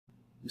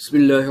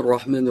Bismillahir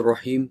Rahmanir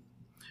Rahim.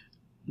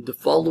 The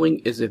following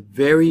is a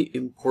very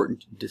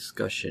important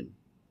discussion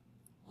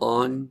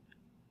on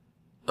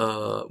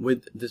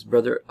with this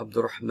brother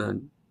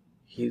Abdurrahman.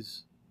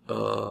 He's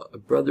a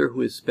brother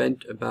who has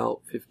spent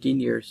about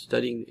 15 years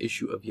studying the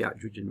issue of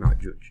Yajooj and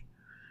Majooj.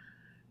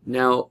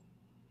 Now,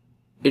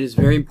 it is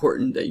very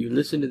important that you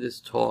listen to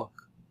this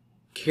talk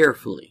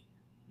carefully.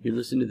 You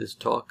listen to this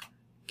talk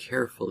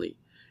carefully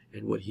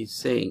and what he's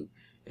saying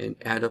and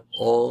add up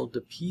all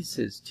the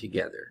pieces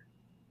together.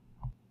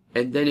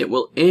 And then it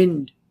will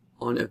end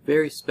on a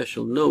very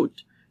special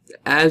note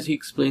as he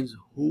explains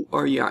who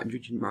are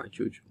Yajooj and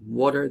Majooj,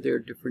 what are their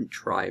different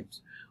tribes,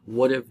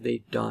 what have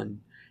they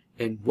done,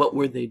 and what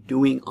were they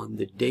doing on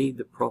the day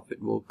the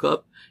Prophet woke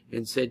up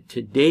and said,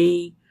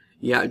 today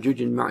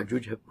Yajooj and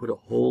Majooj have put a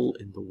hole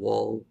in the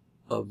wall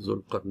of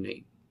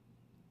Zulqarnain.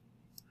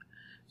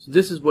 So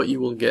this is what you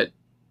will get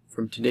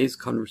from today's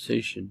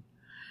conversation.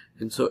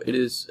 And so it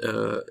is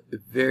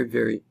very,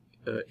 very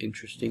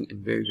interesting and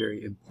very,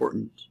 very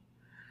important.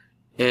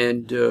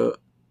 And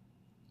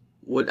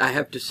what I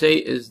have to say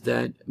is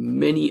that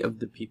many of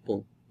the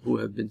people who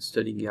have been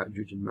studying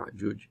Yajooj and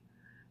Majooj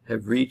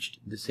have reached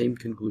the same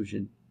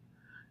conclusion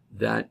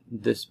that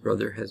this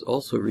brother has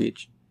also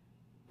reached.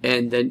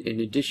 And then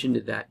in addition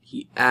to that,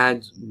 he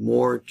adds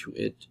more to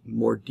it,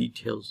 more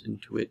details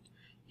into it.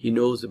 He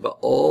knows about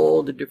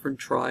all the different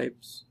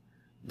tribes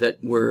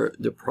that were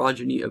the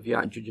progeny of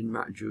Yajooj and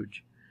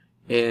Majooj.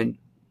 And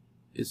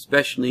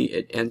especially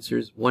it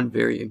answers one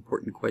very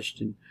important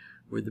question,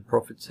 where the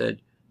Prophet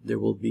said there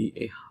will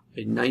be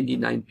a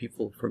 99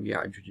 people from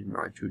Yajooj and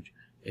Majooj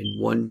and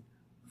one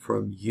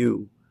from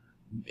you,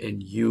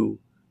 and you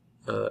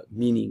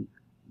meaning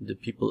the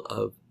people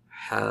of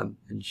Ham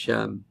and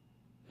Sham,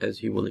 as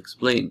he will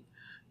explain,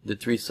 the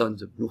three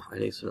sons of Nuh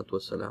alayhi salatu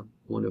wasalam.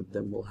 One of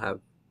them will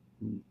have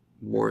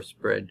more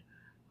spread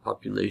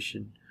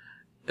population,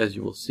 as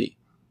you will see.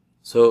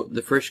 So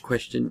the first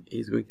question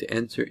he's going to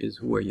answer is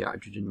who are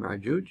Yajooj and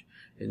Majooj,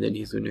 and then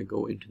he's going to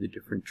go into the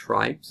different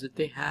tribes that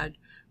they had,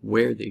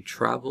 where they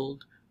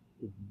traveled,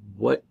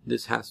 what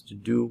this has to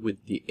do with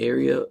the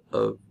area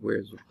of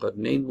where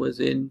Zulqarnain was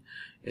in,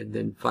 and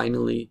then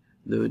finally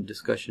the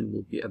discussion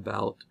will be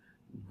about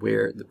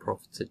where the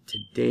Prophet said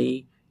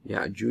today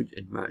Yajooj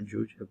and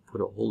Majooj have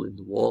put a hole in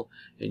the wall,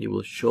 and he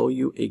will show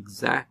you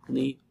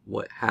exactly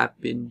what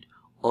happened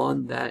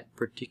on that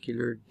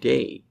particular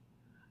day,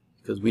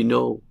 because we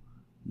know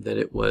that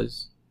it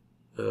was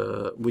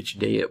which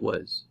day it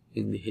was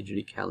in the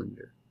Hijri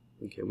calendar.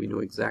 Okay, we know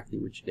exactly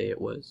which day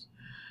it was.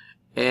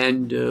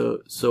 And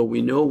so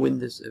we know when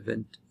this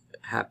event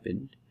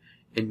happened,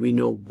 and we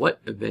know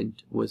what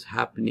event was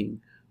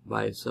happening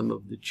by some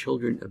of the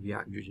children of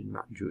Yajooj and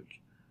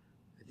Majooj.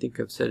 I think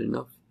I've said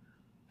enough.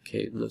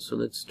 Okay, so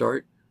let's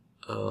start.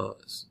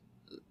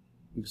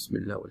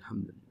 Bismillah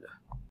walhamdulillah.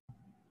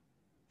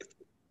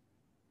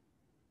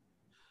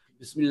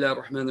 بسم الله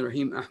الرحمن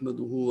الرحيم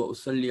أحمده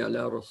وأصلي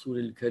على رسول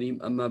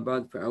الكريم أما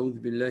بعد فأعوذ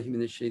بالله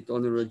من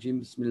الشيطان الرجيم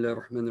بسم الله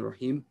الرحمن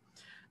الرحيم.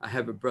 I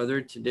have a brother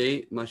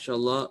today,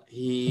 mashallah.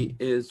 He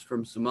is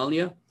from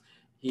Somalia.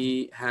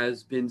 He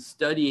has been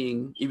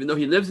studying, even though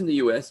he lives in the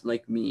US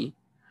like me,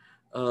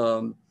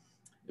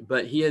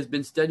 but he has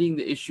been studying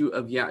the issue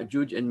of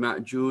Yajooj and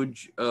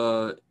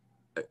Majooj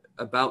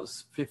about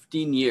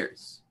 15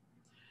 years.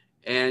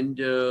 And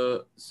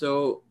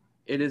so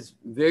it is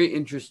very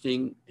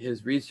interesting,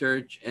 his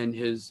research and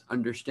his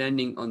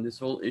understanding on this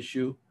whole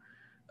issue.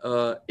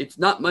 It's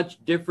not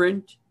much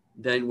different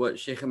than what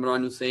Sheikh Omar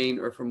was saying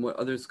or from what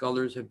other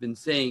scholars have been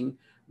saying,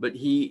 but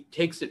he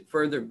takes it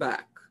further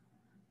back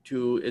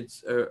to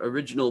its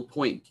original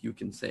point, you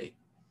can say.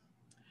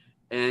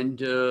 And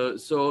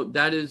so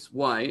that is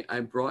why I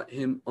brought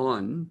him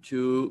on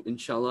to,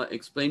 inshallah,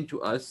 explain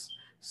to us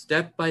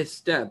step by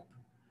step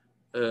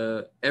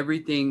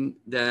everything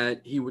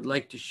that he would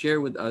like to share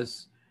with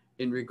us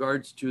in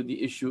regards to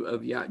the issue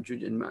of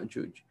Yajooj and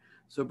Majooj.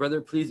 So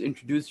brother, please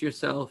introduce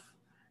yourself,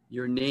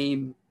 your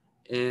name,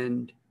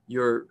 and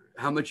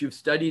how much you've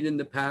studied in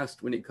the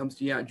past when it comes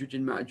to Yajooj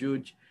and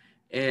Majooj,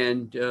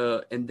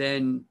 and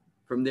then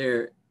from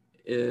there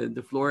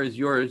the floor is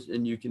yours,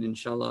 and you can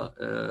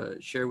inshallah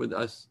share with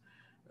us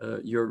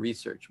your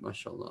research,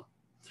 mashallah.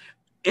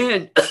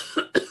 And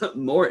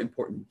more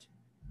important,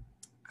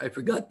 I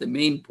forgot the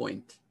main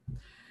point,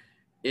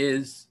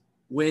 is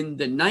when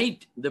the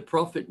night the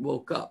Prophet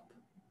woke up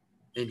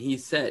and he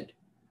said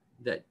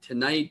that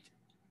today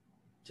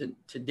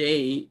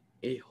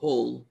a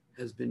hole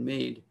has been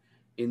made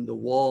in the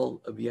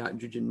wall of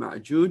Yajooj and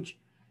Majooj,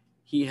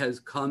 he has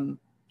come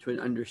to an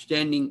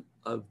understanding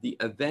of the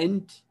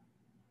event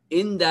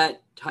in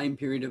that time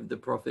period of the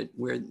Prophet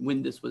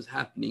when this was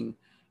happening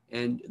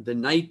and the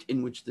night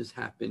in which this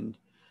happened.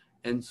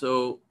 And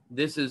so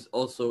this is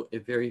also a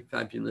very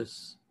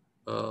fabulous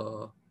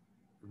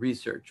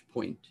research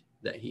point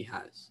that he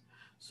has.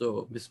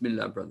 So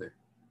Bismillah, brother.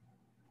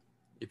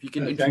 If you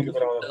can introduce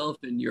yourself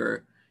and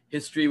your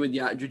history with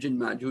Yajooj and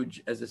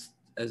Majooj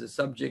as a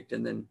subject,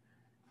 and then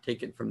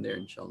take it from there,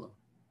 inshallah.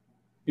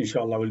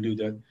 Inshallah, we'll do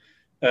that.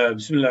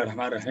 Bismillah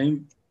ar-Rahman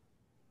ar-Rahim.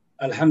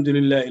 الحمد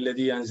لله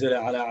الذي أنزل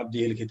على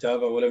عبده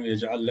الكتاب ولم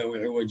يجعل له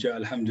عوجا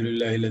الحمد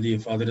لله الذي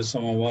فاطر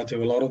السماوات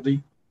والأرض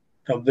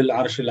رب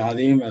العرش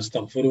العظيم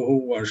أستغفره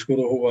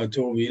وأشكره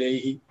وأتوب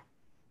إليه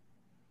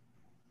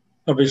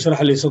رب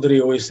اشرح لي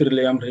صدري ويسر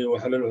لي أمري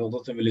وحلل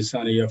عقدة من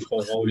لساني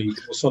يفقهوا قولي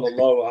وصلى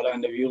الله على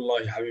نبي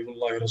الله حبيب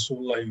الله رسول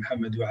الله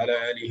محمد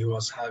وعلى آله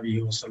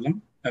وأصحابه وسلم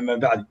أما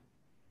بعد.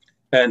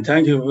 And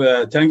thank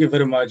you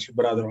very much,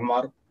 Brother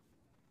Omar.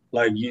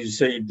 Like you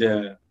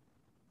said,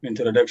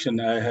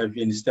 introduction, I have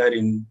been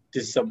studying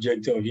this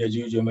subject of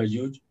Yajooj and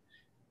Majooj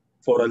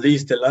for at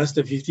least the last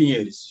 15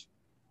 years.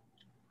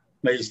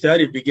 My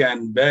study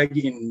began back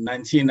in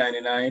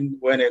 1999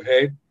 when I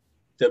read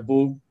the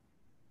book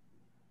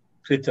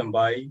written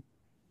by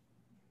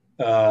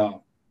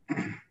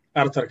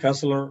Arthur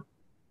Koestler,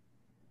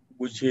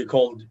 which he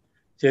called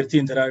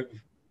 13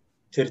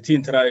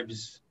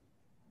 Tribes.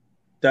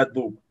 That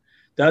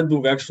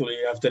book actually,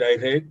 after I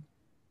read,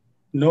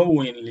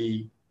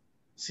 knowingly,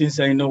 since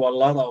I know a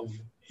lot of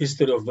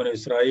history of Bani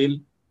Israel,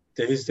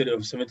 the history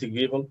of Semitic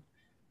people,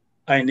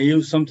 I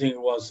knew something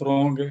was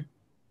wrong,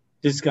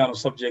 this kind of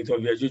subject of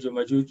Yajooj and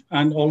Majooj,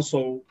 and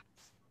also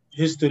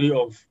history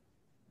of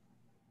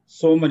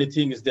so many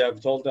things they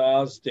have told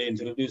us, they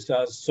introduced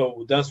us.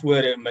 So that's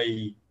where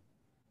my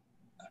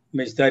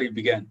study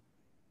began.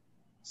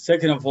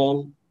 Second of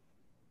all,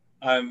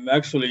 I'm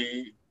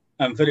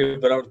very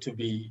proud to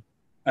be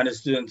a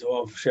student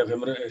of Sheikh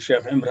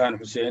Imran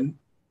Hussein.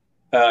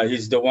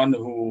 He's the one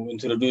who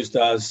introduced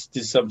us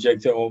this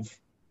subject of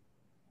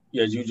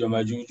Yajooj and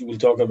Majooj. We'll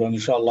talk about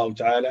inshallah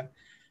ta'ala.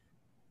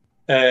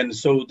 And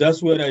so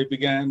that's where I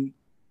began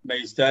my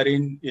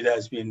studying. It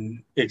has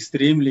been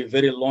extremely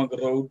very long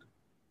road.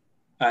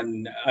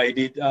 And I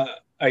did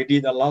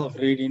a lot of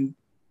reading,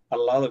 a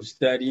lot of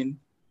studying,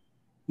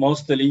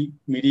 mostly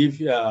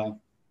medieval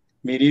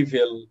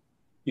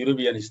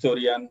European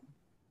historian,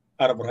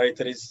 Arab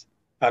writers,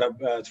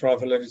 Arab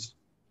travelers,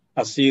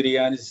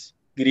 Assyrians,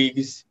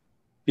 Greeks,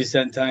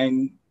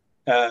 Byzantine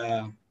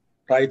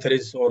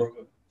writers or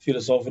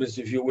philosophers,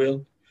 if you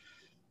will.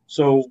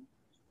 So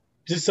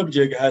this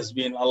subject has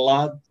been a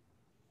lot.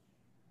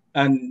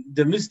 And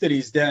the mystery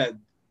is that,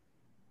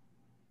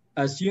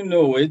 as you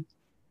know it,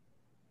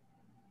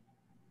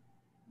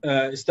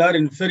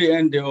 starting very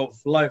end of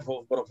life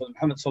of Prophet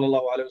Muhammad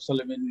sallallahu alaihi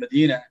wasallam in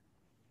Medina,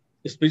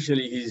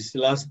 especially his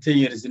last 10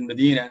 years in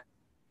Medina,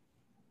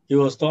 he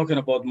was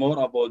talking more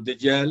about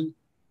Dajjal,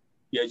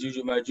 Yajooj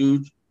and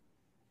Majooj,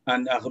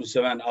 and Akhir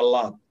Zaman a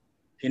lot.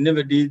 He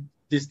never did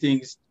these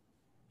things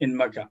in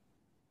Mecca.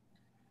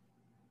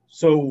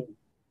 So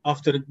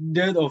after the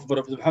death of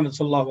Prophet Muhammad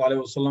sallallahu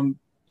alaihi wasallam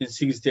in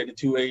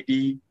 632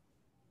 AD,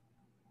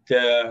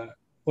 the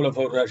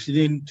Khulafa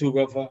al-Rashidin took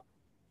over.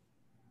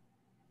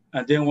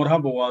 And then what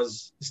happened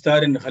was,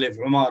 starting Khalif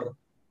Umar,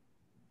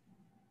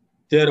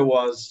 there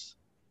was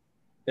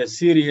a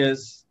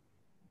series,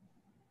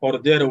 or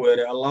there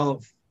were a lot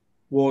of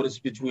wars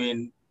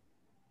between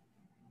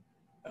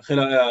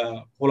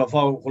Khulafa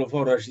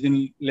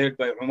al-Rashidin led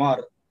by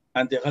Umar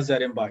and the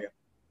Ghazar Empire.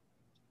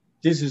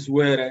 This is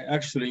where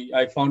actually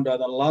I found out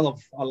a lot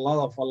of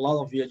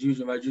Yajooj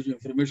and Majooj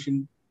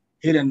information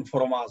hidden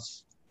from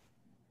us.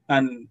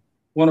 And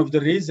one of the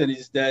reasons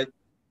is that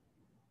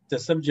the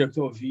subject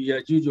of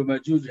Yajooj and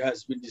Majooj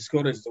has been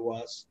discouraged to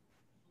us,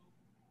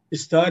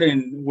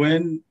 starting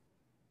when,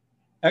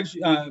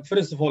 actually,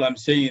 first of all, I'm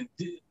saying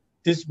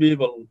these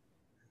people,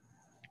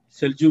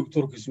 Seljuk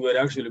Turks, were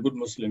actually good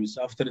Muslims.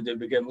 After they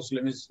became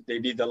Muslims, they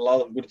did a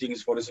lot of good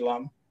things for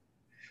Islam.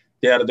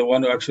 They are the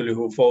one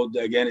who fought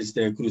against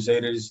the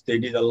Crusaders. They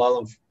did a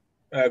lot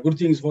of good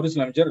things for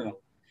Islam in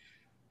general.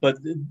 But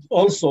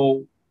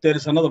also, there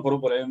is another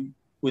problem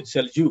with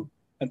Seljuk,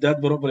 and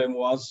that problem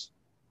was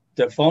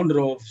the founder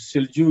of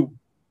Seljuk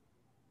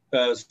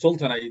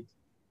Sultanate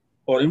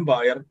or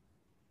Empire.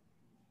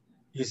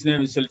 His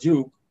name is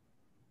Seljuk.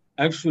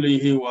 Actually,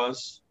 he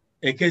was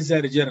a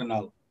Khazar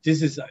general.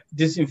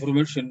 This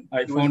information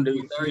I found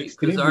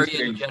extremely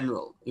strange.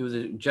 General. He was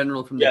a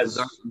general from the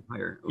Khazar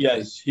Empire. Okay.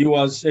 Yes, he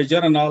was a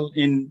general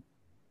in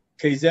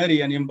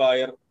Khazarian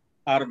Empire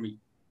army.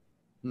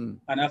 And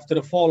after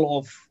the fall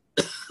of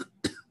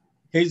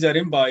Khazar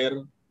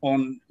Empire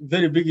on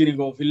very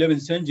beginning of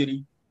 11th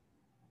century,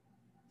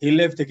 he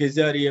left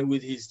Khazaria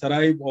with his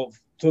tribe of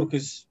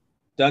Turks,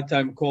 that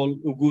time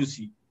called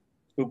Ugusi.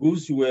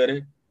 Ugusi were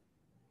a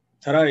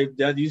tribe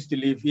that used to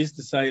live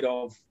east side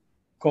of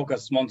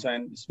Caucasus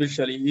Mountain,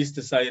 especially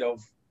east side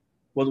of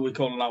what we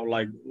call now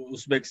like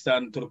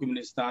Uzbekistan,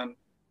 Turkmenistan,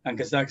 and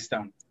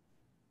Kazakhstan.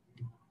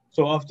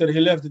 So after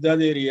he left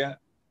that area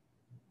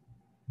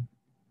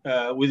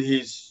with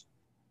his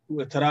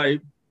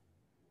tribe,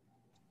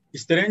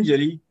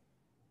 strangely,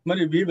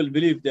 many people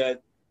believe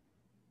that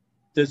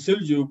the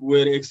Seljuk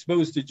were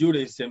exposed to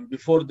Judaism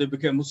before they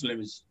became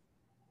Muslims.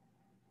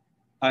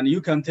 And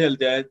you can tell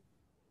that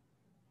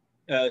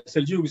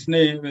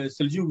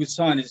Seljuk's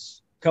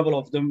sons, a couple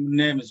of them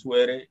names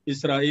were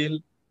Israel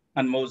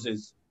and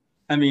Moses.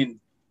 I mean,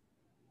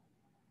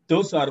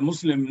 those are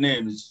Muslim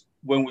names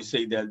when we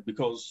say that,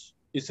 because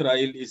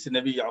Israel is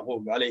Nabi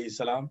Yaqub alayhi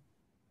salam,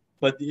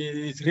 but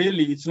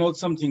it's not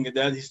something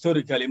that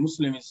historically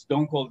Muslims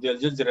don't call their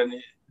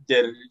children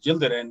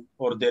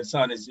or their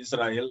son is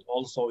Israel.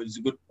 Also, it's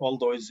good,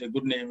 although it's a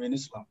good name in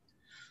Islam.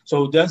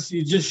 So that's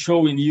just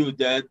showing you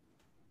that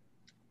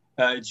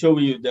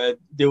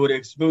they were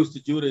exposed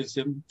to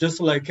Judaism just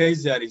like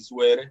Khazars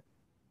were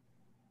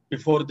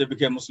before they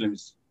became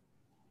Muslims.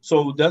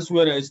 So that's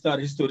where I start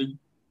history.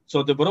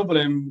 So the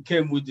problem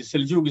came with the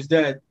Seljuks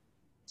that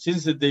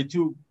since they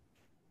took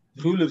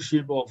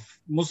rulership of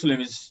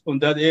Muslims on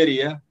that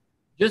area,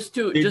 just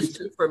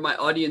for my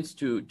audience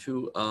to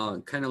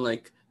kind of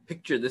like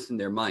picture this in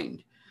their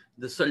mind,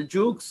 the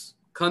Seljuks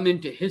come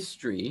into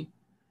history,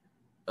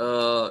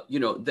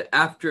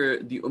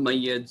 after the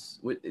Umayyads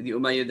with the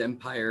Umayyad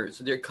Empire.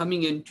 So they're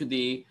coming into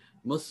the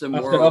Muslim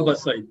world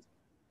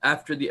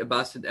after the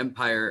Abbasid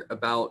Empire,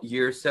 about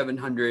year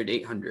 700,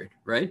 800,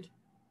 right?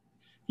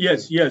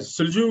 Yes.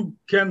 Seljuk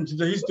came to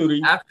the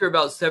history after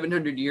about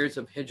 700 years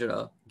of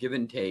Hijrah, give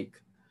and take.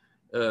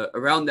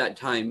 Around that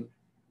time,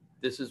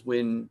 this is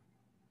when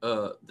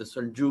the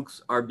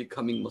Seljuks are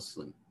becoming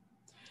Muslim.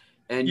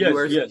 And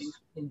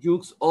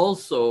Seljuks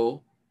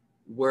also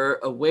were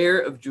aware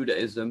of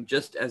Judaism,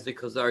 just as the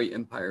Khazari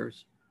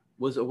empires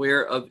was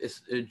aware of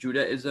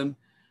Judaism,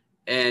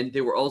 and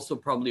they were also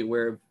probably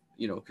aware of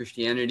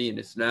Christianity and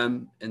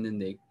Islam, and then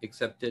they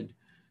accepted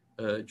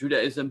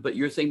Judaism. But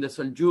you're saying the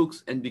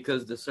Seljuks, and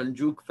because the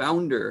Seljuk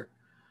founder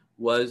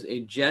was a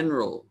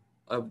general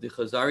of the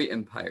Khazari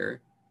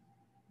Empire,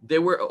 they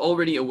were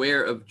already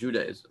aware of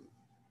Judaism.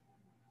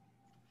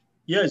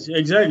 Yes,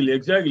 exactly.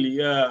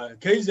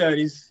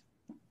 Khazars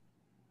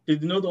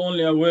did not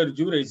only aware of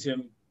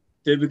Judaism,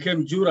 they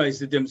became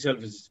Judaized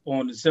themselves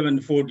on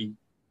 740.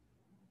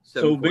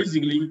 So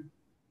basically,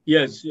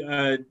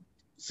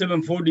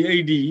 740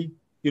 AD,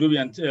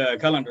 European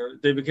calendar,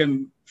 they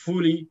became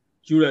fully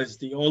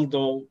Judaized,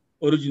 although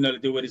originally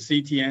they were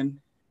Scythian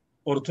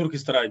or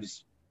Turkish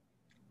tribes.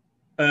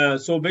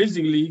 So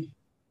basically,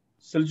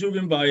 Seljuk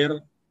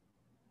Empire,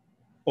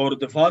 or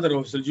the father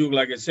of Seljuk,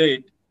 like I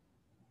said,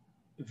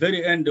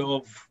 very end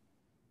of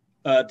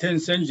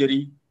 10th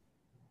century,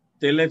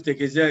 they left the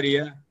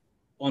Khazaria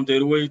on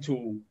their way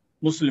to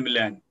Muslim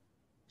land.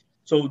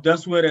 So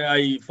that's where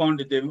I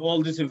found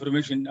all this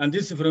information, and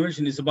this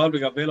information is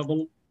publicly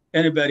available.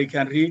 Anybody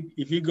can read.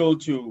 If you go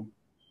to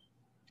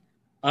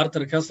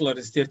Arthur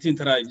Koestler's 13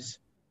 Tribes,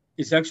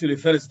 it's actually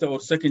first or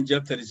second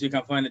chapter, you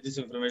can find this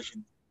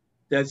information.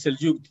 That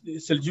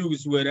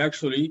Seljuks were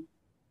actually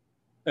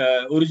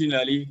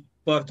originally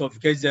part of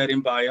Khazar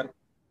Empire,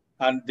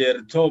 and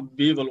their top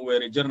people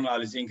were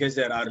journalists in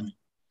Khazar army.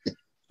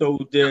 So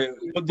the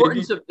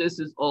importance of this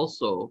is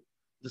also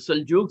the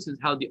Seljuks is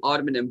how the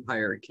Ottoman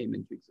Empire came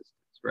into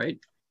existence, right?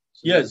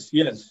 So yes.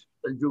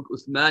 Seljuk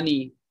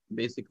Uthmani,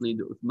 basically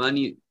the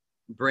Uthmani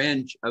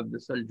branch of the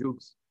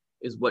Seljuks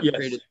is what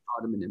created the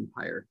Ottoman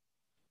Empire.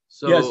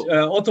 So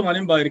Ottoman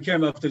Empire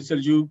came after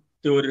Seljuk.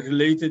 They were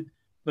related.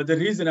 But the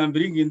reason I'm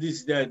bringing this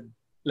is that,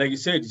 like you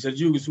said,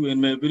 Seljuks, in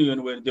my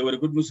opinion, they were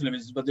good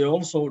Muslims, but they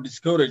also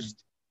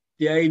discouraged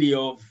the idea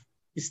of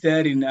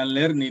studying and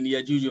learning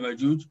Yajooj and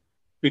Majooj,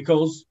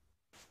 because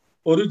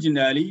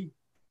originally,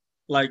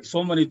 like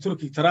so many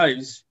Turkic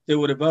tribes, they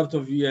were a part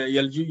of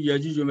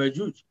Yajooj and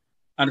Majooj.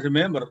 And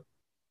remember,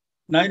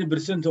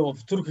 90%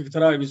 of Turkic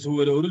tribes who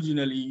were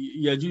originally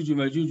Yajooj and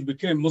Majooj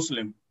became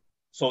Muslim.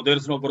 So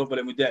there's no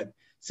problem with that.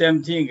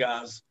 Same thing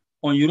as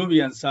on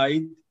European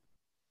side,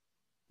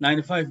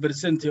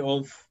 95%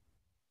 of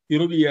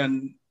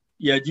European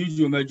Yajooj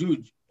and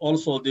Majooj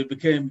also they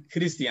became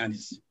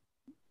Christians.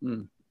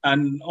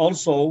 And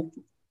also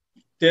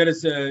there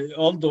is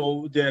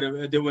although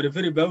they were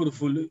very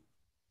powerful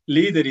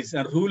leaders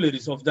and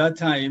rulers of that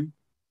time,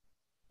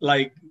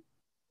 like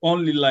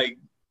only like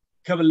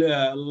 3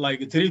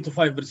 to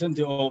 5%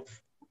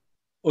 of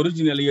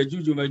originally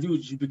Yajooj and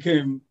Majooj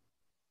became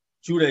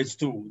Judaized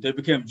too. They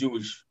became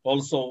Jewish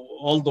also,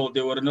 although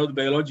they were not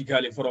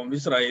biologically from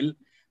Israel,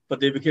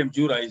 but they became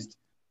Judaized.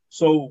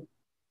 So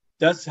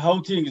that's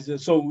how things.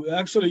 So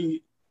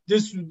actually,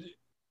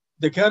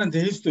 the current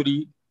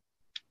history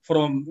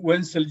from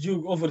when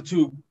Seljuk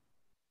overtook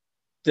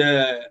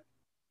the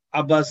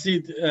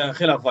Abbasid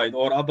Caliphate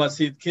or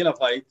Abbasid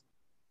Caliphate,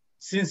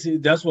 since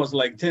that was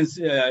like 10th,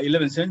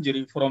 11th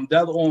century, from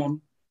that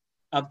on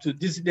up to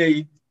this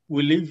day,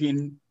 we live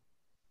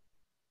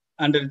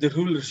under the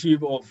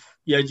rulership of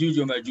Yajooj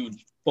and Majooj,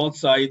 both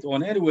sides,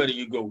 on anywhere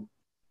you go.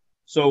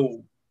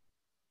 So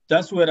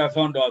that's where I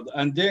found out.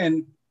 And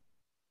then,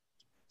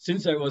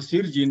 since I was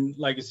surgeon,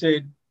 like I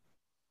said,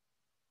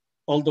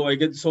 although I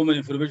get so much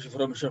information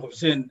from Sheikh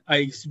Hussein, I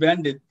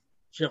expanded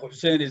Sheikh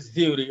Hussein's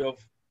theory of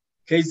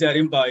Khazar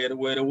Empire,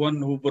 where one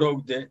who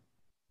broke the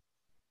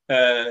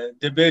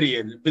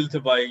barrier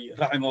built by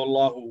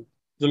Rahimahullah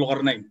Dhul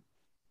Qarnayn.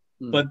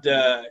 But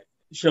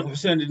Sheikh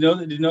Hussein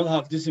did not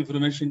have this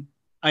information.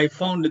 I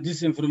found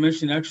this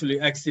information actually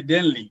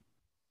accidentally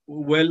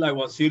while I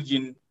was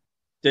searching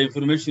the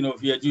information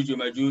of Yajooj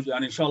and Majooj,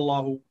 and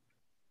inshallah,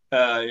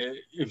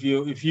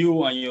 if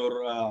you and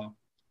your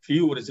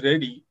viewer is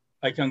ready,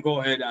 I can go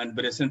ahead and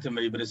present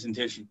my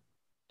presentation.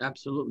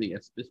 Absolutely,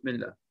 yes.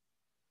 Bismillah.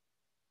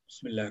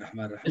 Bismillah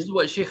ar-Rahman This is ar-Rahim.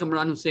 what Sheikh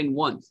Imran Hussein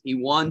wants. He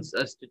wants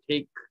us to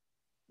take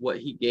what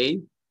he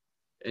gave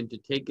and to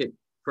take it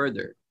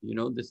further. You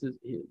know, this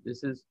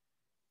is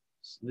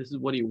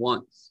what he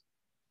wants.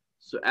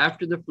 So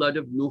after the flood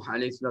of Nuh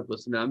alayhi salatu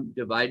wasalam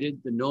divided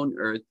the known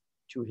earth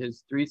to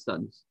his three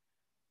sons,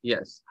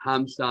 yes,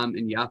 Ham, Sam,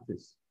 and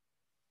Yafis.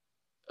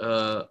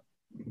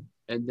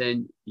 And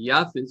then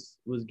Yafis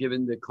was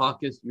given the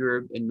Caucasus,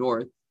 Europe, and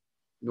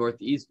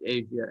Northeast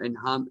Asia, and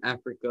Ham,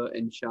 Africa,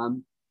 and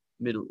Sham,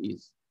 Middle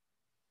East.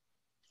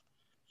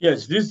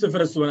 Yes, this is the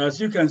first one. As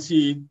you can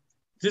see,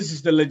 this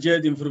is the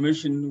legit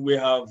information. We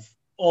have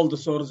all the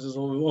sources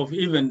of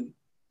even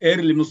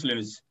early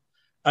Muslims.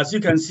 As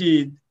you can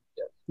see,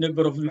 the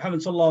Prophet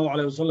Muhammad sallallahu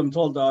alaihi wasallam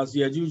told us,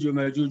 Yajooj and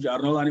Majooj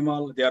are not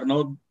animal. They are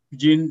not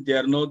jinn. They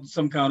are not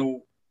some kind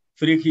of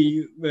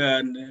freaky,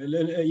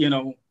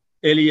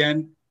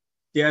 alien.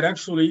 They are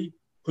actually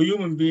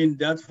human being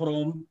that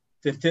from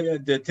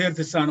the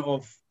third son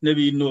of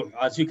Nabi Nuh.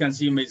 As you can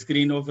see my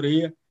screen over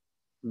here.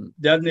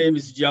 That name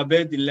is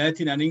Jabed in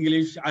Latin and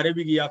English,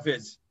 Arabic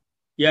Yafis.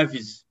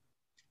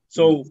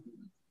 So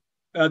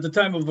at the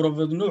time of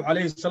Prophet Nuh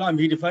alayhi salam,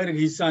 he divided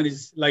his son,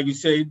 like you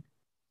said,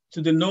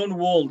 to the known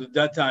world at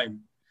that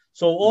time.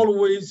 So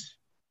always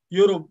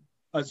Europe,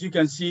 as you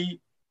can see,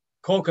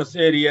 Caucasus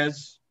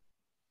areas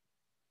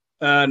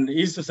and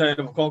east side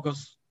of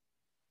Caucasus,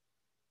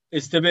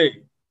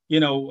 Estebe,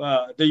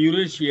 the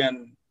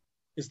Eurasian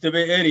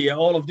Estebe area,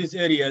 all of these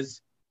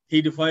areas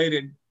he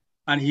divided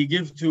and he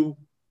gave to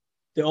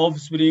the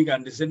offspring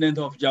and descendant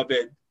of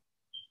Jabed.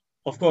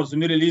 Of course, the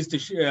Middle East,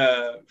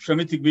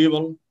 Shemitic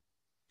people,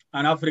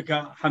 and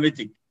Africa,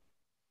 Hamitic.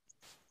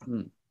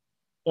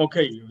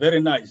 Okay,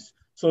 very nice.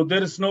 So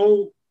there's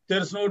no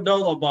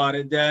doubt about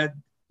it that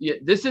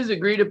this is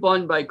agreed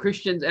upon by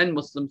Christians and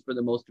Muslims for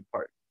the most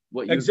part.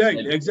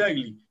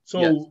 Exactly. So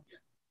yes.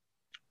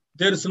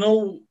 There's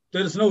no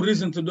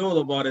reason to doubt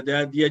about it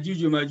that the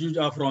Yajooj and Majooj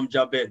are from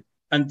Jabed,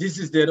 and this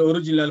is their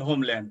original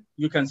homeland.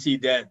 You can see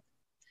that.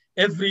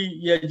 Every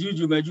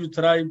Yajooj and Majooj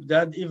tribe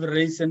that even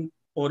recent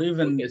or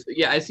even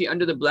I see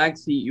under the Black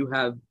Sea you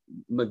have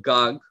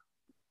Magog.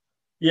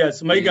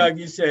 Yes, Magog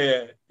is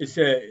a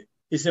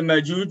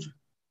Majooj.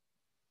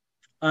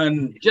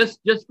 And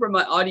just for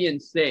my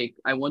audience sake,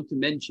 I want to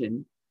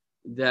mention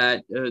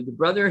that the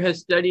brother has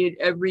studied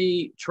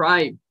every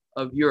tribe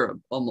of Europe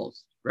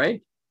almost,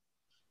 right?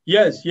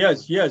 Yes. Yeah,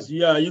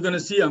 you're gonna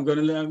see. I'm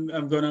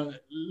gonna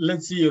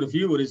let's see your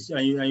viewers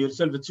and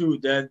yourself too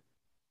that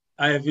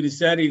I have been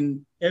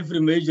studying every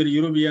major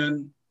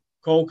European,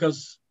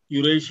 Caucasus,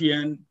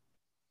 Eurasian,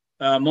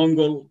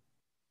 Mongol,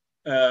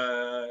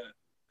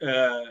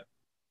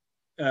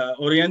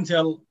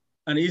 Oriental,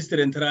 and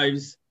Eastern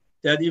tribes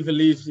that even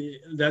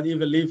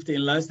lived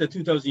in last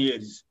 2,000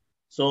 years.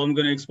 So I'm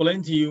going to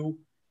explain to you.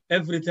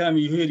 Every time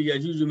you hear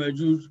Yajooj and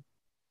Majooj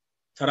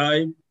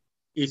tribe,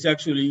 it's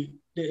actually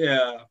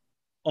the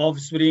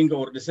offspring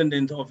or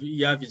descendant of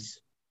Yafis.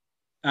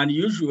 And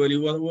usually,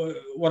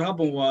 what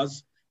happened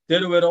was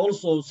there were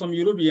also some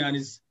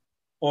Europeans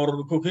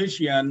or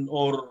Caucasian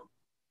or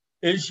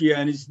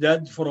Asians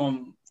that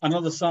from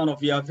another son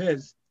of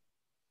Yafis,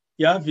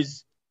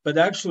 but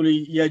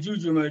actually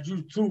Yajooj and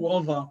Majooj took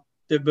over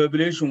the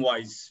population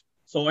wise.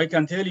 So I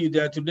can tell you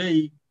that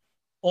today,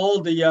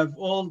 all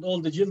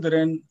the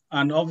children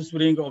and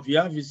offspring of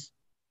Yafis,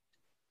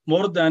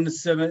 more than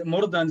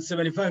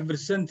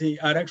 75%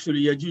 are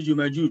actually Yajooj and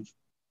Majooj.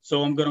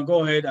 So I'm gonna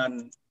go ahead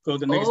and go to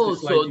the next slide.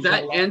 So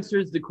that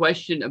answers the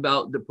question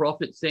about the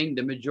Prophet saying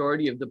the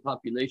majority of the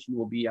population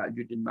will be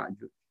Yajooj and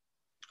Majooj.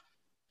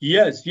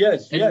 Yes.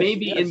 And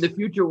maybe in the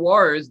future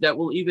wars that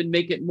will even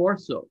make it more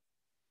so.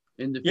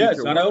 In the future. Yes,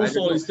 and I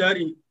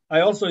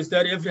also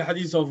study every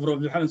hadith of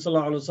Prophet Muhammad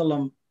sallallahu alaihi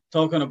wasallam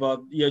talking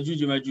about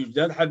Yajooj and Majooj.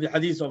 That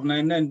hadith of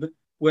 99,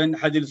 when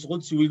hadith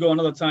Qudsi will go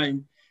another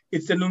time,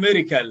 it's a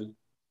numerical.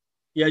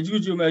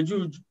 Yajooj and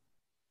Majooj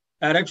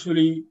are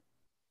actually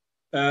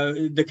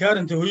the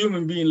current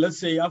human being. Let's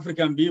say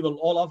African people,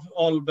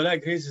 all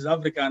black races,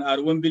 African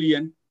are 1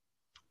 billion.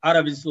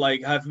 Arab is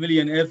like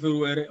 500,000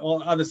 everywhere.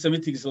 All other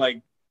Semitics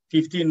like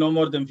 15, no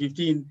more than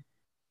 15.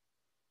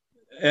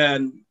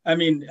 And I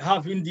mean,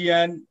 half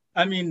Indian.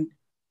 I mean,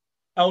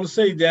 I will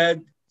say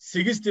that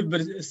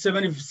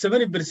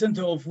 70%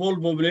 of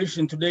world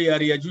population today are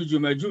Yajooj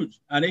and Majooj,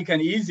 and I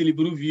can easily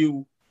prove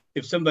you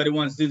if somebody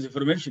wants this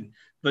information.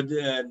 But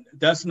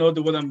that's not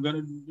what I'm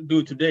going to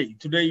do today.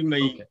 Today,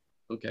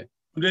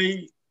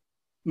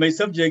 my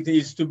subject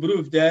is to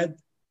prove that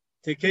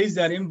the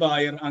Khazar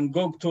Empire and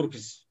Gog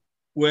Turks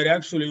were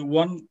actually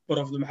one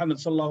Prophet Muhammad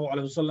sallallahu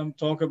alaihi wasallam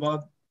talk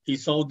about. He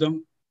saw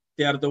them.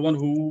 They are the one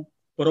who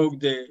broke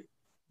the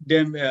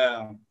damn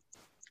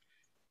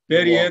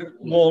barrier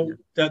wall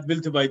that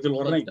built by Dhul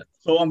Qarnayn.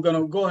 So I'm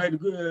gonna go ahead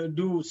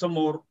do some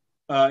more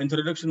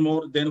introduction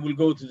more. Then we'll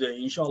go to the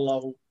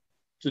inshallah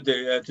to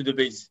the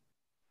base.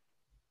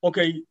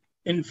 Okay.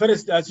 In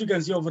first, as you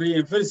can see over here,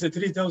 in first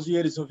 3,000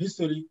 years of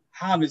history,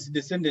 Ham's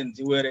descendants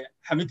were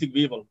Hamitic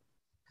people,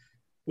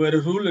 were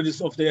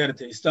rulers of the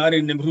earth.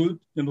 Starting Nimrud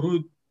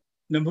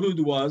Namrud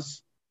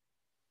was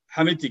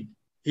Hamitic.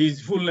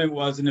 His full name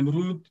was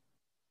Namrud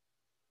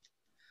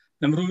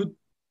bin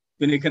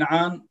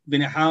Kanaan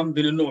bin Ham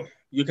bin Nuh.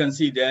 You can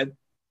see that.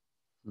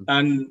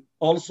 And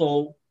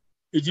also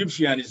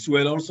Egyptians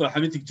were also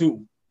Hamitic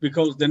too,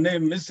 because the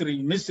name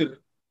Misr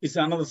is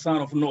another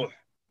son of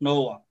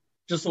Noah.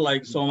 Just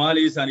like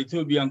Somalis and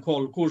Ethiopian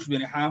called Kush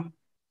bin Ham,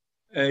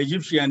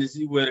 Egyptians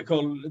were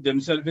called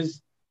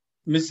themselves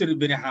Misr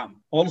bin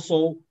Ham.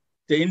 Also,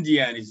 the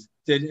Indians,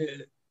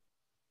 the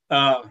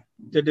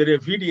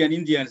Dravidian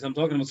Indians, I'm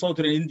talking about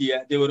southern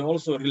India, they were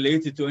also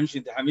related to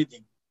ancient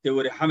Hamitic. They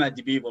were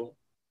Hamadi people.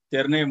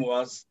 Their name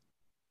was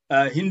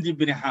Hindi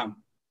bin Ham.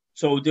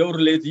 So they were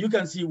related. You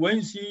can see when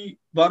you see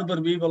Berber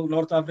people,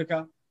 North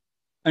Africa,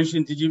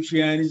 ancient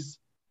Egyptians,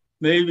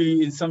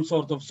 maybe in some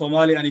sort of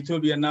Somali and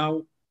Ethiopia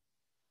now,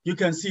 you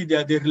can see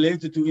that they're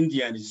related to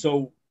Indians.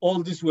 So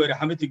all these were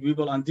Hamitic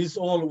people, and these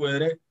all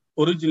were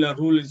original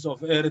rulers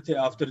of Earth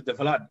after the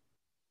flood.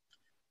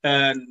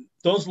 And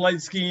those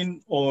light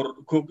skin or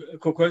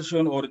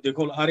Caucasian, or they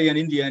call Aryan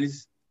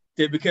Indians,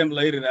 they became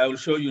later. I will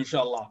show you,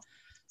 inshallah.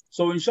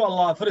 So,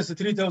 inshallah, first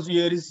 3,000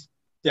 years,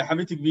 the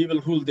Hamitic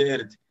people ruled the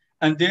earth.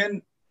 And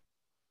then,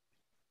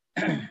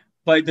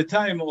 by the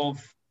time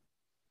of,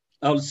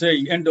 I'll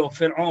say, end of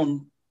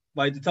Pharaoh,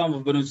 by the time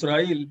of Banu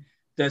Israel,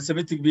 the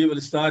Semitic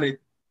people started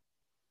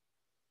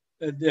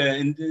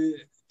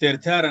their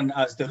turn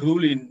as the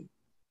ruling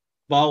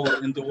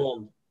power in the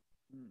world.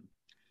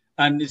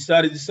 And it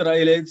started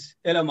Israelites,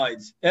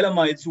 Elamites.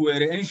 Elamites were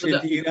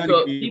ancient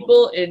Iranian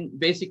people in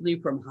basically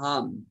from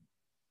Ham,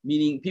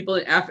 meaning people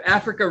in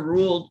Africa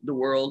ruled the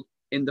world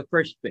in the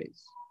first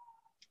phase.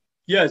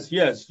 Yes.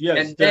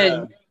 And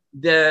then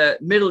the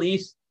Middle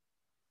East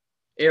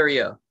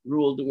area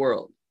ruled the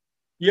world.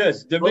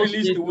 Yes, the Middle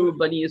East were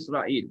Bani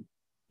Israel.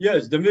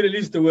 Yes, the Middle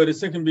East were the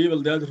second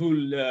people that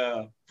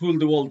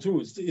ruled the world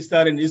too.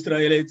 Starting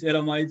Israelites,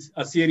 Elamites,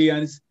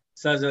 Assyrians,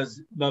 such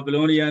as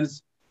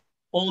Babylonians,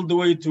 all the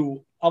way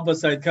to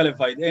Abbasid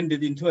Caliphate,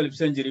 ended in 12th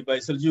century by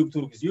Seljuk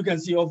Turks. You can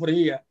see over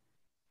here,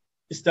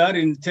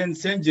 starting in 10th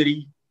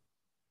century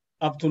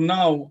up to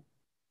now,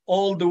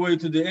 all the way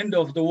to the end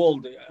of the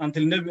world,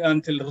 until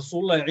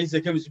Rasulullah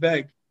Isa comes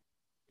back,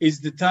 is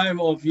the time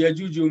of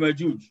Yajooj and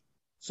Majooj.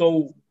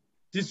 So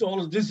this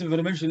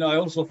information I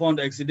also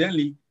found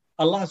accidentally.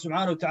 Allah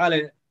subhanahu wa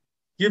ta'ala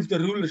gives the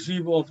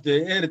rulership of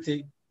the earth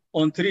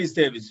on 3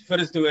 steps.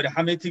 First, they were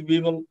Hamitic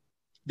people,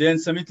 then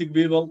Semitic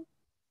people,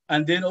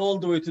 and then all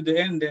the way to the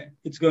end,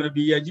 it's going to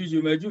be Yajooj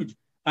and Majooj.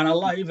 And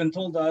Allah even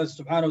told us,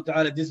 subhanahu wa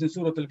ta'ala, this in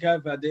Surah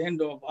Al-Kahf, at the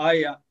end of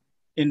ayah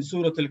in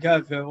Surah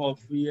Al-Kahf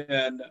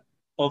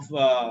of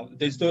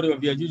the story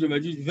of Yajooj and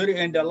Majooj. Very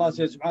end, Allah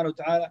says, subhanahu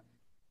wa ta'ala,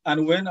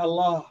 and when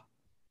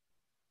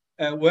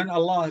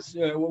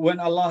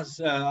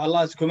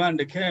Allah's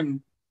command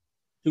came,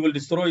 He will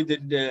destroy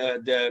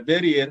the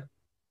barrier,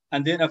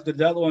 and then after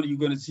that one, you're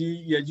going to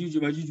see Yajooj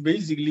and Majooj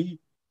basically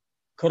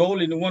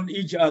crawling one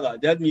each other.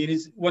 That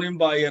means one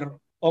empire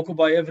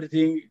occupy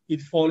everything,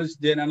 it falls,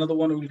 then another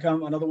one will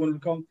come,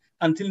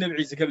 until Nabi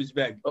Isa comes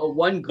back. Oh,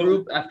 one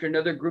group after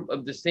another group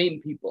of the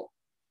same people.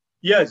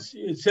 Yes,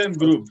 same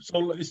group.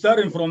 So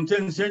starting from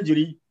 10th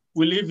century,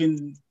 we live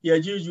in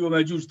Yajooj and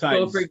Majooj times.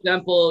 So, for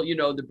example,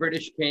 the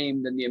British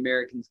came, then the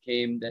Americans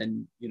came,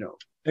 then,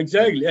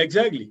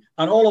 Exactly.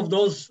 And all of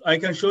those, I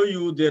can show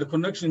you their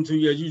connection to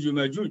Yajooj and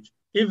Majooj.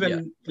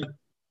 Even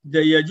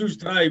the Yajooj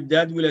tribe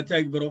that will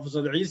attack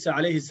Prophet Isa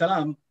alayhi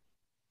salam,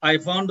 I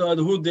found out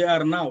who they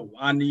are now,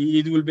 and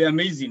it will be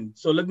amazing.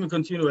 So let me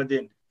continue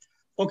again.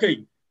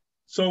 Okay,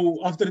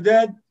 so after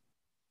that,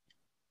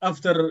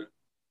 let's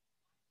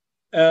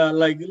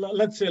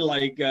say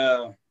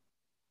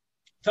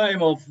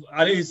time of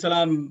alayhi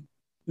salam,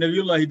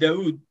 Nabiullah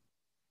Dawood,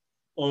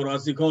 or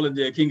as they call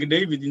it, King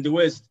David in the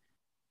West,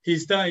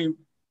 his time,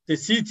 the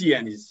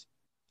Scythians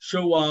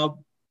show up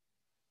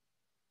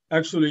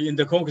actually in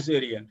the Caucasus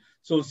area.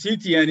 So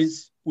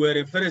Scythians were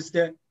the first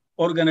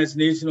organized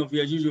nation of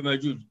Yajooj and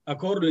Majooj.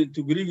 According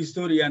to Greek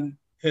historian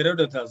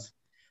Herodotus,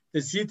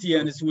 the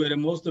Scythians were the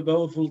most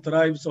powerful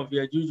tribes of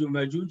Yajooj and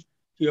Majooj.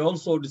 He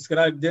also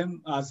described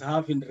them as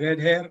having red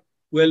hair,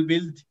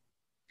 well-built.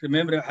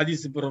 Remember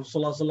Hadith of Prophet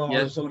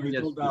he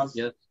told us,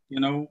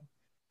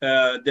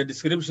 the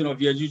description of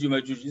Yajooj and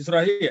Majooj. It's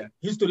right here.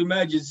 History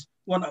matches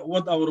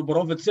what our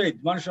Prophet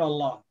said,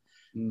 mashallah.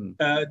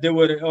 They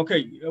were,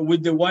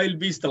 with the wild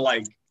beast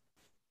alike.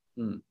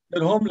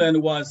 Their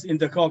homeland was in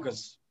the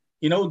Caucasus.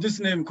 This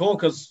name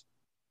Caucasus,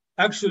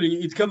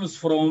 actually, it comes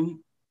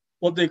from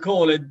what they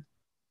call it,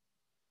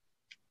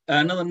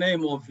 another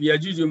name of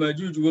Yajooj and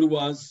Majooj, which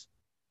was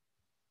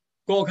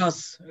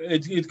Caucasus.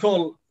 It's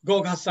called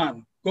Gog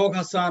Hassan. Gog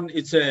Hassan,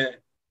 it's a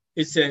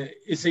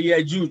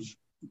Yajooj.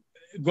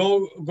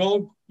 Gog,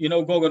 Gog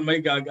and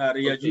Magog are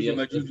Yajooj and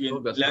Majooj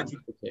in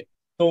Latin. Okay.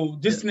 So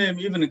this name,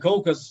 even in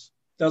Caucasus,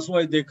 that's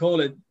why they call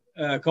it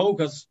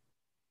Caucasus,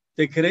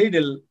 the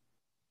cradle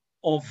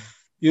of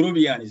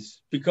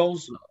Europeans,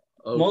 because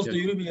most of the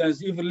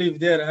Europeans even live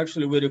there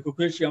actually were the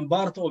Caucasian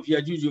part of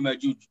Yajooj and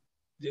Majooj.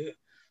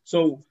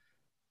 So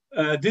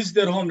this is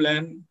their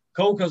homeland.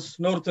 Caucasus,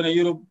 Northern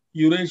Europe,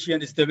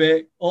 Eurasian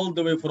steppe, all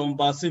the way from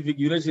Pacific,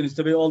 Eurasian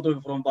steppe, all the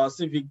way from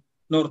Pacific,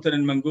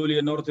 Northern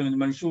Mongolia, Northern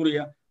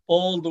Manchuria,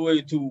 all the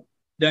way to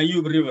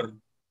Danube River,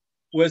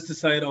 west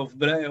side of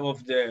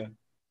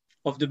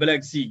the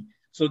Black Sea.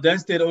 So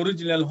that's their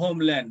original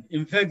homeland.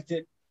 In fact,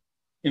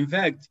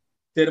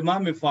 their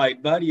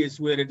mummified bodies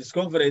were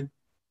discovered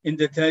in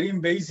the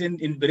Tarim Basin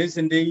in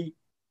present-day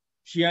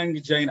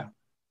Xi'an, China.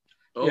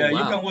 Oh, yeah, wow.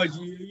 You can watch.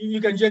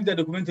 You can check the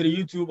documentary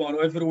YouTube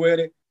or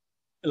everywhere.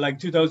 Like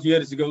 2,000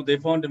 years ago, they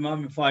found the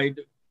mummified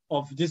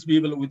of these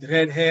people with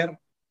red hair,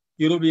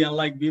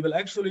 European-like people.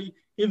 Actually,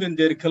 even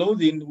their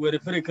clothing were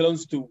very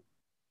close to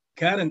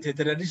current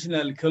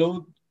traditional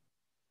clothes,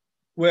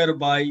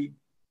 whereby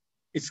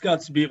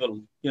Scots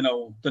people,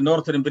 the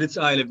Northern British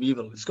Isles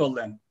people,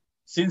 Scotland,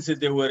 since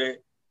they were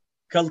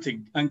Celtic,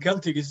 and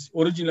Celtic is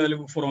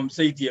originally from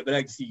Scythia,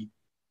 Black Sea.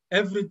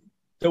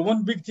 The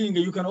one big thing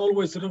you can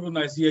always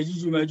recognize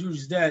Yajooj and Majooj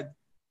is that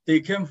they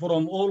came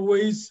from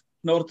always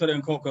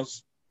Northern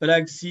Caucasus,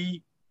 Black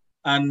Sea,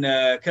 and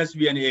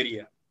Caspian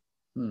area.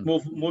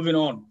 Moving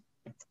on.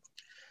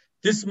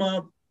 This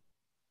map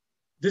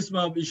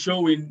is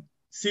showing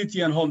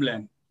Scythian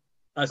homeland.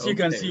 As you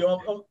can see,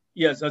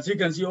 as you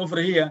can see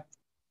over here,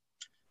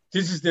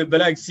 this is the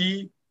Black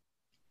Sea,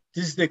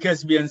 this is the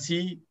Caspian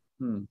Sea,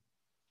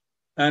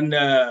 and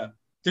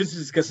this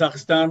is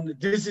Kazakhstan.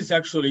 This is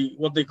actually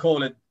what they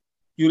call it,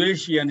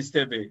 Eurasian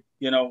steppe.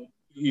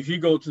 If you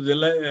go to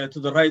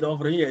the right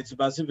over here, it's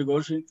Pacific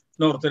Ocean,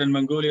 Northern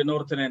Mongolia,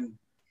 Northern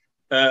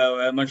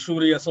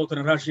Manchuria,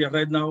 Southern Russia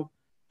right now,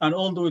 and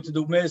all the way to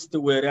the west,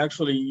 where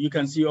actually you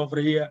can see over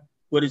here,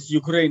 where it's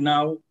Ukraine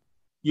now.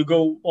 You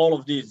go all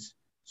of these.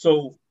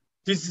 So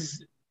this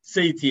is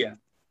Scythia.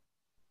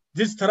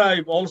 This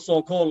tribe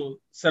also called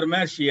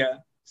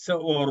Sarmatia,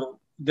 or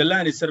the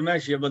land is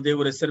Sarmatia, but they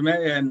were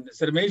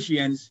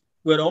Sarmatians,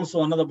 were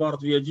also another part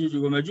of Yajooj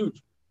and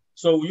Majooj.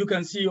 So you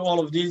can see all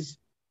of these.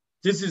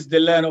 This is the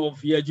land of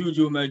Yajooj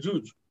and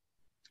Majooj.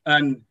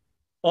 And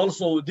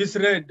also this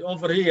red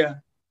over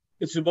here,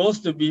 it's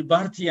supposed to be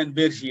Parthian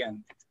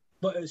Persian.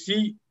 But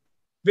see,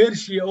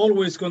 Persia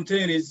always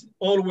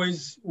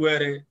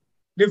were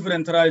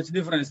different tribes,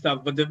 different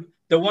stuff. But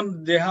the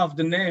one they have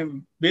the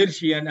name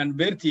Persian and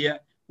Bertia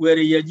were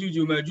Yajooj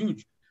and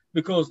Majooj,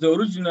 because the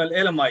original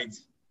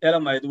Elamites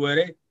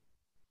were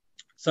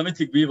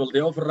Semitic people.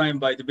 They overran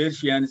by the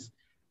Persians.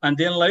 And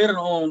then later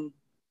on,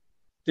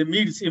 the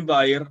Medes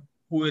Empire,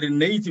 who were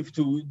native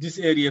to this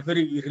area,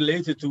 very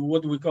related to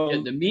what we call...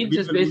 Yeah, the Medes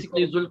is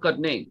basically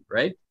Zulqarnain,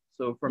 right?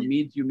 So from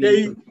Medes, you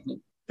mean...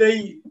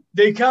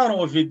 They count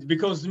of it,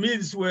 because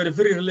Medes were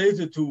very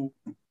related to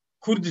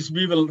Kurdish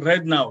people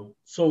right now.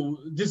 So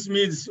this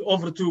Medes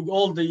overtook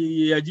all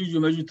the Yajooj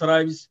and Majooj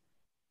tribes,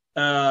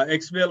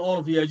 expelled all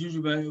of the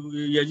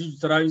Yajooj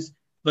tribes,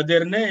 but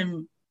their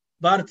name,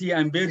 Parthia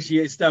and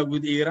Persia, stuck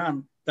with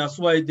Iran. That's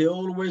why they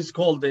always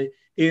call the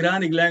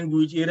Iranic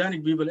language,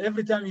 Iranic people.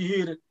 Every time you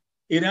hear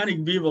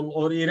Iranic people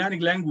or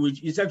Iranic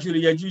language, it's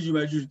actually Yajooj and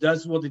Majooj.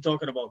 That's what they're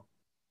talking about.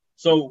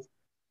 So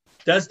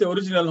that's the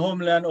original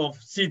homeland of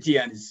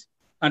Scythians.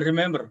 And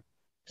remember,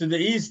 to the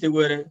east, there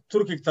were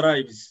Turkic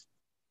tribes,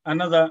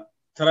 another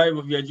tribe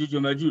of Yajooj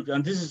and Majooj.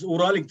 And this is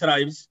Uralic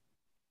tribes.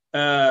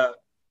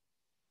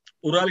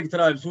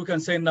 We can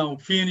say now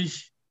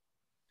Finnish,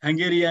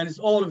 Hungarians,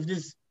 all of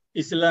this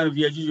is the land of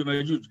Yajooj and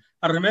Majooj.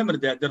 And remember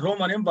that the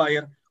Roman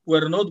Empire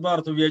were not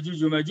part of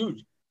Yajooj and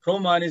Majooj.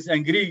 Romans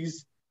and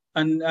Greeks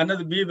and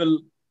another people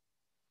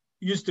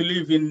used to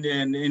live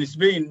in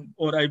Spain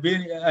or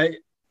Iberia,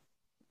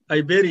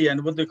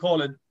 and what they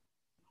call it,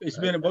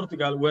 Spain and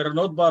Portugal, were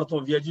not part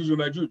of Yajooj and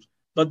Majooj,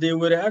 but they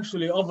were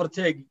actually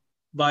overtaken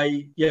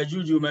by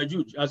Yajooj and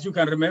Majooj. As you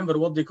can remember,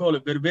 what they call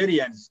it,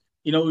 barbarians,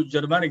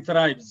 Germanic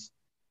tribes,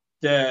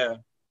 the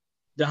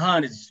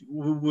Huns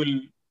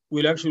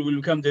will actually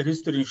become the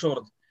history in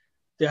short.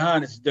 The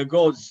Huns, the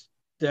Goths,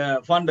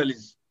 the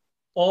Vandals,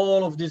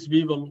 all of these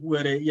people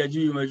were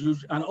Yajooj and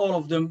Majooj, and all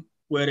of them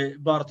were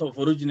part of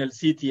original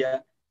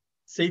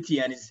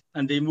Scythians,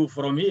 and they moved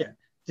from here.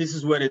 This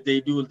is where they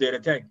do their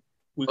attack.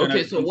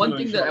 Okay, so one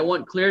thing that I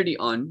want clarity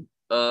on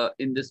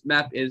in this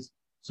map is,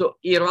 so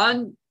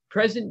Iran,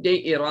 present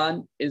day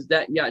Iran, is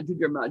that Yajooj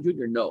or Majooj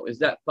or no? Is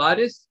that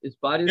Faris? Is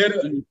Faris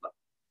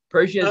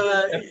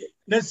Persia?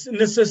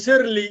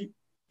 Necessarily,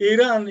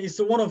 Iran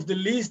is one of the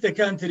least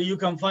country you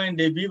can find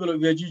the people of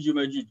Yajooj and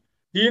Majooj.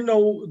 Do you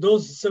know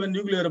those 7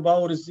 nuclear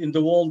powers in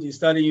the world,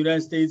 starting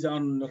United States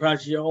and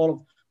Russia,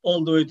 all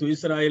the way to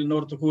Israel,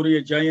 North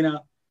Korea,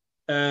 China,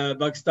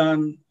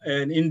 Pakistan,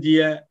 and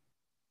India,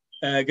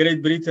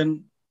 Great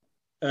Britain,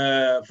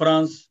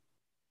 France,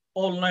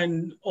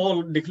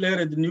 all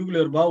declared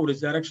nuclear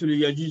powers are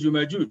actually Yajooj and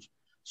Majooj.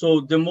 So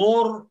the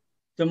more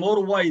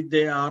white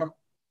they are,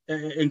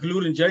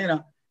 including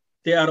China,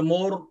 they are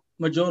more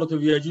majority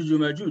of Yajooj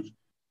and Majooj.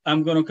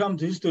 I'm going to come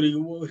to history.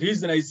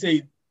 Reason I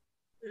say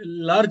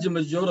large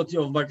majority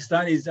of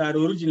Pakistanis are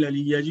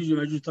originally Yajooj and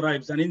Majooj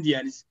tribes, and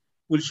Indians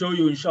will show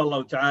you,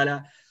 inshallah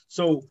ta'ala.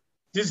 So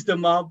this is the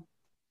map,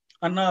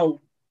 and now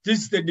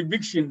this is the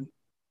depiction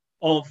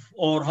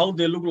or how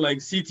they look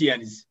like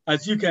Scythians.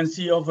 As you can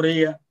see over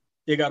here,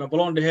 they got a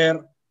blonde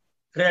hair,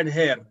 red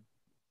hair.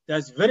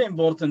 That's very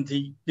important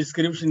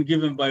description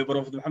given by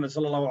Prophet Muhammad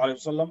sallallahu alaihi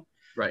wasallam.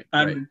 Right.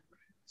 And right.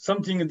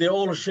 something they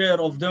all share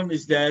of them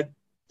is that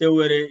they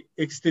were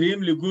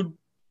extremely good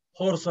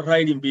horse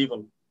riding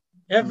people.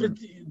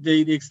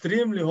 They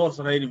extremely horse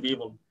riding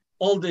people.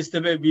 All the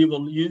Istabe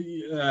people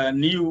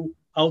knew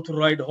how to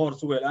ride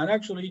horse well. And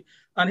actually,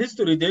 on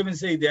history, they even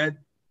say that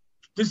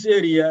this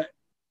area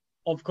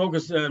of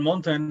Caucasus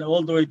Mountain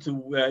all the way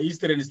to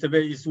eastern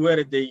Istabe is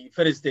where they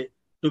first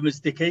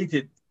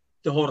domesticated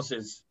the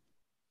horses.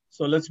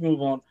 So let's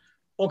move on.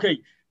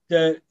 Okay,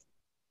 the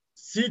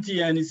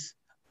Scythians,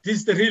 this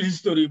is the real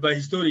history by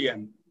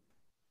historian.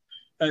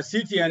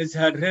 Scythians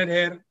had red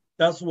hair.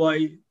 That's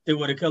why they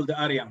were called the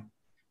Aryan.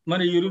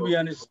 Many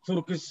Europeans,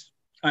 Turks,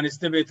 and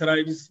Istabe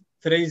tribes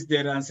traced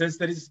their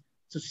ancestors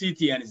to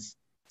Scythians,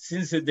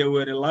 since they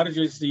were the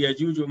largest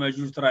Yajooj or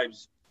Majooj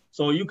tribes.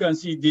 So you can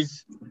see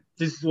this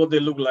is what they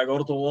look like,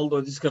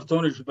 although this is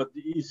cartoonish, but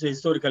it's a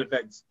historical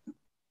facts.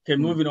 Okay,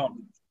 moving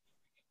on.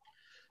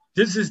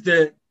 This is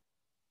the,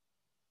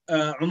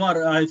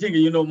 Umar, I think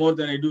you know more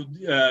than I do,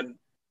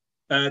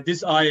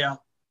 this ayah.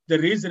 The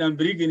reason I'm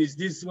bringing is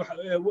this,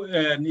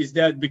 is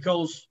that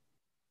because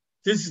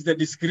this is the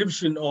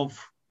description of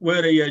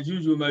where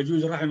Yajooj or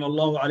Majooj,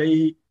 rahimallahu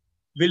alayhi,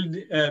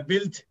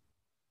 built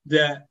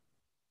the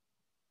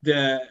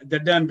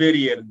dam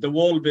barrier, the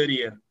wall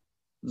barrier.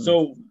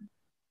 So,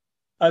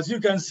 as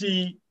you can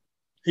see,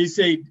 he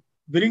said,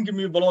 bring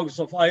me blocks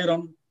of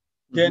iron.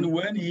 Then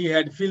when he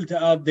had filled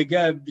up the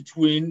gap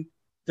between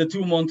the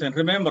two mountains,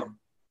 remember,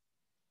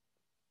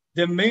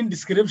 the main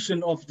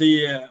description of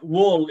the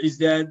wall is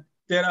that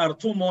there are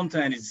two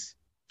mountains,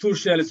 two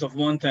shells of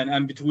mountain,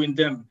 and between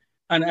them,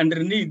 and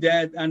underneath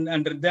that, and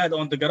under that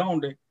on the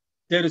ground,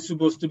 there is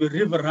supposed to be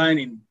river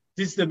running.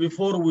 This is the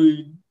before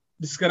we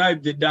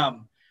describe the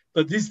dam,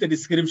 but this is the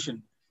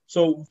description.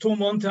 So two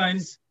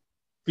mountains,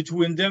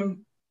 between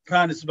them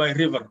runs by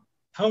river.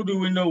 How do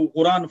we know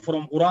Quran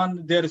from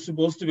Quran? There is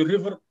supposed to be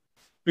river,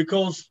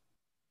 because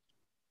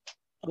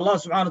Allah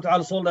subhanahu wa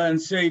ta'ala told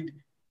and said,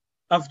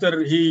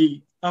 after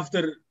he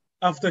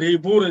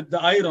poured the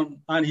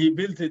iron and he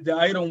built the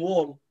iron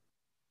wall,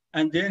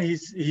 and then he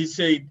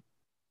said,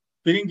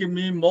 bring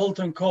me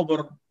molten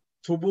copper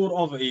to pour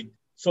over it.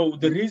 So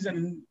the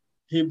reason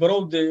he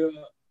brought the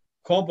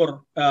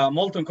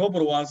molten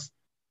copper was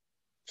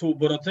to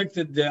protect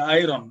the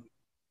iron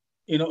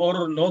in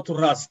order not to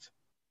rust.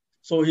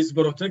 So he's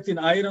protecting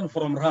iron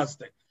from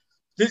rust.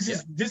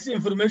 This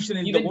information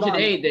in even the Quran. Even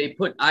today, they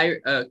put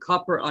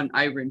copper on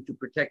iron to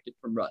protect it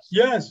from rust.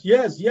 Yes.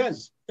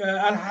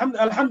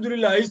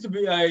 Alhamdulillah,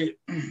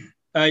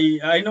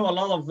 I know a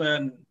lot of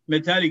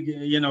metallic,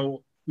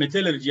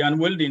 metallurgy and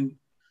welding.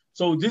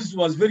 So this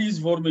was very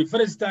easy for me.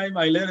 First time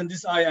I learned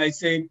this, I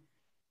said,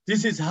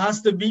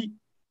 has to be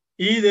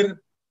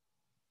either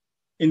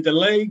in the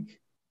lake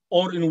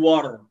or in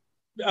water.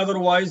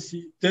 Otherwise,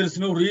 there's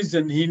no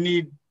reason he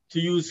need to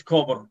use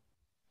copper.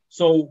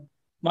 So,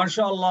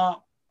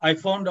 mashallah, I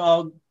found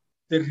out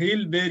the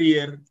real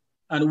barrier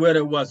and where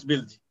it was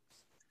built.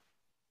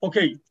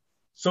 Okay,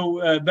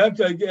 so back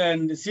to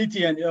again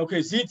Scythian.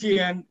 Okay,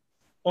 Scythian.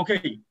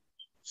 Okay,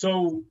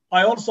 so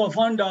I also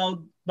found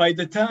out by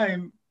the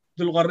time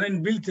Dhul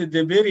Qarnayn built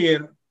the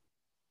barrier,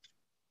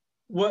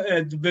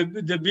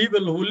 the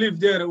people who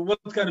lived there, what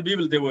kind of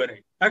people they were?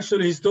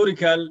 Actually,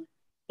 historical,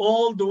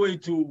 all the way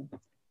to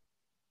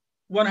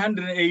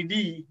 100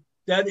 AD,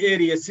 that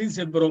area since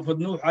Prophet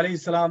Nuh alayhi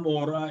salam,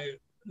 or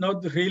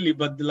not really,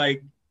 but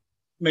like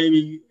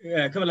maybe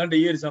a couple hundred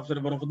years after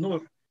Prophet Nuh,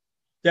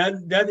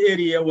 that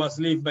area was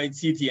lived by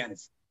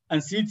Scythians.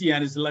 And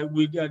Scythians, like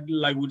we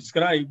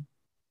described,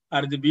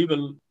 are the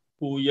people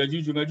who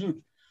Yajooj and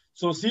Majooj.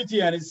 So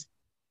Scythians,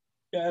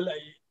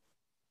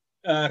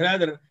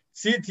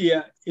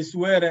 Scythia is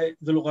where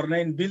Dhul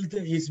Qarnayn built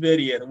his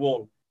barrier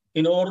wall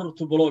in order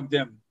to block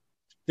them.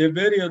 The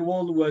barrier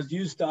wall was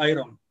used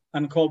iron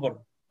and copper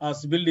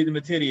as building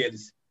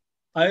materials.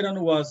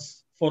 Iron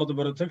was for the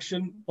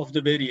protection of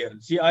the barrier.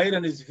 See,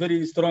 iron is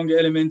very strong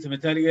element,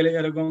 metallic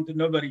element,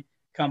 nobody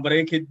can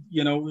break it.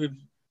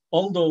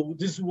 Although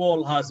this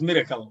wall has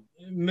miracle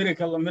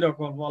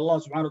of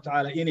Allah subhanahu wa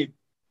ta'ala in it.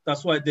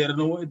 That's why they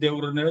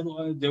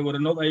were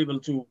not able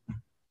to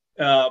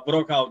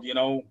break out,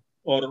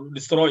 or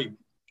destroy.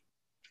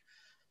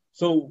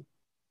 So,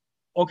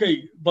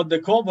 okay, but the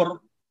copper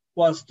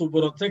was to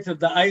protect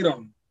the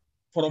iron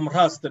from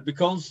rust,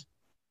 because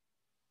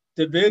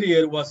the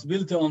barrier was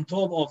built on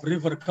top of a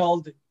river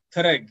called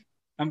Tereg.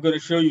 I'm going to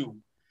show you.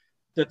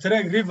 The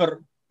Tereg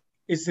River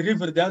is a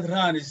river that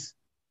runs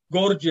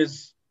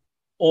gorges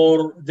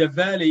or the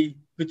valley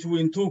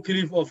between two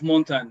cliffs of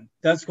mountain.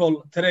 That's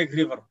called Tereg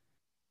River.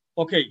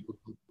 Okay,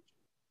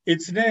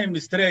 its name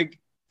is Tereg.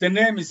 The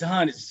name is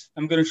Hanis.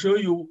 I'm going to show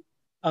you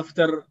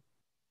after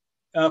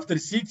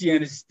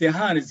Scythians, the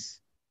Hanis,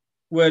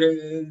 where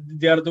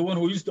they are the one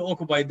who used to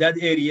occupy that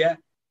area,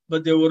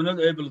 but they were not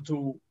able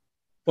to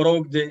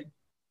broke the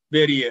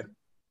barrier.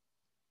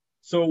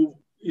 So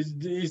is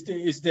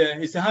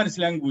the Hans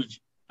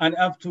language, and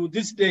up to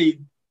this day,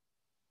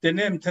 the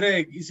name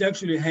Treg is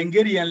actually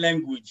Hungarian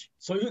language.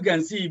 So you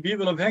can see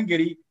people of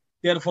Hungary,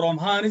 they are from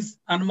Hans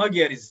and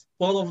Magyaris,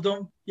 both of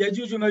them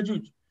Yajooj and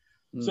Majooj.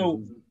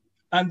 So,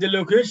 and the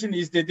location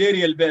is the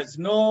Darial Belt,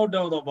 no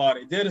doubt about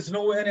it. There is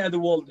no any other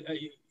world.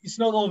 It's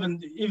not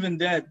even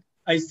that.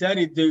 I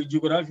studied the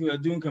geography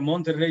of doing a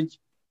mountain range.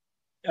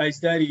 I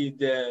studied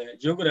the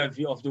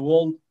geography of the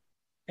world,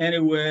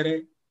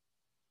 anywhere,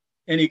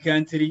 any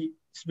country,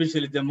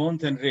 especially the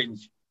mountain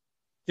range.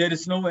 There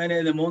is no any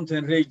other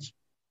mountain range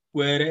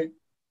where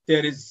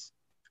there is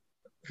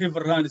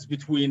river runs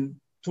between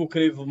two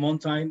cliff of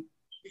mountain,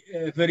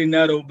 a very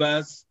narrow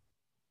pass,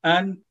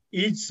 and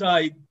each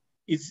side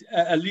is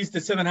at least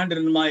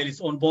 700 miles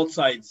on both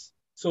sides.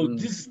 So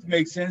this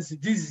makes sense.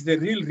 This is the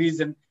real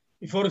reason.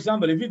 For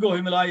example, if you go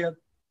Himalaya,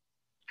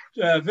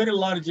 a very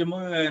large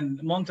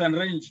mountain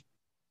range,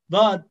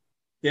 but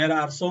there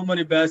are so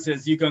many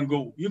passes you can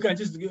go. You can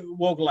just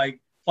walk like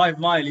 5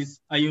 miles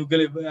and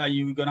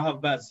you're gonna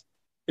have pass.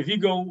 If you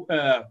go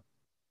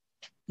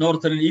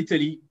northern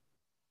Italy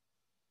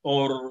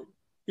or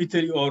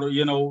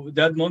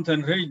that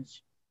mountain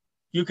range,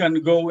 you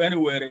can go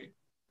anywhere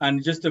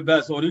and just a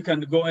pass, or you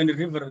can go any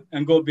river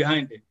and go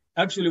behind it.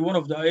 Actually, one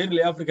of the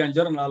early African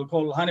generals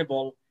called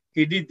Hannibal,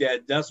 he did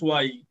that. That's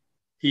why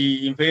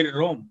he invaded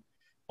Rome.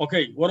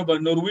 Okay, what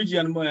about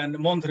Norwegian and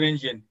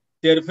Montenegrin?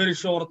 They're very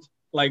short,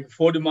 like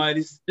 40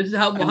 miles. This is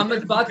how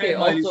Muhammad Fateh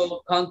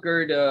also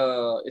conquered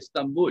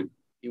Istanbul.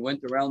 He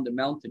went around the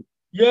mountain.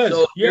 Yes,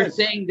 so you're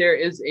saying there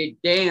is a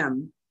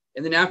dam,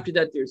 and then after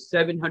that there's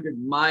 700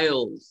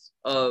 miles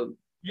of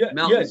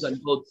mountains on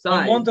both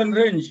sides. On mountain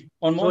range.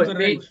 It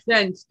made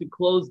sense to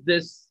close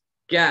this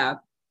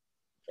gap,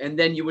 and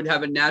then you would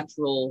have a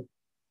natural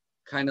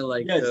kind of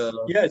like yes,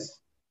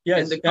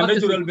 and the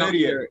natural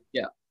barrier.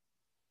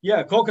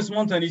 Yeah, Caucasus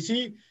Mountain. You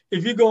see,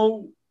 if you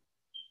go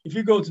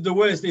to the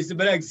west, it's the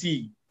Black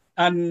Sea,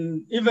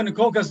 and even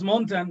Caucasus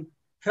Mountain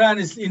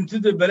runs into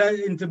the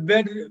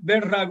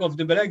bedrock of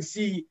the Black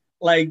Sea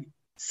like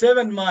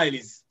 7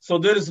 miles. So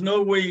there is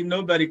no way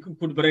nobody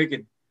could break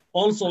it.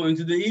 Also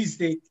into the east,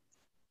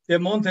 the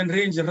mountain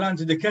range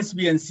runs to the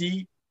Caspian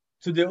Sea,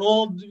 to the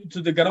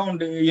ground,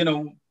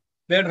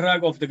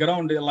 bedrock of the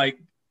ground, like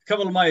a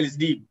couple miles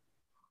deep.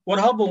 What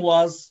happened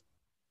was,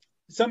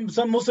 some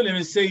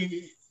Muslims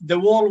say the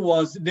wall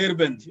was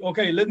Derbent.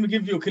 Okay, let me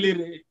give you a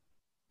clear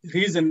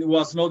reason it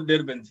was not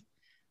Derbent.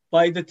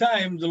 By the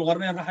time Dhul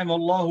Qarnayn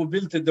rahimahullah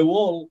built the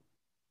wall,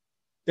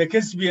 the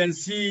Caspian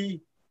Sea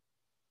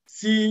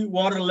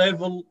water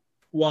level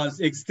was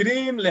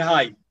extremely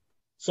high.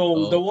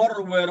 So the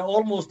water were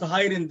almost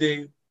higher in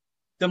the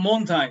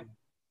mountain.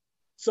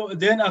 So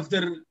then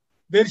after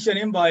Persian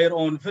Empire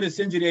on 1st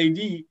century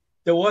AD,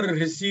 the water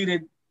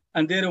receded,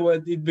 and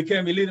it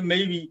became a little,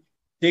 maybe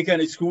they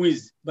can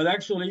squeeze. But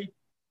actually,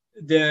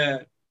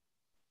 the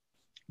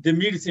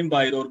Medes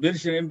Empire or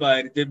Persian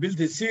Empire, they built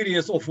a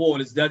series of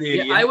walls that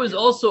area. Yeah, I was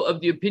also of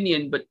the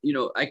opinion, but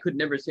I could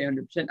never say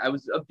 100%. I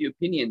was of the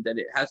opinion that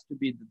it has to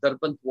be the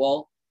Derbent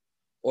wall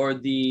or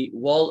the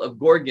wall of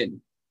Gorgon,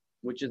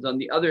 which is on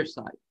the other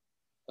side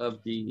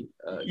of the.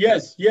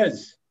 Yes.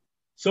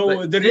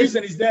 So the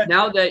reason is that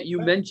now that you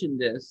mentioned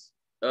this,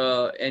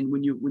 and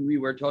when we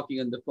were talking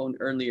on the phone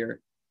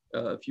earlier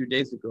a few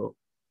days ago,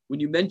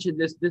 when you mentioned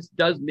this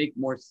does make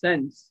more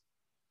sense,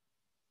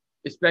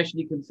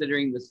 especially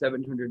considering the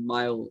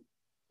 700-mile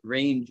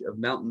range of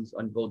mountains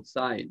on both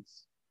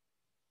sides,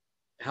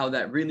 how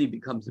that really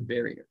becomes a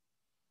barrier.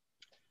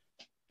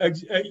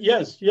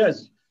 Yes.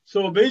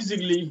 So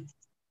basically,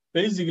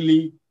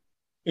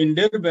 in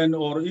Durban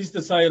or east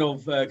side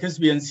of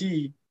Caspian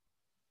Sea,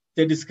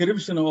 the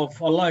description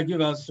of Allah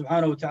give us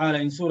subhanahu wa ta'ala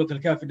in Surah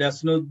Al-Kahf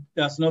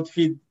does not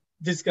fit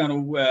this kind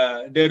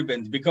of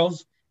Durban,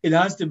 because it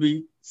has to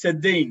be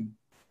Saddain,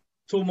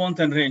 2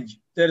 mountain range.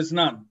 There is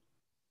none.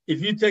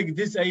 If you take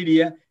this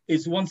idea,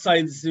 it's one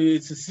side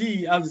it's a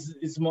sea,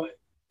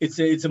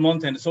 it's a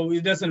mountain, so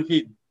it doesn't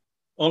fit.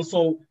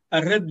 Also,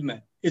 a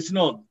Redma, it's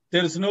not.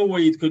 There is no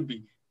way it could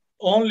be.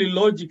 Only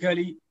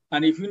logically,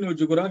 and if you know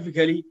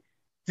geographically,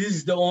 this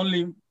is the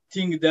only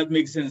thing that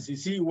makes sense. You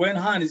see, when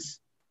Hannes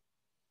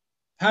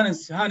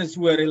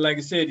were, like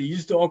I said, he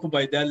used to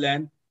occupy that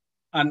land,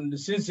 and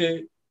since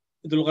Dhul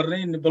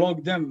Qarnayn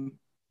blocked them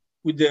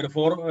with their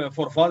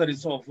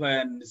forefathers of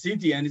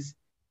Scythians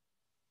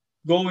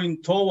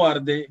going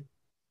toward the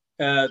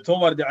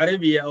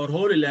Arabia or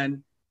Holy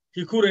Land,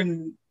 he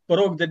couldn't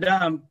broke the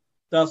dam.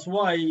 That's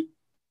why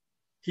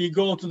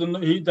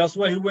that's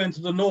why he went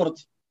to the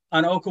north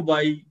and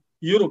occupied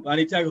Europe and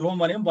attacked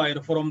Roman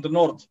Empire from the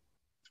north.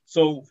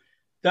 So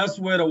that's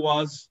where it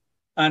was,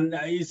 and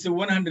it's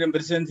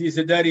 100% is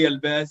a Darial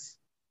Bass.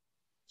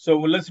 So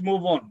let's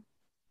move on.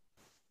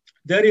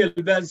 Darial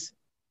Bass,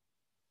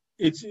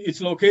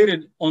 it's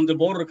located on the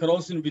border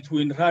crossing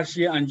between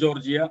Russia and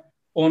Georgia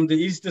on the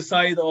east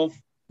side of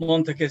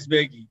Mount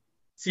Kazbegi.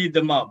 See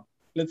the map.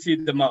 Let's see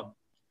the map.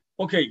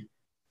 Okay,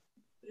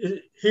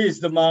 here's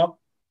the map.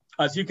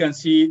 As you can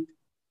see,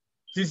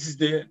 this is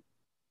the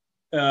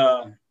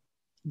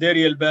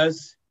Deir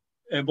el-Baz,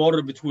 a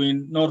border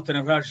between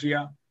northern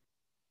Russia,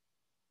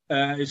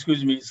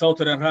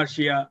 southern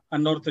Russia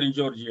and northern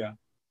Georgia.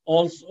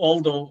 Also,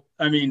 although,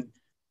 I mean,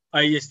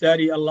 I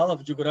study a lot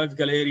of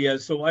geographical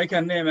areas, so I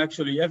can name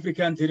actually every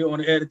country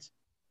on earth,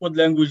 what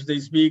language they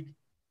speak,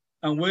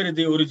 and where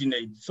they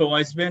originate. So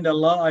I spent a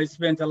lot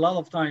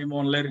of time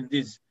on learning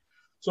this.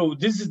 So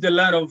this is the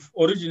land of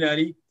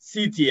originally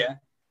Scythia,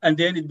 and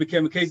then it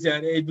became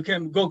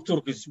Gog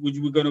Turkish, which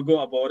we're going to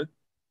go about it.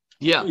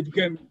 Yeah. It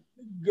became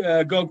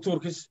Gog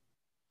Turkish,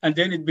 and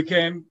then it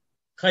became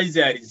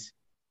Khayzaris.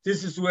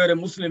 This is where the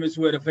Muslims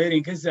were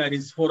fighting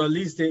Khayzaris for at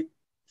least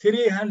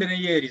 300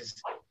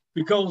 years,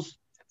 because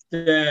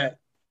the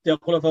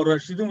Khulafa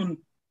Rashidun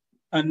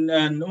and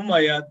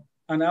Umayyad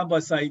and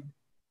Abbasid,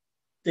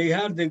 they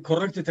had the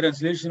correct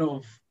translation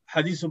of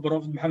Hadith of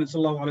Prophet Muhammad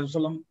sallallahu alaihi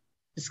wasallam,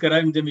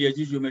 describing them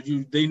Yajooj and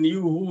Majooj. They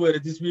knew who were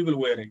these people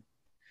wearing.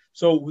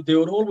 So they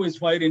were always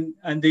fighting,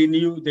 and they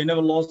knew they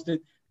never lost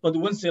it. But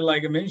once,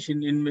 like I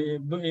mentioned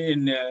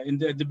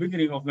at the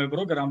beginning of my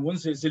program,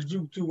 once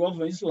Seljuk took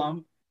over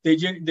Islam, they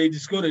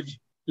discouraged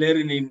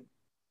learning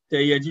the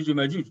Yajooj and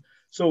Majooj.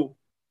 So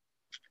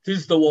this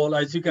is the wall.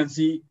 As you can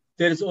see,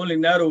 there is only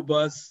narrow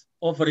bus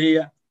over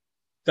here.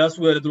 That's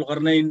where Dhul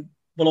Qarnayn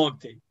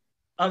blocked it.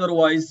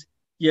 Otherwise,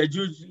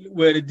 Yajooj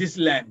were this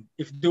land.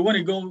 If they want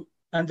to go,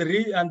 and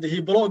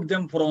he blocked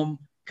them from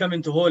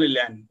coming to Holy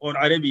Land or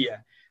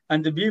Arabia.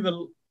 And the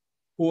people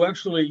who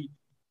actually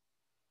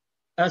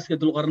asked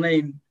Dhul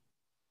Qarnayn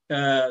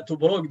to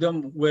block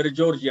them were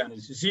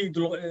Georgians. You see,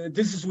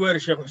 this is where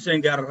Sheikh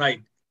Hussein got it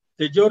right.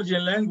 The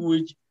Georgian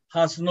language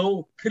has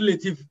no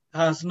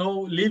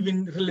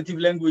living relative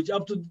language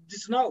up to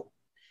this now.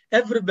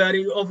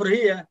 Everybody over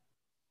here,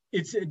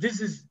 this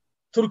is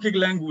Turkic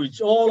language.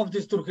 All of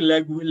these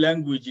Turkic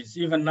languages,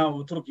 even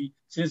now Turkey,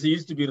 since it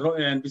used to be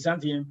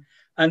Byzantium,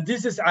 and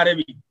this is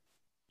Arabic,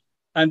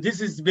 and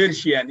this is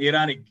Persian,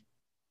 Iranic.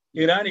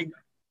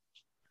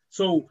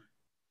 So,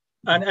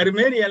 an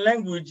Armenian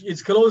language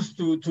is close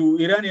to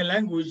Iranian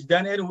language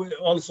than anywhere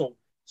also.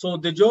 So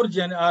the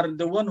Georgian are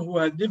the one who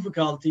had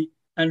difficulty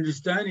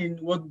understanding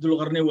what Dhul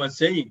Qarnayn was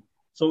saying.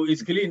 So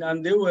it's clean,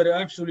 and they were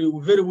actually a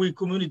very weak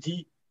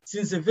community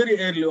since very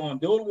early on.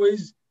 They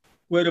always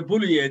were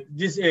bullied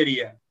this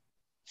area.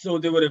 So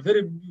they were a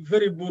very,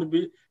 very poor,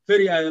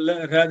 very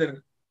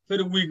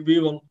weak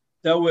people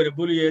that were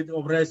bullied,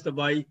 oppressed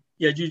by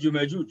Yajooj and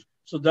Majooj.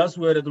 So that's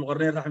where Dhul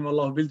Qarnayn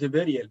rahimahullah built a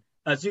barrier.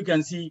 As you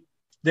can see,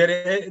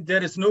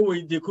 there is no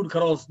way they could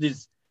cross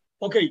this.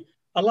 Okay,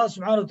 Allah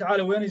subhanahu wa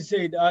ta'ala, when he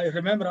said, I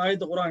remember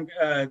ayat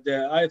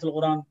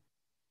al-Quran,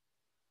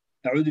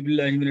 أعوذ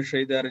بالله من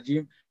الشيطان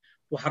الرجيم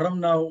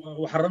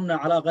وحرمنا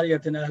على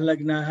قرية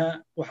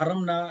أهلكناها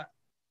وحرمنا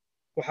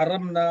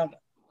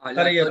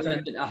قرية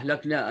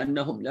أهلكنا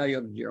أنهم لا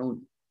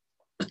يرجعون.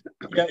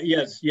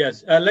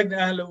 Yes.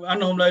 أهلكنا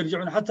أنهم لا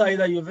يرجعون حتى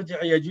إذا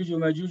يفتح ياجوج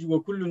وماجوج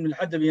وكل من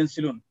الحدب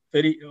ينسلون.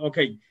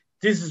 Okay,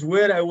 this is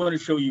where I want to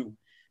show you.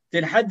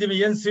 Then حدب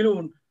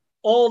ينسلون,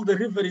 all the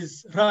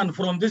rivers run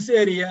from this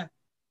area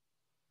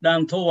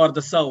down toward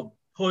the south,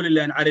 Holy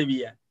Land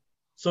Arabia.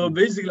 So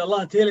basically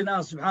Allah telling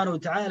us subhanahu wa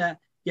ta'ala,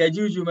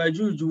 Yajooj and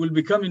Majooj will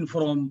be coming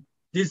from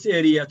this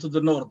area to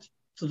the north,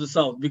 to the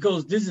south,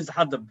 because this is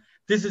Hadab.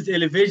 This is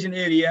elevation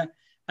area,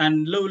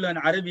 and lowland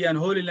Arabia and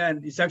Holy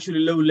Land is actually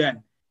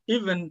lowland.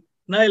 Even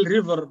Nile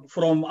River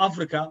from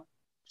Africa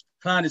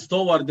runs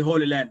toward the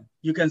Holy Land.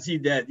 You can see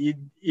that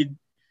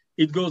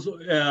it goes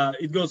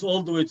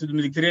all the way to the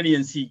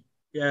Mediterranean Sea,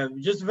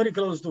 just very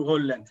close to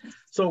Holy Land.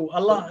 So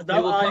Allah,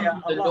 that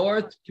ayah, the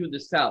north to the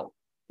south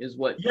is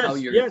what.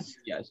 Yes.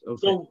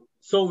 Okay.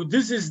 So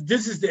this is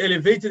the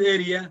elevated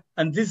area,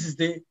 and this is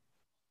the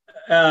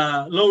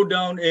low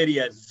down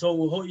areas. So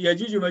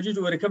Yajooj and Majooj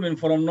were coming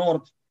from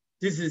north.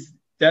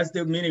 That's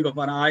the meaning of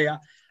an ayah.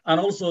 And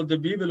also the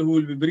people who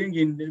will be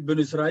bringing Ben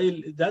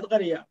Israel, that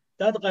Qaria,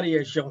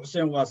 Sheikh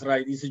Hussein was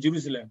right, it's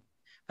Jerusalem.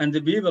 And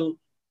the people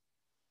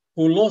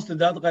who lost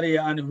that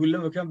Qaria and who will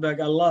never come back,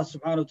 Allah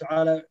subhanahu wa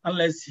ta'ala,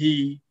 unless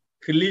he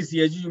released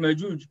Yajooj and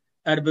Majooj,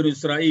 are Ben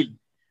Israel.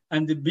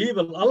 And the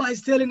people, Allah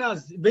is telling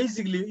us,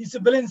 basically, it's a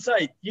blind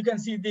sight. You can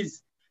see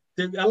this.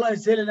 Allah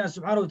is telling us,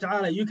 subhanahu wa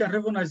ta'ala, you can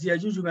recognize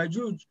Yajooj and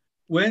Majooj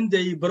when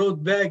they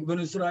brought back Ben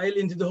Israel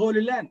into the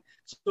Holy Land.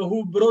 So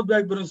who brought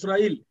back Ben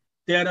Israel?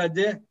 They are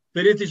the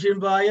British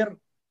Empire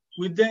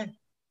with the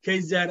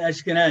Khayzar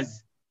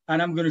Ashkenaz.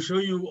 And I'm going to show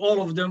you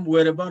all of them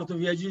were a part of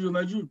Yajooj and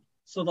Majooj.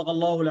 Sadaq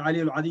Allahu al-Ali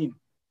al-Adim.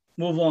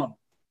 Move on.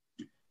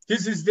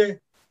 This is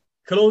the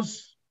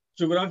close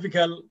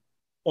geographical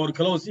or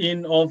close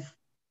in of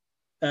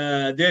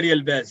Deir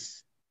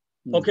el-Baz.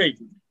 Okay,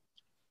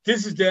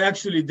 this is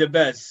actually the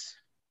Baz.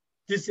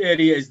 This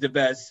area is the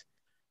Baz.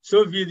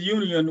 Soviet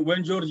Union,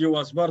 when Georgia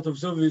was part of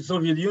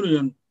Soviet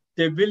Union,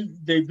 they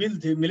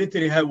built a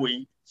military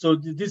highway. So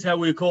this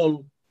highway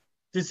called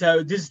this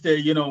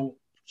the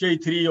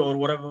J3 or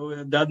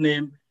whatever that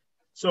name.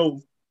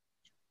 So,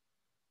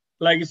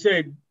 like I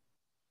said,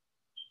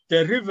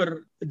 there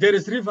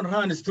is river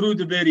runs through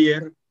the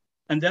barrier,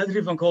 and that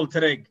river called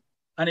Terek.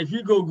 And if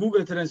you go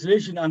Google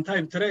translation and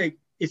type Terek,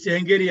 It's a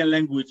Hungarian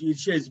language. It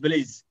shares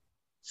place.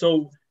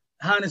 So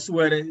Hanes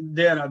were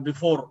there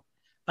before.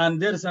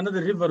 And there's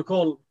another river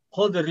called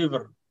Hode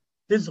River.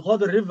 This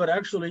Hode River,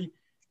 actually,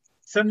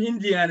 some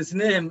Indians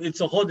name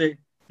it's a Hode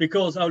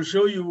because I'll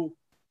show you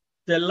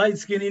the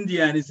light-skinned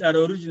Indians are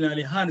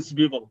originally Hans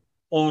people,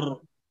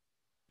 or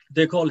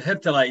they call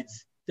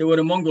Heptalites. They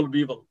were Mongol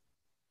people.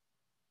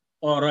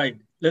 All right,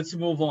 let's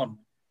move on.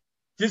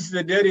 This is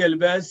the Deri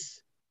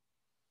al-Bas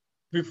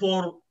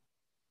before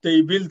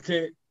they built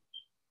a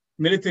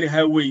military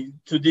highway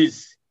to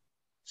this.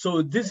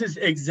 So this is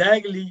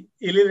exactly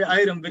a little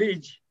iron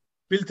bridge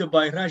built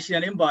by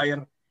Russian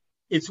Empire.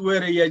 It's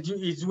where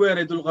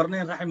Dhul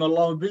Qarnayn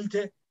rahimahullah built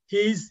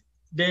his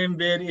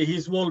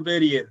his wall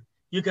barrier.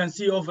 You can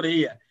see over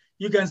here.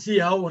 You can see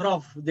how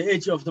rough the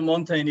edge of the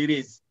mountain it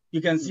is.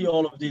 You can see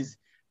all of this.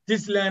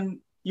 This land,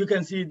 you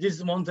can see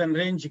this mountain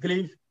range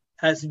cliff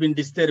has been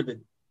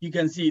disturbed. You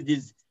can see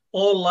this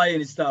all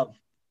lion stuff.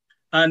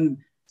 And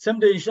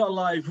someday,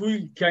 inshallah, if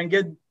we can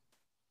get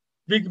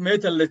big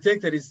metal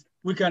detectors,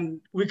 we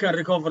can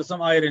recover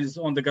some irons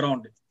on the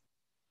ground.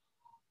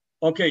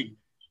 Okay,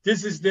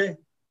 this is the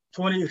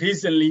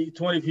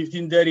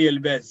 2015 Deri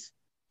al-Bas.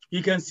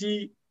 You can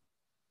see,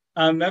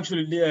 I'm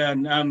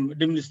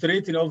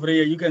demonstrating over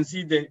here. You can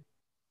see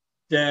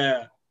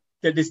the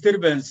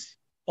disturbance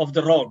of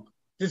the rock.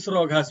 This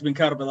rock has been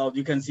carved out.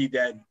 You can see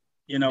that.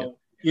 You know,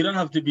 you don't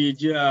have to be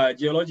a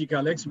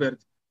geological expert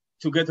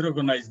to get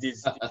recognized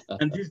this.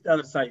 And this is the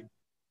other side.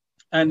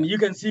 And you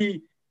can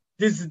see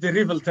this is the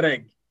river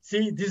track.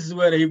 See, this is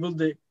where he built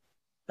the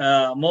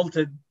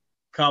molten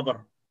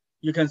copper.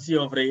 You can see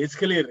over here. It's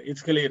clear,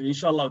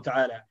 inshallah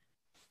ta'ala.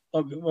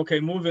 Okay,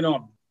 moving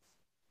on.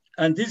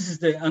 And this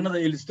is another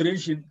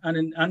illustration,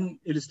 and an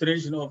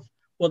illustration of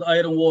what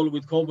iron wall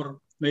with copper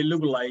may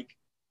look like.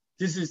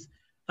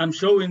 I'm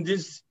showing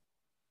this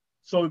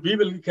so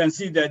people can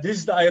see that this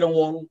is the iron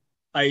wall.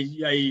 I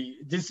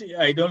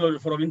downloaded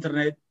it from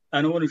internet,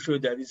 and I want to show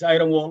that. It's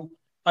iron wall.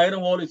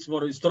 Iron wall is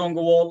for a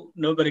stronger wall.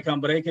 Nobody can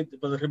break it.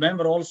 But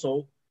remember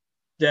also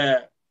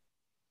that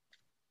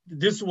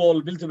this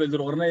wall built by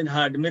Dhul Qarnayn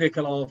had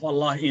miracle of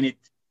Allah in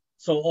it.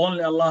 So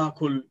only Allah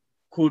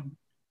could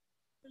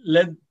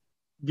let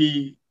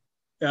be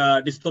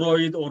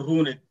destroyed or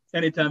ruined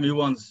anytime he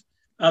wants.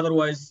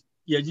 Otherwise,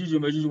 Yajooj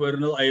and Majooj were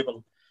not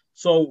able.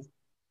 So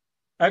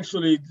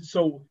actually,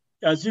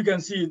 as you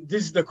can see,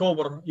 this is the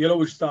copper,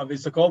 yellowish stuff.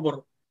 It's the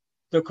copper.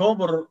 The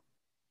copper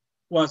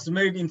was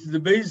made into the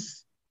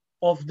base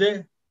of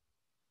the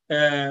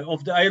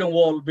iron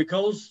wall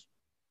because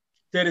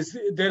there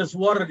is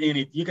water in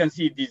it. You can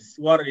see this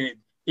water in it.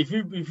 If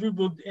you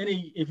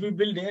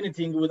build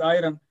anything with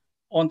iron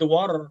on the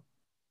water,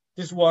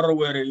 this water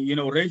where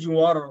raging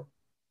water,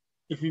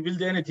 if you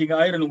build anything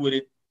iron with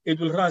it, it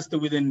will rust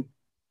within a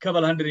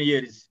couple hundred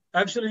years.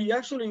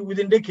 Actually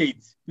within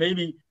decades,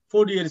 maybe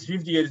 40 years,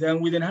 50 years,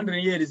 and within 100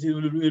 years it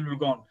will be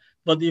gone.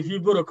 But if you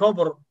put a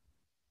copper,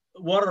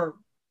 water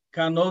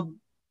cannot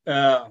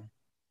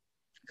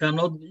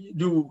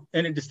do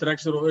any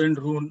destruction or any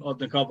ruin of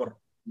the copper.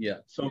 Yeah.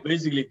 So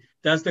basically,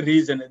 that's the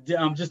reason.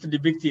 I'm just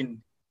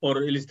depicting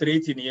or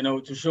illustrating,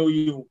 to show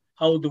you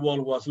how the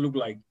wall was look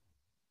like.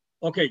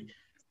 Okay,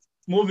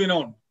 moving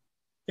on.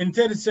 In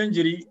 3rd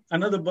century,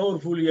 another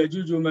powerful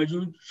Yajooj and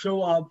Majooj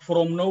show up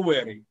from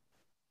nowhere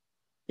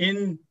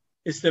in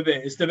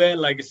Estebe,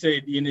 like I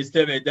said, in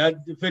Estebe, that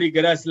very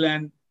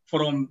grassland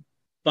from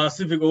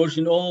Pacific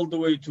Ocean all the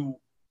way to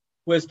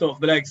west of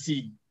Black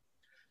Sea.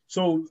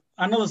 So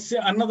another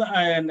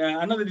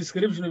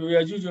description of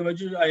Yajooj and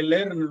Majooj I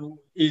learned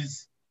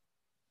is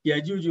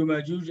Yajooj and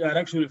Majooj are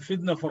actually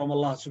fitna from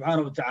Allah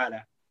subhanahu wa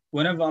ta'ala.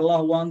 Whenever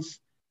Allah wants,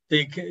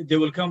 they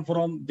will come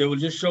they will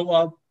just show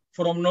up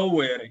from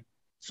nowhere.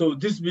 So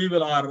these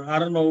people are, I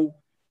don't know,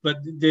 but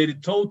they're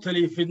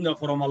totally fitna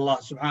from Allah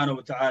subhanahu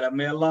wa ta'ala.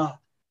 May Allah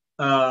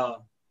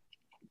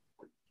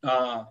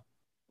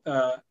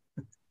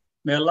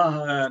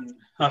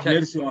have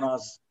mercy on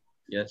us.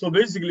 Yes. So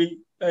basically,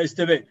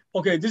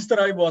 okay, this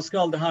tribe was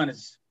called the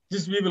Hanis.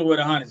 These people were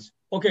the Hanis.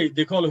 Okay,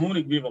 they call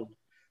Hunnic people.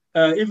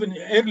 Even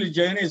early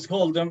Chinese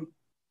called them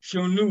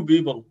Shunu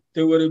people.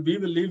 They were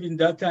people living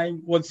that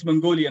time, what's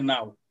Mongolian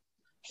now.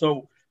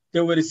 So they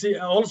were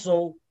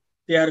also,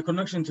 they had a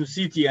connection to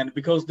Scythian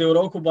because they were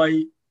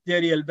occupied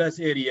Deri al-Bas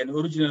area, an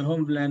original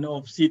homeland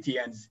of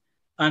Scythians.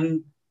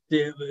 And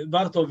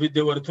part of it,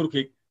 they were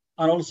Turkic,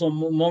 and also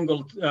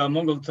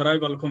Mongol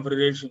tribal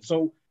confederation.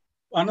 So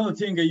another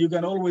thing you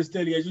can always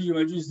tell Yajooj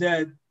and Majooj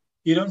that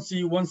you don't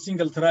see one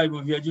single tribe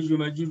of Yajooj and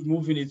Majooj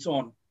moving its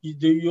own.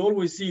 You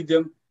always see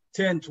them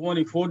 10,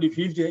 20, 40,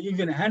 50,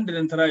 even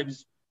 100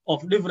 tribes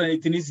of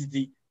different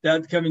ethnicity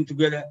that coming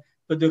together.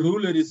 But the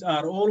rulers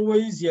are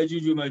always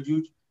Yajooj and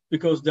Majooj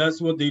because that's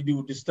what they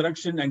do,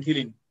 destruction and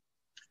killing.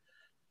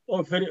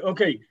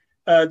 Okay,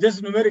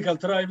 these numerical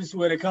tribes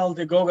were called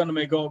the Gog and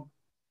Magog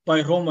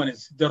by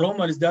Romans. The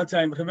Romans that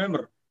time,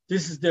 remember,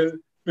 this is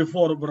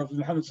before Prophet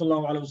Muhammad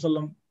sallallahu alaihi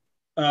wasallam.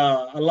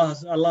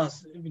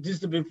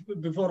 This is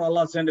before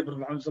Allah sent Prophet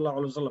Muhammad sallallahu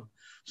alaihi wasallam.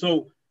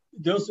 So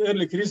those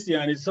early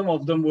Christians, some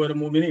of them were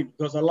mu'minin,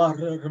 because Allah,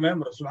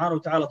 remember,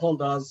 subhanahu wa ta'ala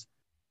told us,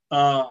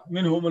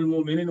 منهم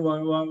المؤمنين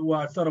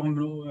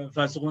وأكثرهم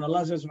فاسقون.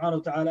 Allah says,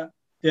 subhanahu wa ta'ala,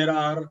 there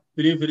are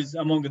believers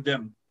among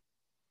them.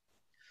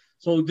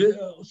 So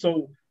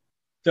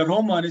the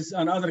Romans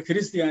and other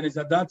Christians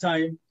at that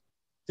time,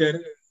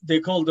 they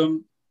called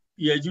them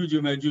Yajooj,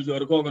 Majooj,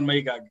 or Gog and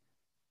Magog.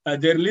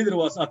 Their leader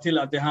was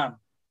Attila the Hun.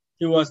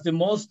 He was the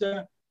most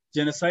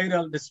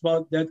genocidal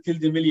despot that killed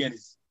the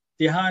millions.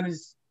 The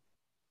Huns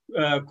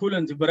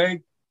couldn't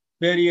break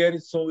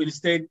barriers, so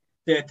instead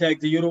they attacked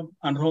the Europe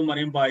and Roman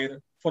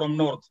Empire from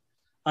north.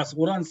 As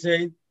Quran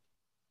said,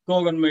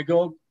 Gog and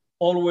Magog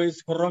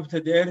always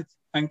corrupted the earth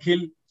and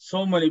killed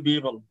so many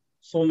people.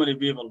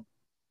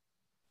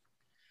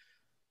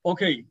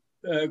 Okay,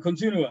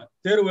 continue.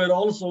 There were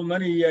also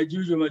many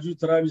Yajooj and Majooj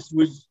tribes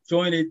which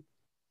joined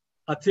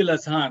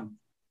Attila's hand.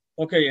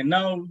 Okay, and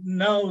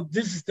now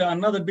this is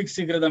another big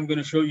secret I'm going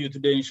to show you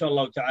today,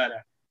 inshallah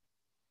ta'ala.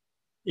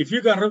 If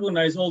you can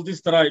recognize all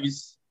these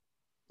tribes,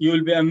 you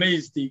will be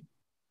amazed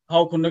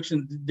how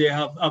connection they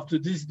have up to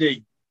this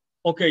day.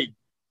 Okay,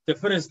 the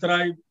first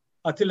tribe,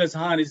 Attila's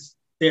Hanis,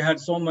 they had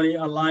so many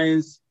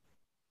alliance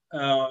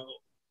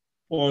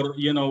or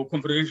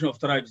confederation of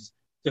tribes.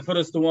 The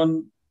first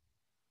ones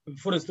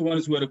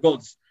were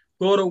gods.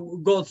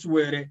 Gods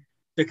were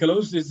the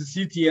closest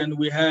city, and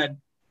we had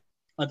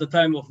at the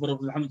time of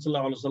Prophet Muhammad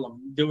sallallahu alaihi wasallam.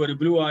 They were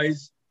blue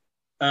eyes,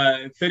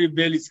 very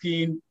pale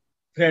skin,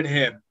 red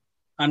hair,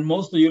 and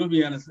most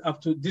Europeans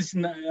up to this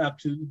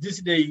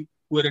day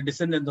were a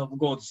descendant of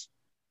gods.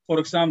 For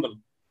example,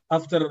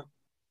 after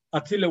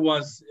Attila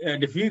was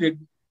defeated,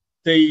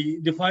 they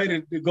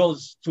divided the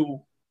gods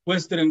to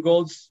Western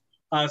gods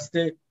as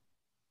the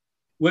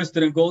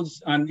Western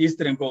gods and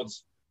Eastern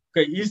gods.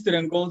 Okay,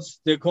 Eastern gods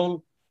they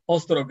call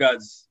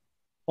Ostrogods.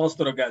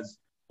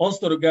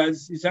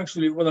 Ostrogods is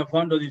actually what I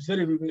found.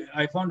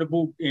 I found a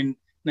book in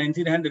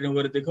 1900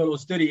 where they call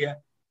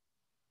Osteria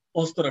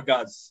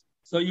Ostrogods.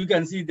 So you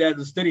can see that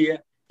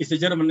Osteria is a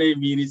German name,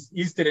 means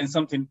Eastern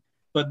something,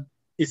 but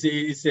it's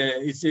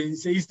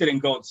Eastern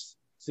gods.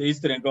 It's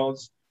Eastern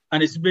gods,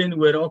 and it's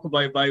were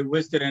occupied by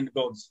Western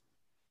gods.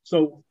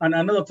 So, and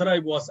another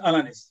tribe was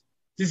Alanis.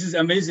 This is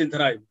amazing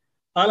tribe.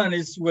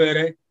 Alanis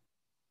were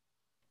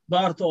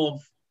part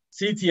of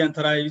Scythian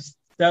tribes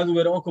that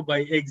were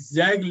occupied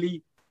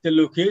exactly the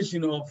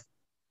location of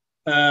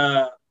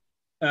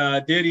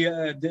Deir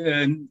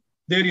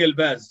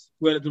el-Baz,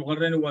 where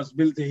Dhul-Qarnayn was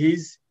built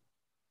his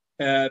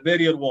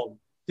barrier wall.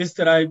 This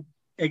tribe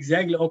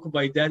exactly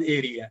occupied that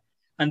area.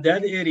 And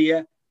that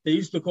area, they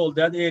used to call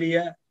that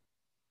area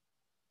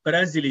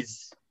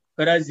Brazzilis.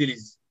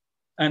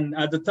 And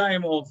at the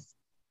time of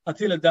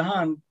Attila the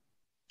Hun,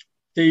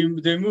 they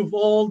moved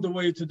all the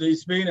way to the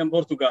Spain and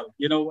Portugal,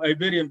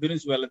 Iberian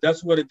Peninsula.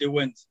 That's where they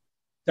went.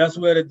 That's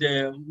where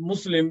the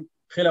Muslim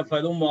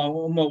Khilafat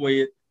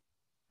Umayyad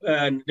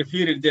and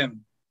defeated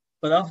them.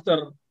 But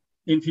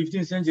in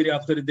 15th century,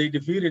 after they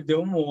defeated the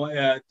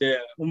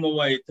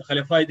Umayyad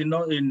Khilafat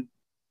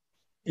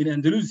in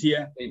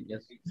Andalusia,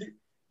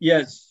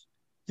 yes,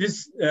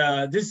 this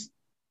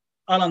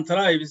Alan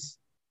tribes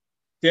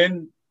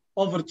then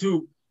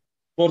overtook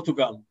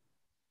Portugal.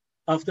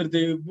 After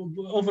they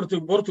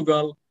overtook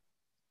Portugal,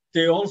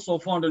 they also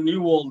found a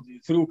new world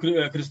through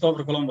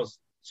Christopher Columbus.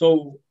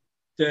 So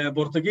the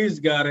Portuguese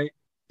got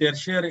their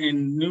share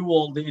in New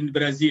World in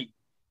Brazil.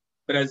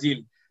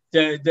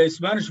 The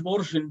Spanish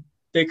portion,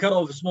 they cut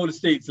off small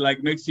states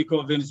like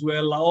Mexico,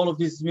 Venezuela, all of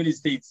these mini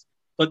states.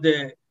 But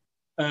the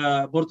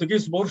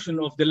Portuguese portion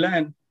of the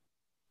land,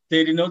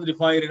 they did not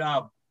divide it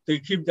up. They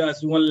kept it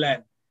as one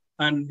land.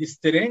 And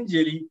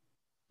strangely,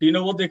 do you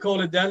know what they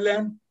call it, that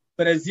land?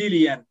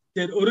 Brazilian,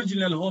 their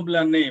original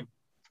homeland name.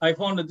 I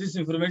found this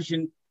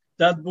information,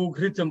 that book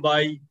written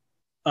by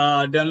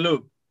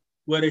Dunlop,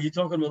 where he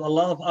talking about a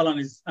lot of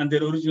Alanis and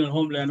their original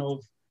homeland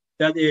of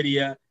that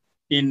area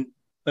in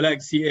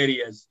Black Sea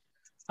areas.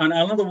 And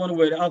another one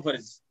were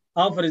Afaris.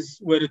 Afaris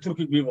were the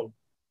Turkic people.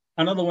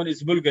 Another one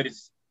is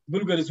Bulgaris.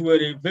 Bulgaris were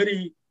a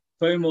very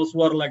famous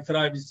warlike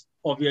tribes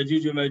of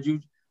Yajooj and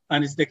Majooj,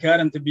 and it's the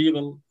current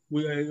people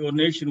or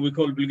nation we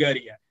call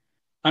Bulgaria.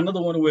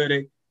 Another one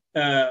were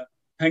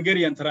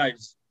Hungarian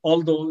tribes,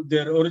 although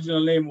their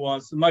original name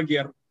was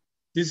Magyar.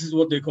 This is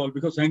what they call,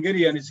 because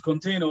Hungarian is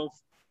contained of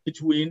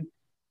between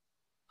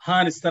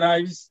Han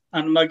tribes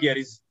and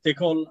Magyars. They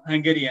call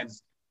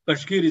Hungarians.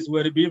 Bashkiris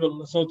were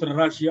people, southern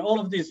Russia. All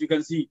of this you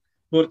can see.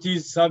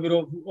 Bortis,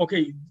 Sabirov.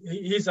 Okay,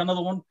 here's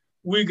another one.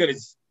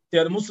 Uyghurs. They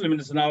are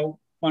Muslims now.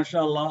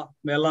 MashaAllah.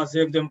 May Allah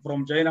save them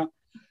from China.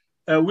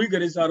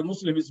 Uyghurs are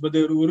Muslims, but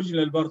they're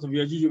original part of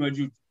Yajooj and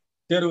Majooj.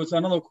 There was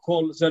another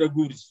called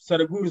Saraguris.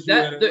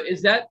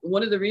 Is that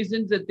one of the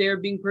reasons that they're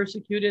being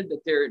persecuted?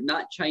 That they're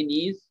not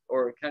Chinese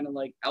or kind of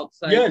like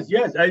outside?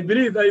 Yes. I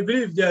believe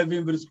they have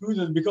been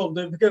persecuted because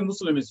they became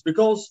Muslims.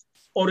 Because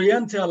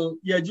Oriental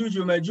Yajooj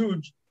and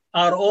Majooj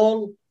are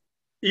all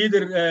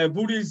either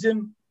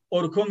Buddhism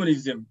or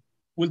communism.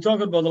 We'll talk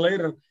about it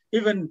later.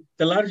 Even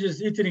the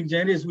largest ethnic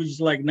Chinese, which is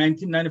like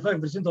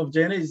 95% of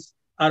Chinese,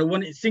 are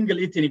one single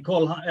ethnic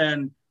called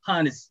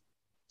Hanis.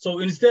 So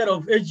instead of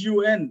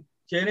H-U-N,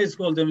 Chinese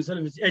call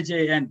themselves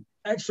H-A-N.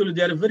 Actually,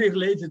 they are very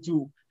related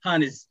to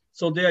Hanis.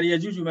 So they are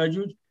Yajuj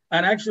Majuj.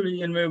 And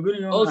actually, in my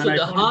opinion, also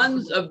the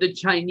Hans of the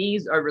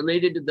Chinese are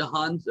related to the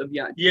Hans of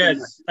Yajooj.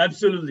 Yes,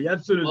 absolutely,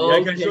 absolutely. Okay.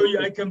 I can show you.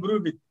 I can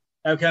prove it.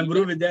 I can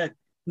prove it that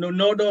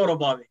no doubt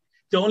about it.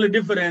 The only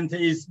difference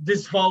is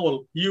this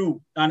vowel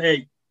U and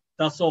A.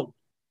 That's all.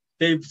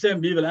 They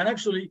same people. And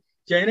actually,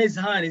 Chinese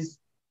Hanis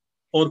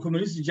or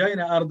communist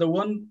China are the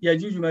one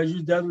Yajuj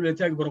Majuj that will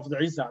attack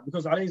Prophet Isa,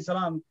 because alayhi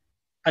salam,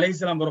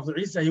 Prophet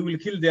Isa, he will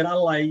kill their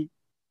ally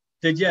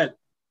Dajjal.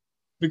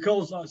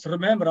 Because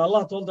remember,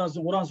 Allah told us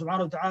in the Quran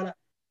subhanahu wa ta'ala,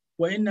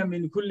 وَإِنَّ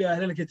مِن كُلِّ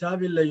أَهْلِ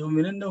الْكِتَابِ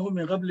لَيُؤْمِنَنَّهُ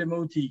مِنْ قَبْلِ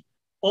مَوْتِهِ.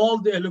 All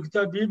the Ahlul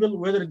Kitab people,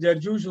 whether they're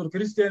Jewish or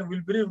Christian,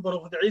 will believe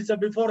Prophet Isa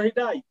before he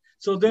died.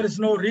 So there is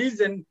no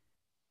reason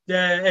the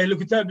Ahlul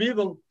Kitab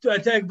people to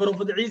attack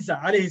Prophet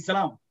Isa alayhi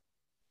salam.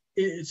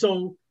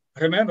 So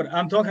remember,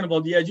 I'm talking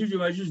about the Yajuj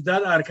and Majuj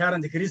that are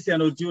current Christian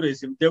or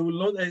Judaism. They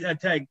will not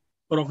attack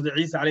Prophet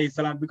Isa alayhi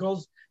salam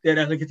because they're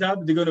Ahlul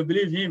Kitab. They're going to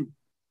believe him.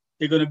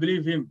 They're going to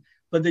believe him.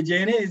 But the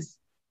Chinese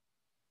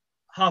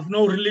have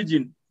no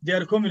religion. They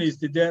are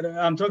communists.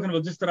 I'm talking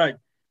about this tribe.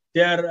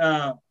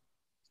 They're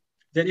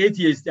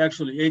atheists,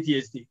 actually,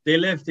 atheists. They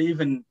left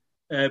even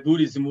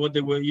Buddhism, what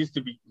they were used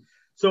to be.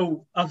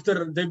 So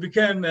after they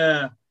became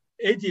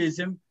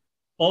atheism,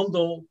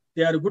 although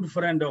they are a good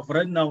friend of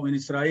right now in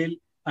Israel,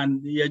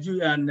 and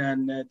Yajuj and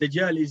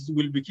Dajjal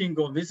will be king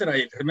of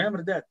Israel.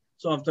 Remember that.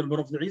 So after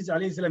Prophet Isa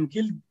alayhi salam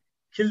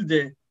killed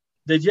the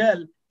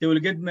Dajjal, they will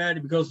get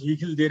mad because he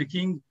killed their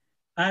king.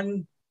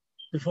 And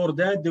before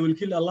that, they will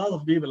kill a lot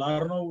of people. I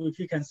don't know if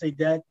you can say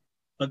that,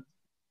 but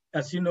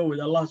as you know, with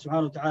Allah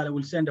subhanahu wa ta'ala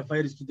will send a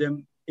virus to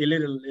them, a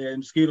little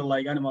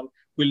mosquito-like animal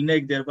will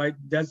make their bite.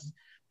 That's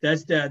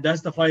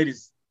the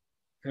virus.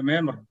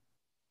 Remember,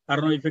 I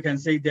don't know if you can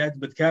say that,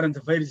 but current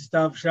virus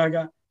stuff,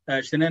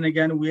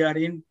 shenanigan we are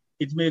in,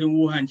 it made in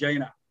Wuhan,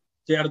 China.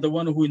 They are the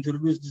one who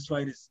introduced this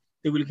virus.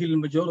 They will kill the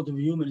majority of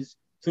humans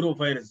through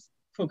virus.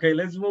 Okay,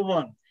 let's move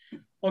on.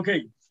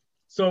 Okay,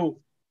 so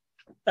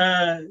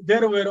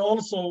there were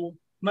also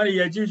many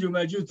Yajuj and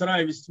Majuj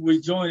tribes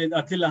which joined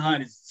Attila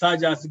Hanis,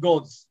 such as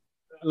gods,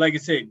 like I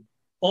said,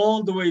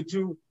 all the way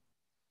to,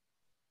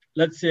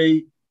 let's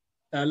say,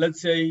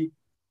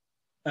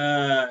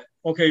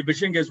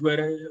 Bashingas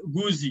were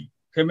Guzi.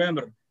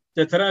 Remember,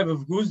 the tribe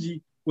of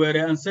Guzi were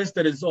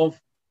ancestors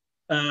of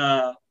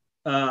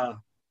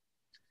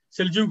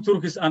Seljuk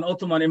Turkish and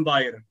Ottoman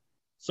Empire.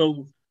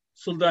 So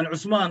Sultan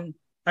Usman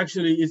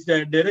actually is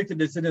the direct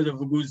descendant of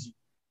Guzi.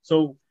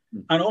 So,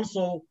 and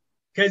also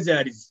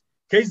Khazaris.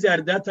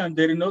 Khazar, that time,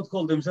 they did not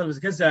call themselves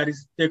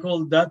Khazaris. They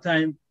called that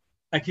time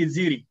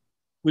Akiziri.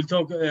 We'll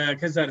talk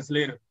Khazaris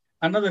later.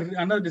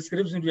 Another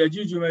description of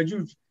Yajuj and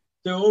Majuj,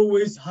 they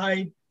always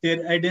hide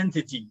their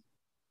identity.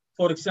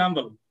 For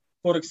example,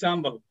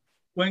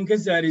 when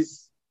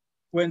Khazaris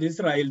went to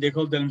Israel, they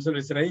called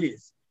themselves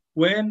Israelis.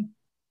 When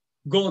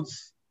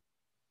gods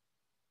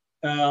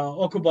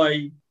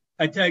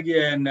attack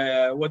and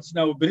what's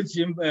now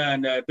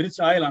British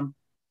Island,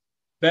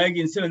 back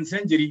in 7th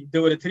century,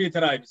 there were 3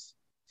 tribes.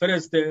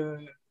 First,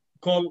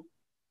 called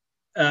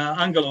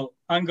Anglo.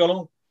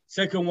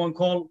 Second one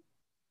called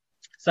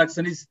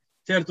Saxons.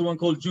 Third one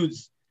called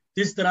Jews.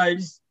 These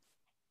tribes,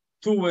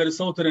 2 were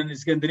southern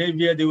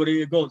Scandinavia. They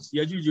were gods.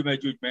 Yajuj and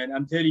Majuj, man.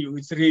 I'm telling you,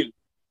 it's real.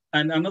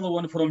 And another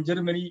one from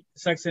Germany,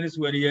 Saxons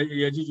were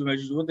Yajuj and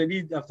Majuj. What they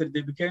did after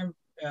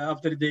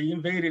they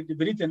invaded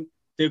Britain,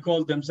 they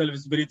called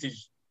themselves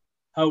British.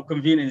 How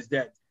convenient is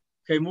that?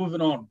 Okay,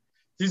 moving on.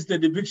 This is the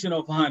depiction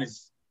of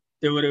Hanis.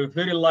 They were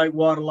very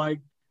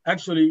warlike.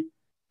 Actually,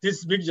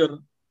 this picture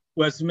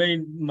was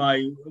made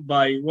by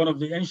one of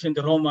the ancient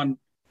Roman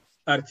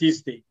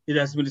artists. It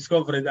has been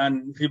discovered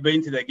and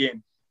repainted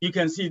again. You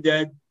can see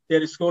that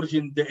they're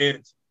scorching the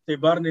earth. They're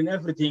burning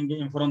everything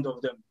in front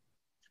of them.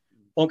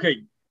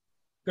 Okay.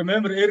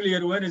 Remember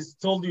earlier when I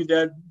told you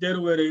that there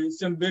were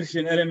some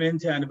Persian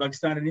elements in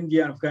Pakistan and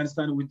India and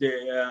Afghanistan with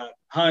the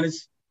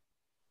Hanis.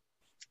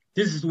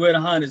 This is where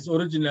Hanis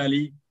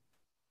originally,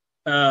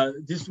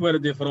 this is where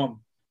they're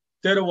from.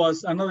 There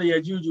was another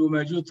Yajuj and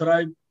Majuj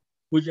tribe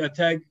which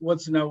attacked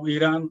what's now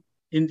Iran,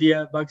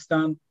 India,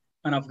 Pakistan,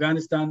 and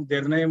Afghanistan.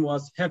 Their name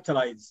was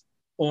Heptalites,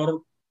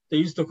 or they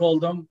used to call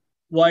them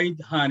White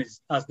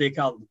Hanis, as they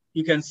called them.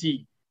 You can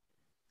see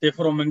they're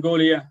from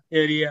Mongolia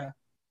area,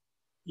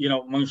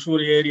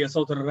 Manchuria area,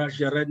 southern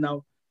Russia right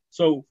now.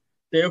 So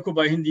they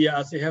occupy India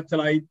as a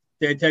Heptalite.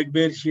 They attack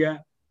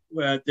Persia.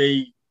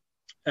 This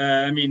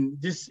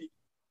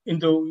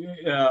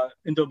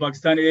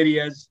Indo-Pakistan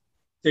areas,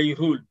 they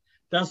rule.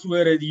 That's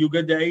where you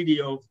get the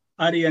idea of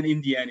Aryan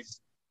Indians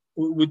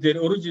with their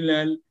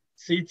original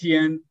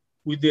Scythian,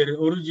 with their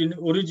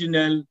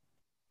original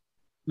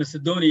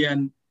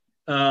Macedonian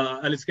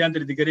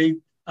Alexander the Great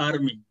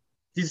army.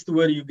 This is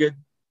where you get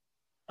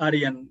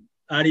Aryan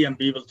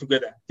people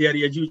together. They are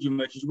Yajuj and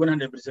Majuj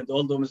 100%,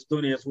 although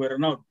Macedonians were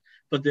not,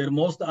 but their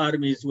most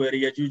armies were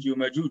Yajuj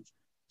and Majuj.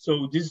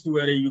 So this is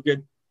where you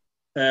get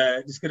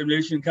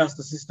discrimination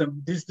caste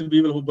system. This is the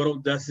people who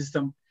brought that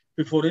system.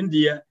 Before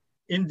India,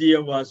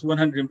 India was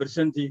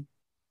 100%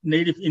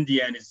 native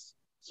Indians.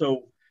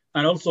 So,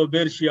 and also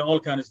Persia, all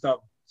kind of stuff.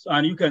 So,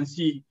 and you can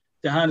see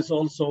the Huns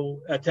also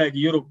attack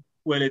Europe,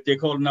 where they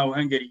call now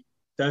Hungary.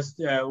 That's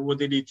what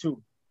they did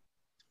too.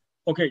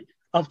 Okay,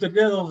 after the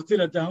death of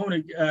Attila the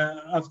Hunnic,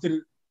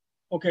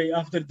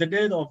 after the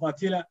death of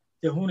Attila,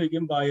 the Hunnic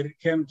Empire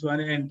came to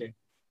an end.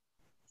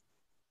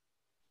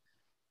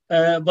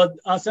 But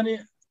as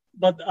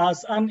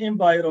an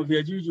empire of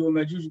Yajooj or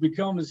Majooj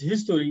becomes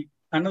history,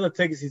 another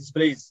takes its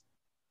place.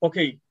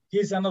 Okay,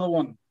 here's another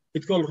one.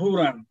 It's called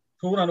Huran.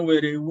 Huran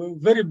were a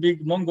very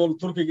big Mongol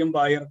Turkic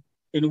empire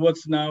in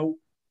what's now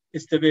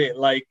Istebe,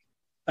 like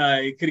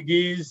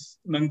Kyrgyz,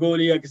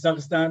 Mongolia,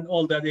 Kazakhstan,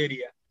 all that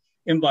area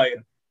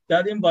empire.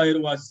 That empire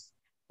was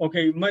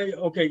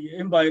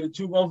empire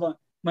took over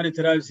many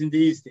tribes in the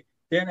east.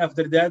 Then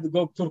after that,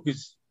 Gog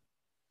Turkish,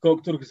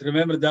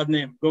 remember that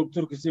name, Gog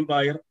Turkish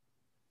empire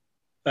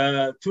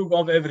took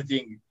over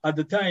everything. At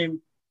the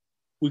time,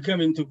 we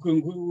come into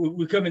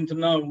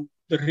now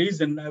the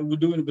reason we're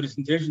doing a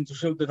presentation to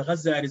show that the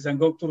Khazaris and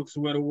Gog Turks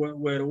were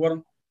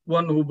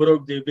one who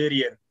broke the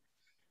barrier.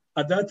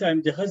 At that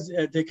time, the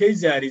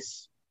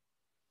Khazaris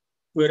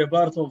were a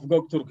part of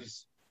Gog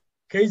Turks.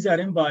 Khazar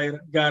Empire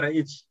got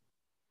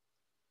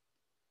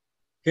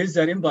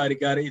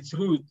its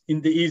root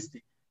in the east.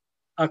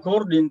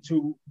 According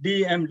to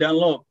D.M.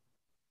 Dunlop,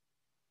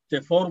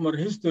 the former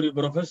history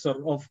professor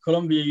of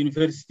Columbia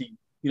University,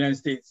 United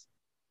States,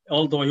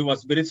 although he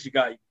was a British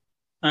guy,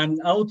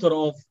 and author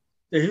of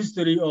the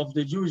history of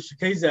the Jewish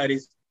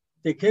Khazaris,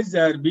 the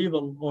Khazar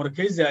people or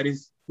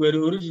Khazaris were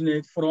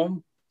originated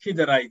from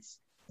Khidarites.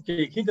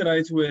 Okay,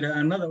 Khidarites were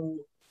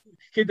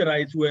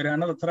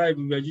another tribe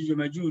of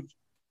Yajooj,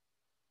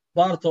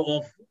 part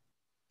of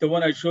the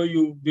one I show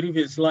you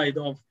previous slide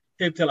of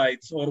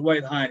Hephthalites or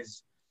White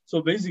Huns.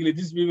 So basically,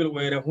 these people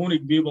were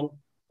Hunnic people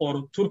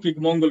or Turkic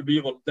Mongol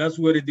people. That's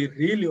where they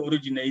really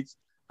originates,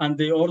 and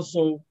they were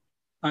also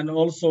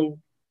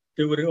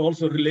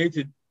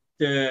related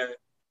the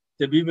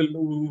people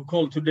we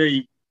call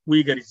today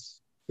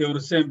Uyghurs. They were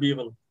the same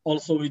people.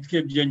 Also, it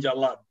kept changing a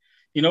lot.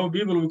 You know,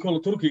 people we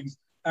call Turkics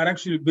are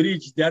actually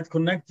bridge that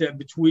connect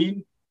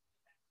between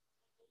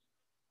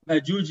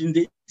Majooj in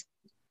the east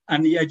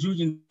and the Yajooj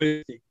in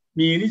the west.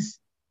 Means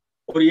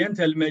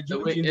Oriental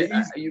Majooj in the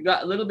east. You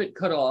got a little bit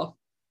cut off.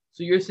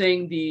 So you're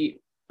saying the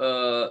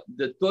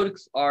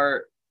Turks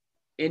are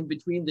in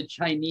between the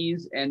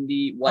Chinese and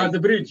the white. Are the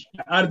bridge?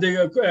 Are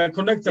the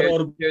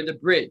connector? They're the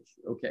bridge.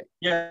 Okay.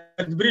 Yeah,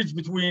 the bridge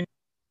between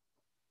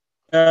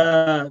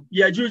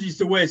Yajooj is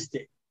the west,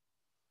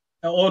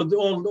 or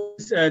all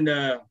this, and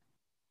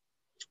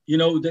you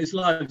know, the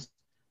Slavs,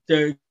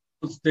 the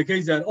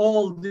Khazar,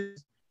 all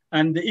this,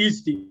 and the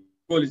east,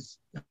 all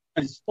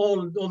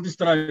this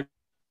tribe.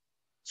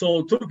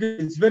 So Turkey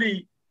is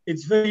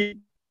it's very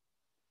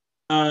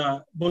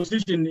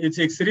position. It's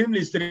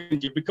extremely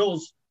strange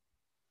because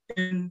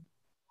in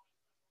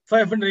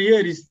 500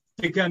 years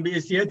they can be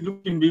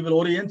Asiatic-looking people,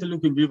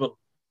 Oriental-looking people.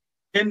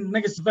 In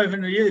next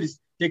 500 years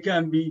they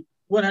can be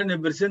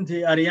 100%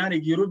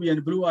 Aryanic,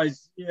 European, blue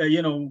eyes,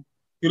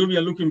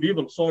 European-looking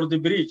people. So the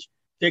bridge,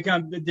 they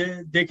can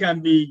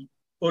be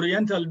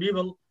Oriental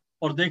people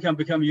or they can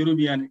become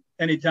European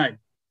anytime.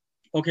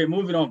 Okay,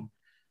 moving on.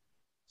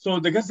 So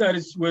the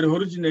Khazaris were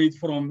originated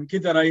from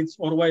Khidarites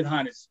or White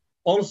Huns.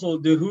 Also,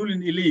 the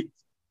ruling elite,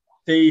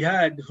 they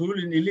had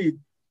ruling elite,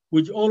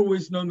 which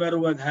always, no matter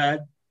what,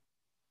 had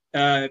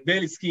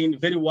pale skin,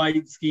 very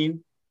white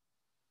skin,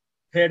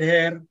 red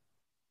hair,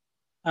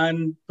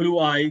 and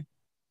blue-eyed,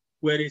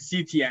 were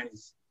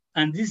Scythians.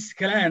 And this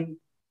clan,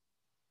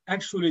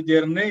 actually,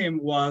 their name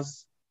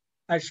was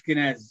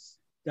Ashkenaz.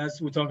 That's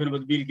we're talking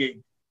about Bill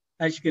Gates.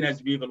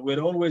 Ashkenaz people were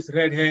always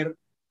red hair,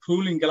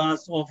 ruling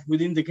class of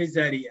within the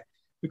Khazaria.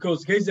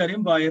 Because Khazar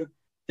Empire,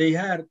 they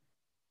had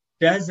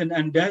dozen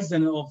and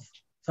dozen of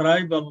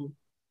tribal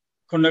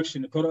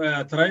connection,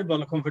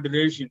 tribal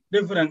confederation,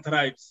 different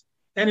tribes.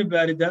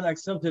 Anybody that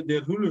accepted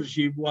their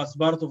rulership was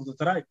part of the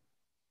tribe.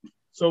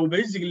 So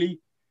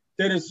basically,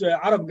 there is an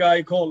Arab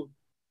guy called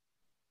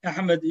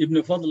Ahmed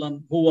ibn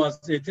Fadlan, who was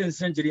a 10th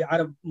century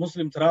Arab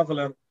Muslim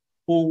traveler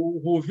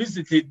who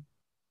visited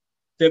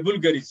the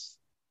Bulgaris,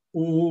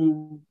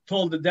 who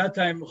told at that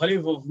time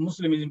Khalif of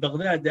Muslims in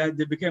Baghdad that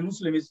they became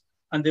Muslims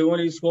and they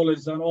wanted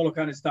scholars and all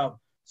kind of stuff.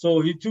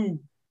 So he took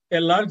a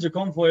larger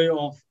convoy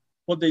of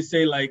what they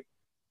say, like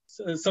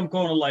some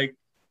kind of like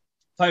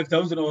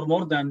 5,000 or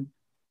more than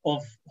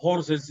of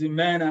horses,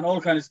 men, and all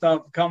kind of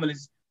stuff,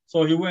 camels.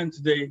 So he went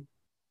to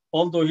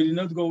although he did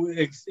not go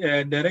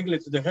directly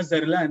to the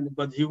Khazar land,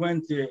 but he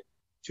went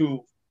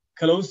to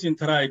Kalosian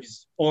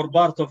tribes or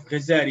part of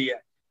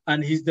Khazaria.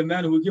 And he's the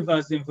man who gives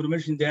us the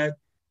information that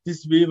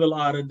these people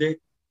are the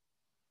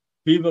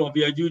people of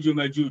Yajooj and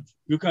Majooj.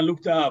 You can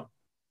look that up.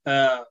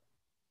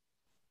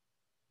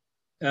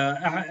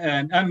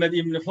 And Ahmed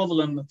ibn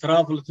Fadlan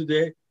traveled to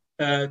the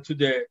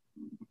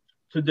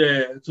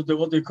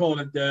what they call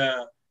it,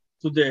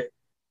 to the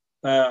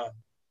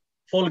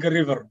Volga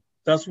River.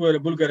 That's where the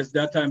Bulgarians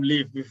that time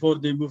lived before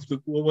they moved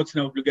to what's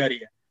now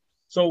Bulgaria.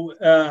 So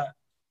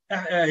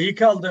he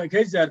called the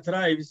Khazar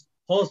tribes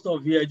host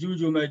of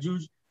Yajooj and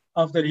Majooj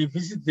after he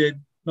visited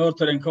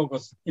northern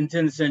Caucasus in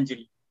 10th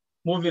century.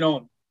 Moving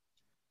on.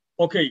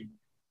 Okay,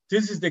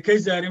 this is the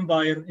Khazar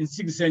Empire in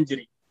 6th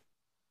century.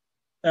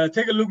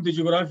 Take a look at the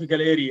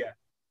geographical area.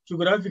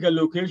 Geographical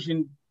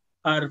location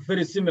are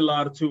very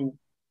similar to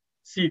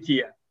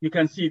Scythia. You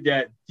can see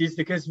that. This is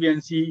the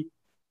Caspian Sea,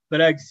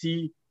 Black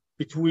Sea,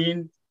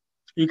 between.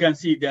 You can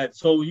see that.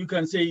 So you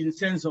can say in the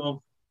sense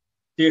of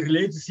they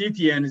relate to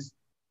Scythians,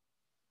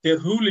 their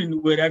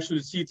ruling were actually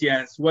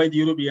Scythians, white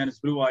Europeans,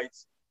 blue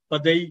whites,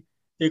 but they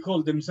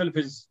call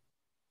themselves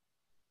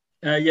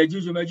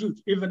Yajooj and Majooj.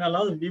 Even a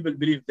lot of people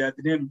believe that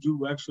the name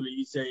Jew actually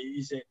is a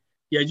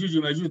Yajooj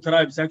and Majooj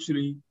tribes.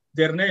 Actually,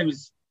 their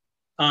names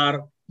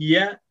are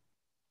Ya,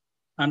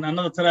 and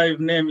another tribe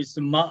name is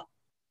Ma.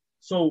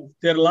 So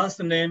their last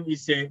name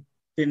is the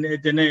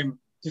name.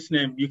 This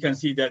name you can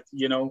see that,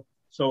 you know.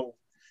 So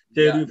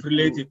they're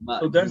related.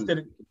 So that's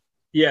their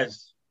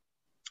yes.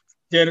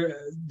 Their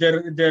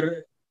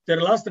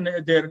last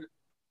name,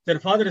 their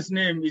father's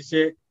name is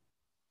a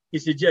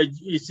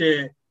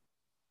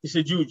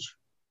Juj.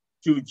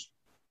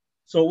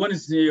 So one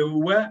is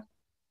Wa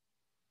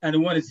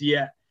and one is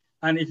Ya.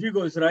 And if you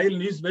go to Israeli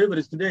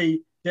newspapers today,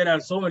 there are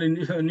so many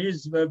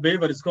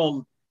newspapers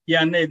called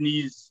Yaned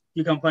News.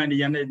 You can find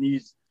Yaned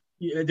News.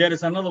 There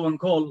is another one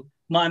called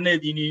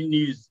Ma'ned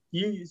News.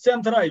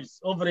 Same tribes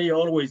over here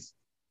always.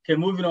 Okay,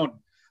 moving on.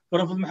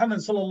 Prophet Muhammad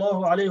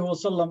sallallahu alayhi wa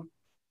sallam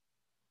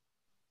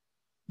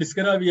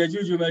described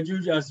Yajooj and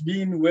Majooj as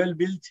being well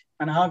built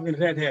and having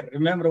red hair.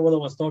 Remember what I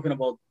was talking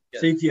about?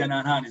 Yes. Saiti and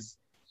Hanis.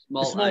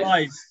 Small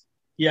eyes.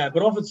 Yeah,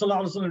 Prophet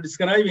sallallahu alayhi wa sallam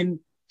describing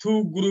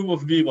two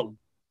groups of people.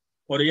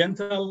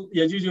 Oriental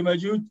Yajooj and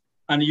Majooj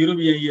and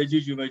European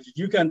Yajooj and Majooj.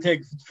 You can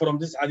take from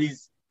this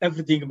hadith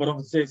everything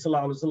Prophet said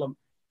sallallahu alayhi wa sallam.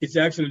 It's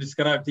actually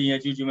described in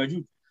Yajooj and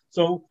Majooj.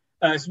 So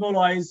small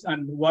eyes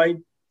and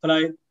wide,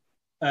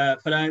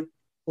 flat,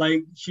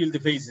 like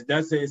shield faces.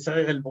 That's a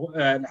Sahih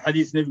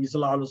hadith Nabi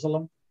sallallahu alayhi wa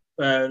sallam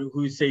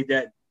who say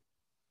that.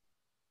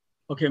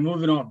 Okay,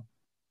 moving on.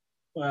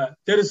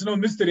 There is no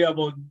mystery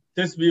about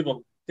these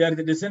people. They are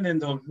the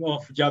descendants of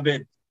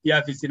Jabed,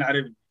 Yafis in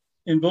Arabic.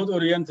 In both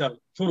Oriental,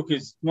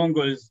 Turkish,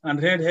 Mongols,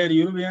 and red-haired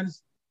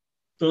Europeans,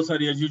 those are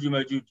Yajooj and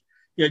Majooj.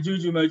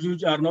 Yajooj and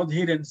Majooj are not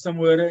hidden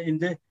somewhere in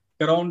the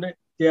ground.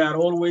 They are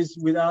always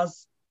with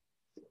us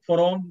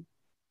from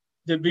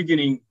the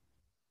beginning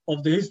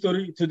of the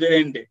history to the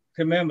end.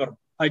 Remember,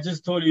 I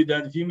just told you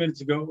that a few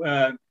minutes ago,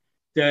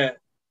 the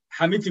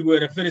Hamitic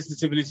were a first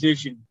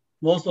civilization.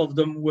 Most of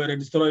them were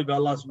destroyed by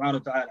Allah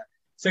subhanahu wa ta'ala.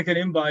 Second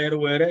empire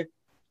were a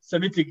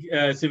Semitic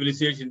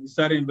civilization,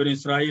 starting in Bani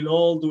Israel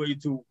all the way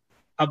to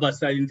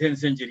Abbasid in 10th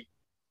century.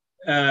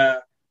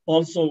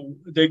 Also,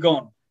 they're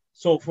gone.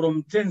 So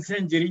from 10th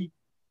century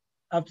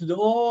up to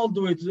all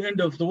the way to the end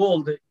of the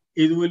world,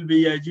 it will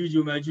be Yajooj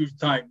and Majooj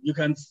time. You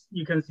can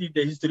see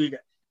the history.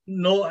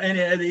 No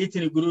any other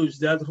ethnic groups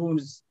that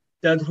rules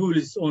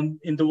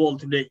in the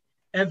world today.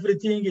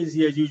 Everything is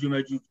Yajooj and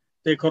Majooj.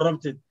 They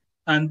corrupted,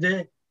 and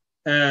the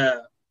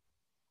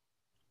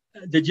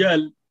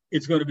Dajjal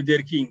is going to be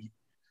their king.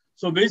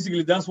 So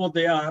basically, that's what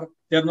they are.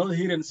 They're not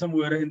hidden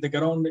somewhere in the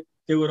ground.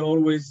 They were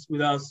always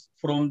with us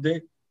from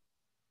the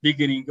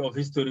beginning of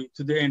history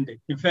to the end.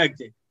 In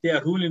fact, they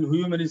are ruling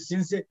humans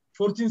since the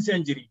 14th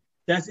century.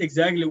 That's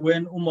exactly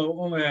when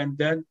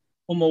Umayyad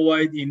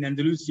in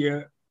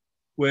Andalusia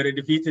were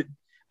defeated,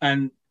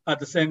 and at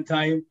the same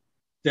time,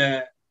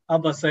 the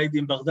Abbasid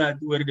in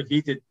Baghdad were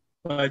defeated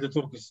by the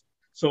Turks.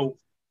 So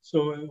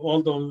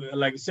although,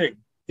 like I say,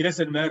 it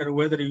doesn't matter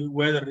whether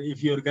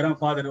if your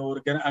grandfather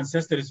or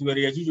ancestors were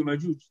Yajooj and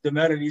Majooj, the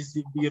matter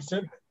is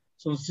yourself.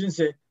 So since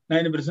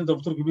 90%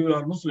 of Turkish people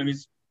are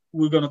Muslims,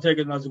 we're going to take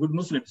them as good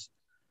Muslims.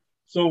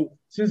 So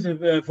since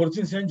the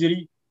 14th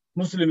century,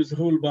 Muslims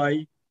ruled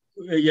by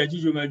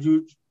Yajooj and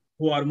Majooj,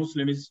 who are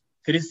Muslims.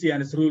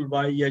 Christians ruled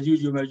by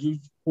Yajooj and Majooj,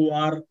 who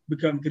are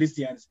become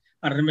Christians.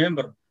 And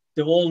remember,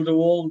 the world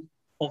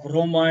of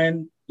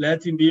Roman,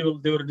 Latin people,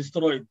 they were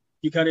destroyed.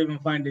 You can't even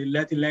find a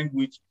Latin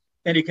language.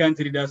 Any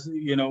country does,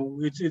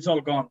 it's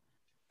all gone.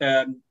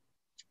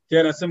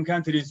 There are some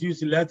countries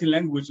using Latin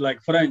language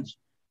like French,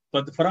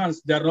 but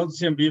France, they are not the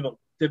same people.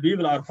 The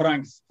people are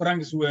Franks.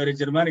 Franks were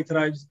Germanic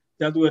tribes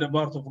that were a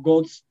part of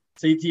Goths,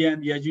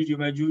 Scythian, Yajooj and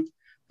Majooj.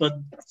 But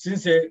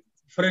since the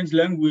French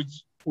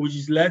language, which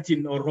is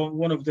Latin or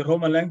one of the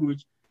Roman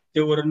language,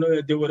 they were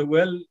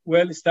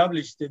well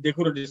established. They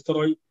couldn't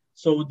destroy,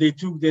 so they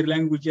took their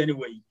language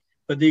anyway.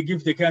 But they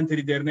give the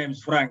country their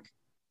names Franks.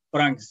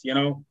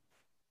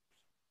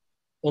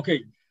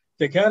 Okay,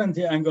 the current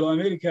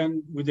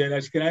Anglo-American with their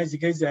Ashkenazi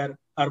Khazar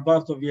are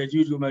part of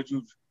Yajooj and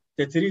Majooj.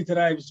 The three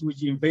tribes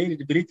which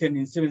invaded Britain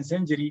in 7th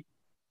century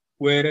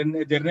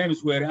their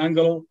names were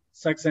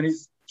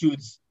Anglo-Saxons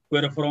Jews,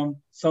 were from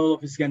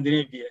south of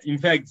Scandinavia. In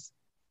fact,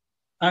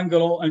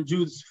 Anglo and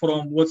Jews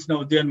from what's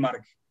now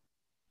Denmark.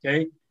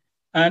 Okay,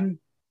 and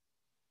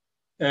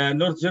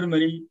North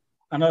Germany,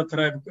 another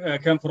tribe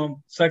came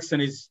from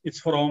Saxons. It's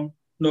from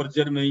North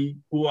Germany,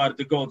 who are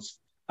the Goths.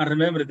 And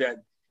remember that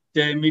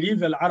the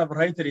medieval Arab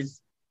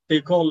writers,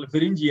 they call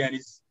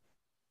Pharyngians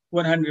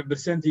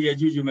 100%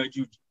 Yajooj and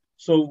Majooj.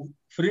 So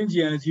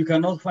Pharyngians, you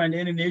cannot find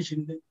any nation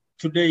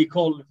today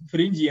called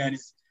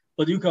Pharyngians,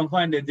 but you can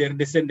find that they're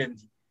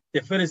descendants.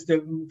 The first,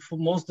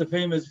 most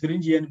famous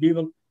Pharyngian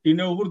people, you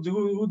know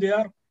who they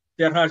are?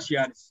 They're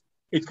Harshians.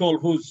 It's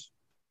called Hus.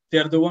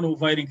 They're the one who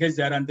fighting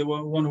Khazar and the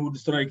one who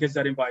destroyed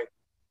Khazar Empire.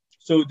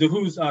 So the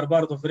Hus are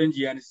part of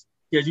Pharyngians,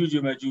 Yajooj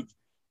and Majooj.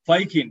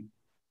 Viking,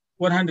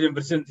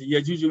 100%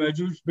 Yajooj and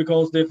Majooj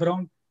because they're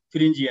from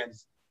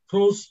Pharyngians.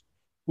 Cross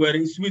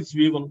were Swiss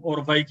people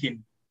or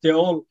Viking. They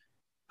all,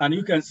 and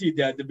you can see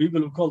that the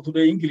people who call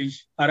today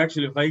English are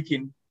actually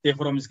Viking. They're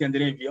from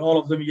Scandinavia. All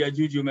of them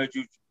Yajooj and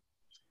Majooj.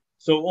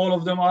 So all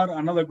of them are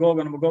another Gog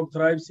and Magog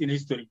tribes in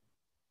history.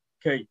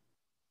 Okay.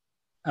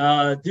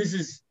 This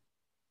is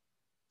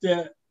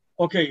the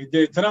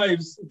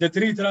tribes, the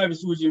three tribes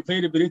which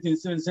invaded Britain in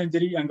 7th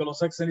century,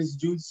 Anglo-Saxons,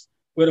 Jews,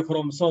 were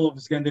from south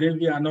of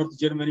Scandinavia and North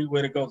Germany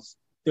were Goths.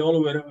 They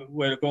all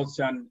were Goths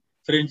and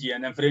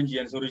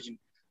Pharyngians origin.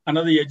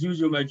 Another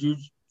Yajooj and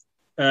Majooj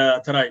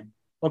tribe.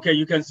 Okay,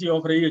 you can see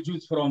over here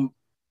Jews from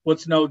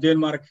what's now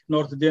Denmark,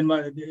 North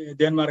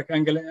Denmark,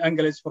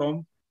 Angles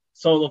from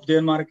south of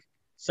Denmark,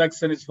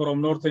 Saxons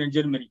from northern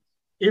Germany.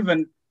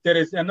 Even there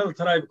is another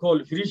tribe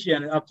called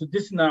Frisian. Up to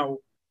this now,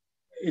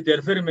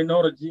 they're very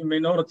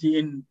minority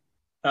in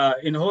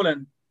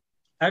Holland.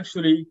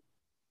 Actually,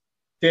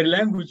 their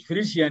language,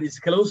 Frisian, is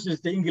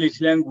closest to English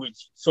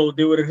language. So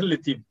they were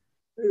relative.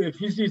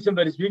 If you see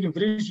somebody speaking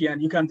Frisian,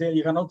 you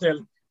cannot tell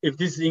if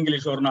this is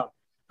English or not.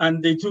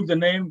 And they took the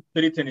name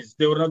Britons.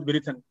 They were not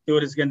Britain. They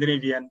were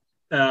Scandinavian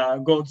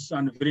Goths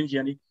and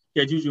Pharyngian,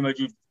 Yajooj and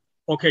Majooj.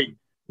 Okay,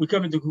 we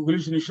come into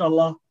conclusion,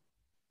 inshallah.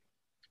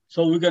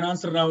 So we're going to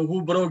answer now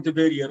who broke the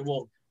barrier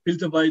wall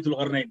built by Dhul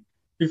Qarnayn.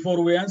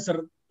 Before we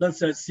answer,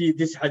 let's see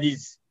this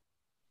hadith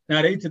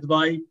narrated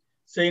by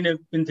Zainab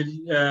bint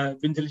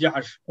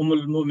al-Jahash,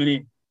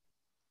 al-Mu'mineen,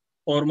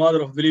 or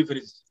mother of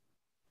believers.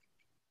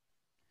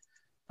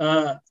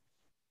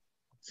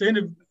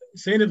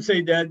 Zainab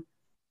said that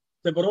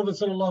the Prophet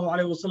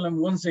ﷺ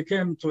once he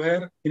came to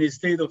her in a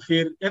state of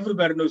fear.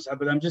 Everybody knows,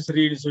 but I'm just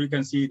reading so you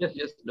can see it.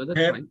 Yes, no, that's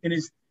fine. In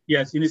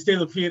a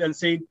state of fear and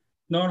said,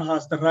 none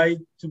has the right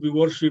to be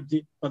worshipped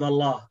but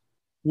Allah.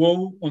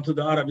 Woe unto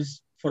the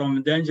Arabs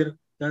from danger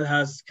that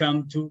has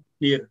come too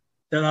near.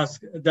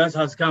 That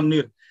has come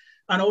near.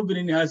 An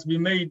opening has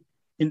been made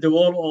in the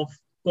wall of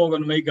Gog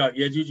and Magog,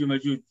 Yajooj and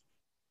Majooj,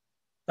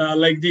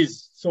 like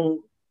this.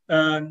 So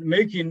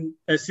making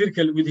a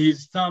circle with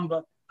his thumb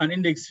and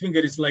index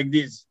finger is like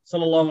this.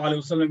 Sallallahu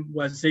Alaihi Wasallam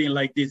was saying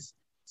like this.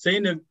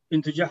 Zainab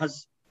bint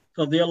Jahash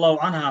radiyallahu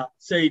anha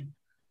said,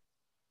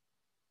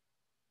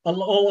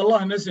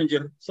 Allah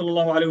Messenger,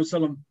 sallallahu alayhi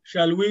wasallam,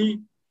 shall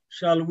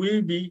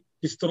we be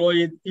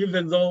destroyed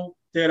even though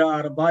there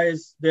are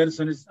biased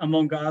persons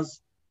among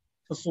us?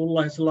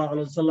 Rasulullah sallallahu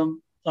alayhi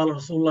wasallam,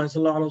 Rasulullah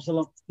sallallahu alayhi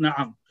wasallam,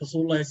 na'am.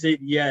 Rasulullah said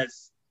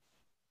yes.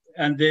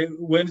 And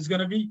when it's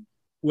going to be?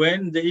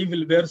 When the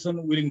evil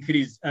person will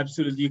increase.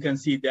 Absolutely, you can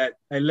see that.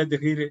 I let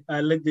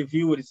the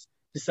viewers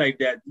decide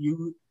that.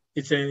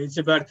 It's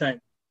a bad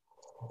time.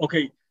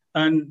 Okay,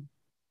 and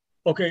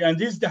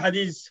this is the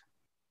hadith.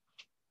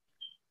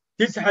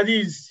 This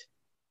hadith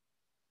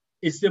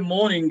is the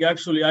morning,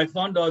 actually. I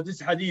found out this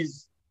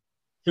hadith,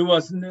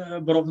 Prophet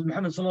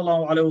Muhammad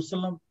sallallahu alayhi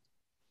wasallam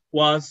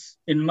was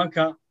in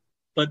Mecca,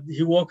 but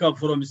he woke up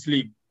from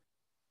sleep.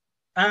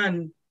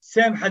 And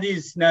same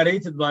hadith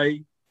narrated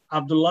by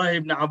Abdullah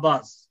ibn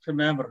Abbas,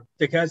 remember,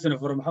 the cousin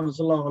of Muhammad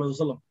sallallahu alayhi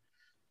wasallam,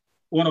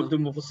 one of the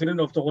Mufassirin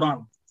of the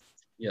Quran.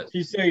 Yes.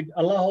 He said,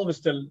 Allah always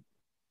performed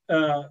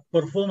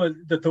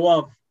the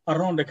tawaf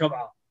around the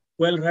Kaaba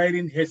while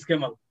riding his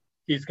camel.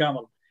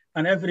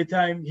 And every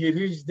time he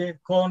reached the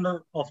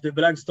corner of the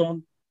black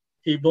stone,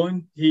 he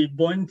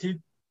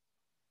pointed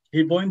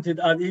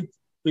at it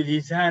with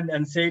his hand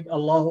and said,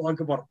 Allahu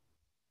Akbar.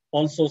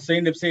 Also,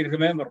 Zainab said,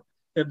 remember,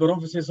 the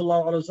Prophet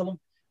sallallahu alaihi wasallam,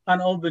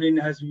 an opening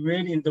has been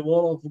made in the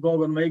wall of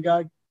Gog and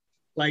Magog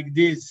like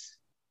this,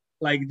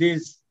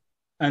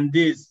 and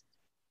this,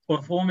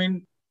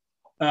 performing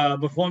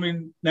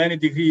 90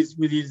 degrees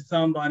with his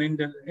thumb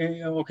and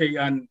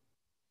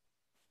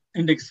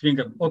index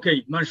finger.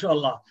 Okay,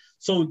 mashallah.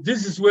 So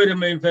this is where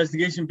my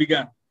investigation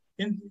began.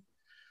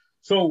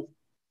 So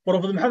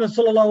Prophet Muhammad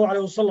sallallahu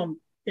alaihi wasallam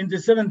in the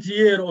 7th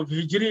year of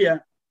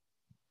Hijriya,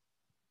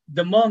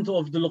 the month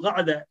of Dhul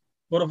Qa'dah,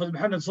 Prophet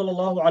Muhammad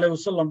sallallahu alaihi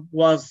wasallam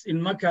was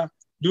in Mecca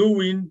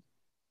doing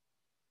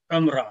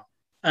Umrah,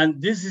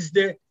 and this is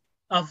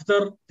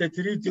after the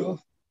treaty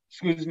of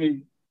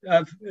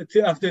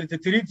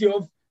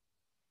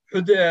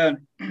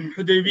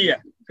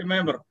Hudaybiyah.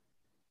 Remember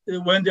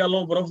when the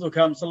Allah Prophet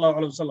came sallallahu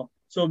alaihi wasallam.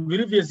 So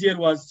previous year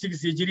was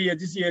 6th Hijriya.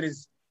 This year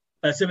is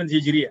 7th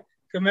Hijriya.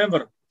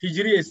 Remember,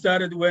 Hijriya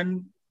started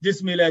when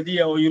this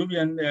Miladiya or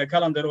European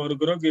calendar or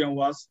Gregorian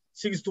was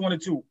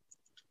 622.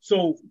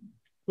 So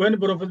when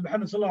Prophet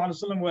Muhammad sallallahu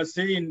alaihi wasallam was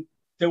saying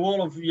the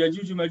wall of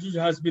Yajooj and Majooj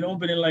has been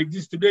opening like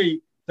this today,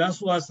 that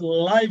was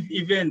live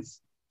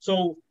events.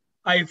 So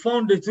I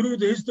found through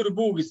the history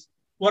books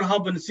what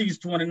happened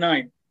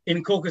 629.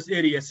 in Caucasus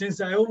area,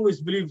 since I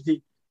always believed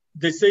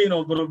the saying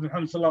of Prophet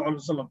Muhammad sallallahu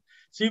alaihi wasallam.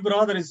 See,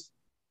 brothers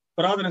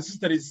and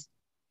sisters,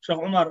 Sheikh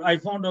Omar, I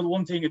found out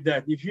one thing,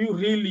 that if you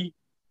really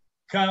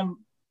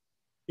come,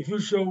 if you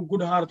show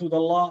good heart with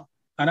Allah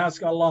and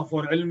ask Allah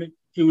for ilm,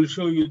 He will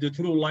show you the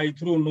true light,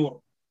 true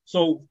nur.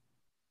 So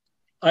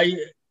I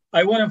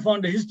went and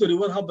found the history,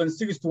 what happened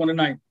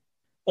 629.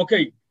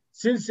 Okay,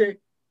 since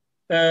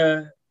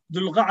Dhul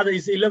Qa'dah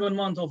is 11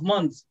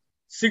 months,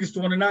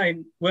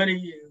 629,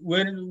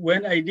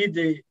 when I did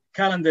the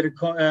calendar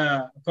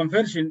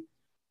conversion,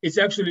 it's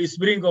actually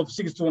spring of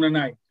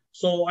 629.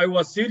 So I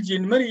was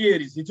searching many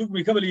years. It took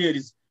me a couple of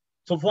years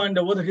to find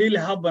out what really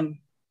happened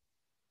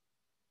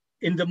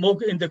in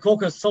the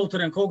Caucasus,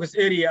 southern Caucasus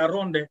area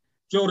around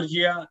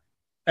Georgia,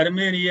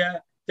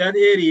 Armenia, that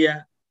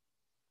area.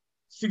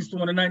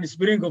 629,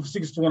 spring of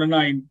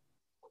 629,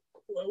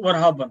 what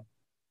happened?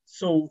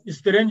 So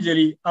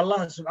strangely,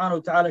 Allah subhanahu wa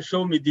ta'ala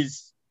showed me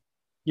this.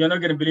 You're not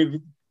going to believe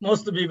it.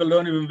 Most people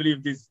don't even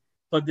believe this,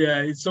 but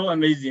it's so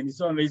amazing. It's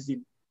so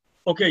amazing.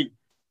 Okay,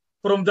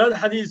 from that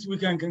hadith, we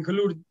can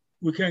conclude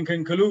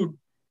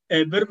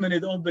a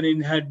permanent opening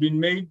had been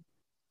made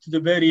to the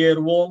barrier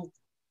wall.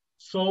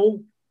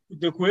 So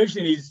the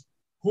question is,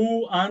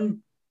 who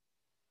and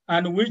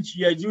which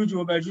Yajooj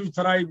or Majooj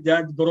tribe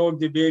that broke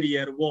the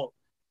barrier wall?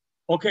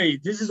 Okay,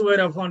 this is where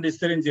I found it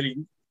strangely.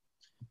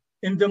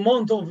 In the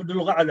month of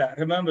Dhul Qa'dah,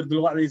 remember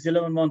Dhul Qa'dah is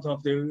 11th month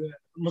of the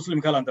Muslim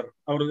calendar,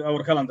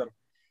 our calendar.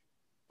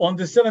 On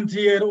the 7th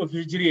year of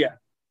Hijriya,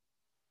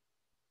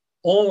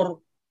 or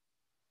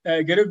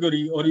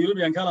Gregory or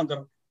European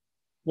calendar,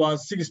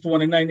 was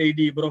 629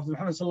 AD. Prophet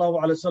Muhammad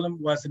sallallahu alaihi wasallam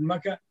was in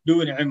Mecca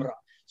doing Umrah.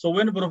 So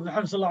when Prophet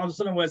Muhammad sallallahu alaihi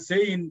wasallam was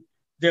saying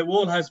the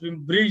wall has been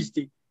breached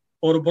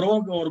or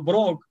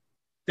broke,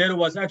 there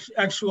was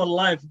actual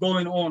life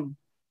going on.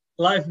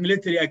 Live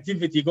military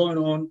activity going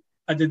on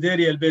at the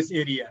Darial base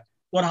area.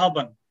 What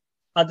happened?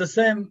 At the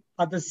same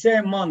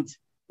month,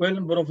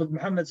 when Prophet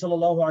Muhammad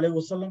sallallahu alaihi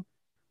wasallam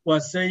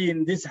was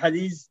saying this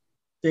hadith,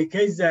 the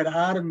Kaiser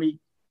army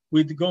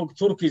with Gog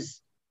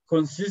Turkish,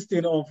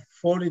 consisting of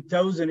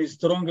 40,000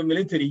 strong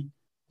military,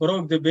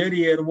 broke the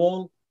barrier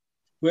wall,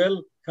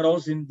 well,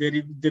 crossing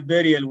the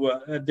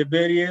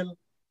burial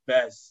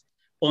base.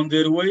 On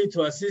their way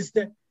to assist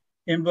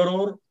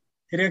Emperor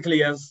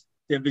Heraclius,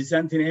 the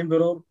Byzantine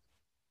emperor,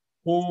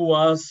 who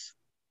was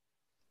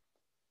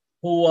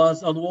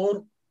at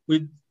war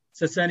with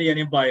Sasanian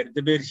Empire,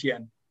 the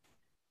Persian.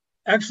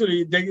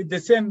 Actually,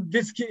 this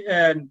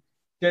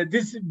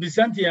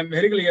Byzantium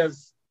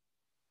Heraclius,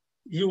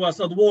 he was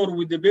at war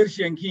with the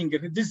Persian king.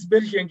 This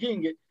Persian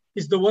king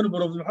is the one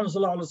Prophet Muhammad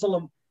sallallahu alaihi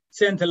wasallam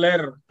sent a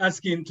letter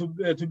asking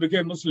to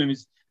become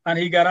Muslims, and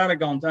he got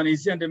arrogant and he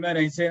sent a man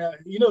and he said,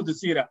 you know the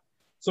Sirah.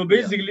 So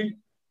basically,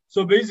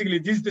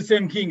 this is the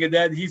same king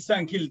that his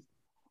son killed.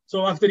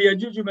 So after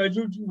Yajooj and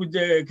Majooj with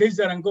the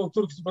Kaiser and Gog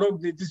Turks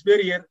broke this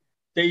barrier,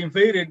 they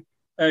invaded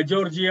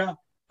Georgia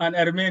and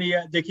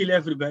Armenia. They kill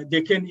everybody.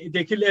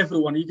 They kill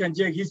everyone. You can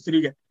check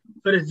history,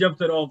 first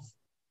chapter of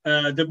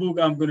the book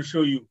I'm going to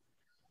show you.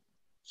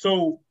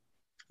 So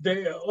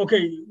he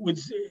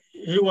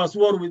was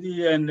war with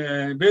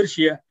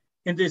Persia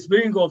in the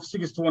spring of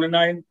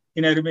 629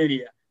 in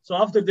Armenia. So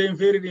after they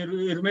invaded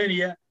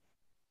Armenia,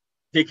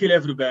 they kill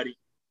everybody.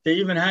 They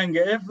even hang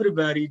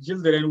everybody,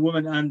 children and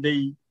women, and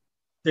they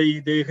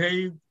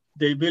rape,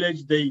 they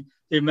pillage, they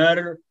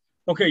murder.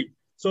 Okay,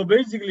 so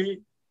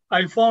basically,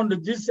 I found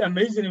this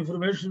amazing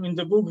information in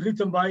the book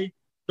written by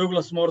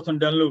Douglas Morton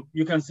Dunlop.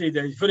 You can see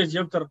the first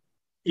chapter,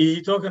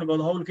 he talking about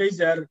the whole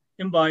Kaiser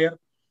Empire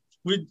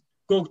with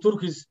Gog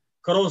Turkish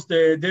cross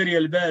the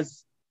Darial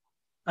Bass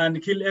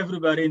and kill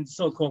everybody in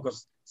South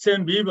Caucasus.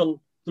 Same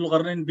people Dhul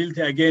Qarnayn built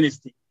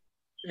against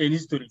in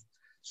history.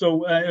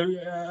 So,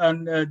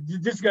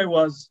 this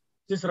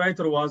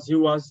writer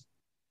was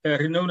a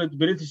renowned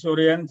British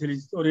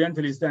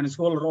Orientalist and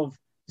scholar of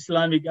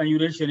Islamic and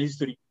Eurasian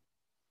history.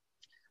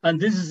 And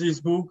this is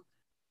his book.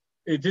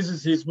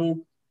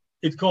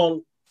 It's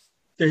called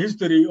The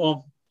History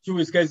of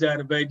Jewish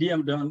Kaiser by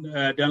D.M.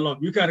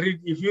 Dunlop. You can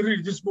read, if you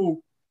read this book,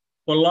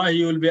 wallahi,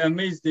 you will be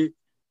amazed at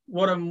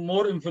what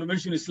more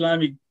information,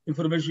 Islamic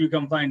information you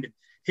can find.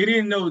 He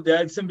didn't know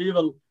that some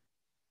people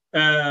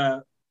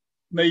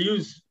may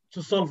use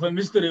to solve a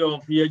mystery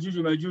of Yajooj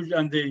and Majooj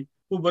and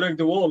who broke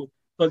the wall,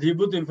 but he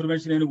put the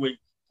information anyway.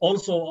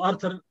 Also,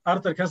 Arthur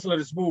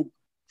Kessler's book,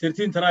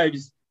 13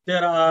 Tribes,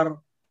 there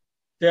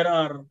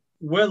are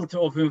wealth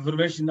of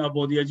information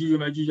about Yajooj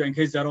and Majooj and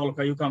Kaiser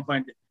Olka. You can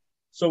find it.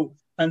 So,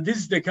 and this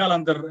is the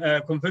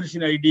calendar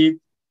conversion I did.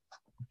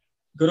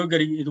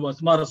 Gregory, it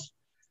was Mars.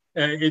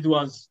 It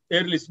was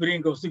early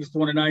spring of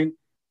 629.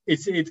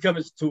 It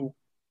comes to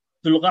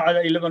Dhul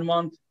Qa'dah 11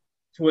 month,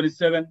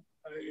 27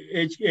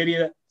 age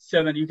area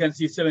 7. You can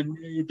see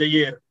 7 the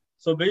year.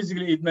 So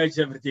basically, it matches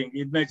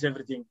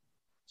everything.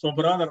 So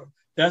brother,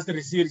 that's the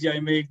research I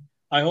make.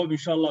 I hope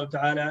inshallah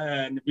ta'ala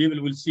and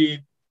people will see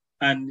it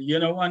and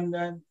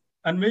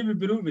and maybe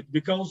believe it,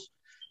 because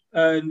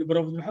the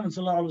Prophet Muhammad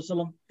sallallahu alaihi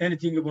wasallam,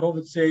 anything the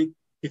Prophet said,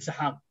 it's a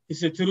haq,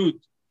 it's a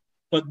truth.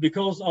 But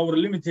because our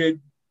limited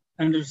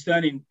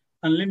understanding,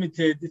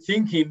 unlimited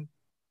thinking,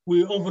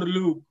 we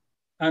overlook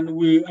and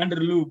we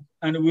underlook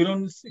and we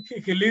don't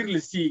clearly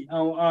see.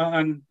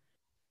 And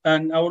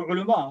our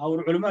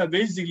ulama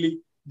basically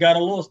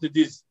got lost at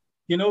this.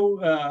 You know,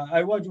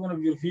 I watched one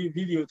of your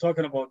video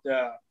talking about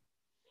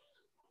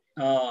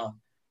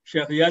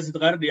Sheikh Yazid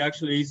Ghardi.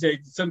 Actually, he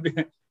said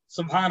something.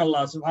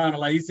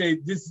 Subhanallah. He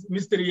said this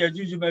mystery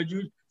Yajooj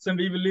Majooj. Some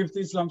people leave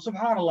Islam.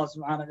 Subhanallah.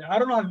 I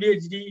don't have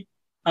PhD.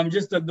 I'm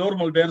just a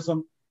normal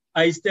person.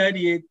 I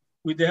study it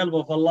with the help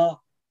of Allah,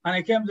 and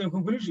I came to the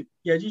conclusion: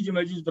 Yajooj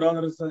Majooj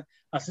brothers and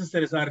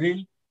sisters are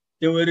real.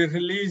 They were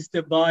released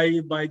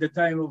by the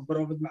time of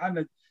Prophet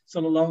Muhammad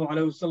sallallahu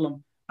alaihi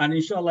wasallam. And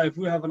inshallah, if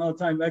we have enough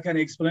time, I can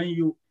explain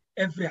you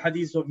every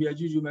hadith of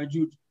Yajooj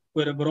Majooj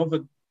where the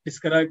Prophet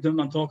described them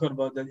and talk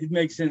about that. It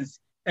makes sense.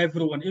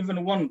 Everyone,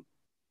 even one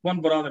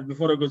brother,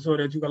 before I go,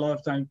 sorry, I took a lot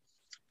of time.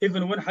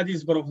 Even one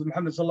hadith Prophet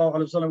Muhammad sallallahu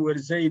alaihi wasallam where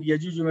he said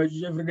Yajooj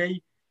Majooj every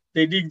day,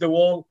 they dig the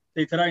wall,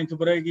 they trying to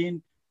break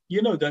in.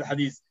 You know that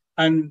hadith.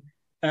 And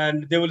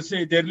they will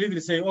say, their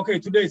leaders say, okay,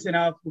 today is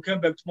enough, we come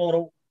back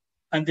tomorrow.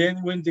 And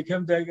then when they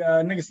come back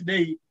next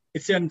day,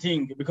 it's same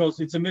thing because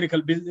it's a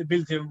miracle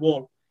built-in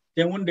wall.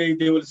 Then one day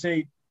they will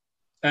say,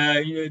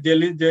 their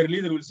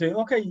leader will say,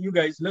 okay, you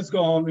guys, let's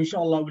go home.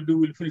 Inshallah,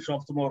 we'll finish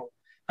off tomorrow.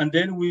 And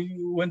then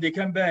when they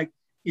come back,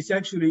 it's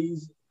actually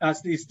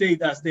as they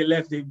stayed as they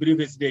left the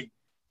previous day.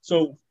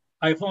 So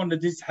I found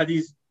that this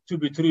hadith to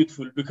be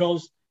truthful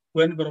because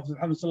when Prophet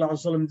Muhammad sallallahu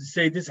alaihi wasallam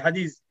said this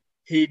hadith,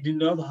 he did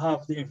not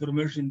have the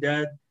information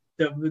that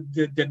the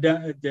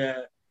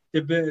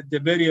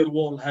barrier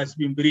wall has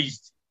been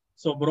breached.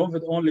 So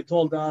Prophet only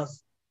told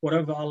us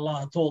whatever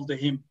Allah told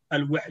him,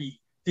 al-wahy.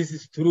 This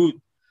is truth.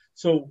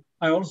 So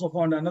I also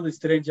found another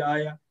strange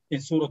ayah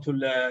in Surah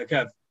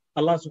Al-Kahf.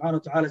 Allah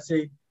subhanahu wa ta'ala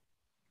said,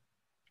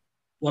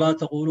 وَلَا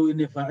تَقُولُوا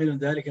إِنِّي فَاعِلٌ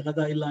ذَلِكَ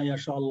غَدًا إِلَّا أَن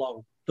يَشَاءَ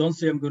اللَّهُ. Don't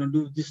say I'm going to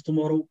do this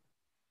tomorrow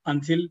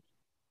until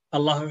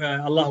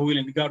Allah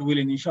willing, God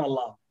willing,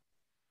 inshallah.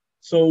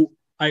 So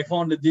I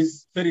found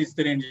this very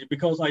strange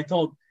because I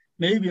thought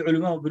maybe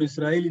ulama of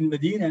Israel in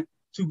Medina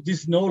took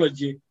this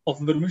knowledge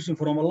of permission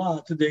from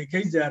Allah to the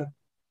Kaiser,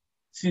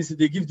 since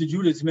they give the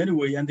Judaism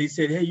anyway, and they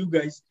said, hey, you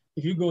guys,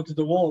 if you go to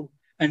the wall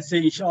and say,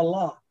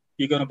 inshallah,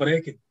 you're going to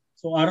break it.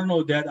 So I don't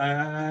know that.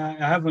 I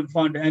haven't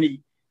found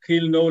any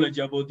real knowledge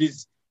about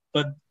this,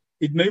 but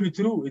it may be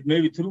true. It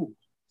may be true.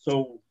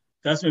 So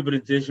that's my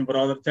presentation,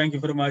 brother. Thank you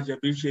very much. I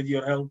appreciate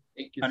your help.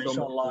 Thank you and so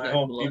inshallah, much. I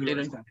hope people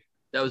understand.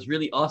 That was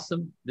really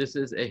awesome. This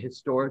is a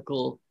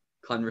historical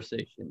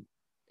conversation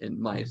in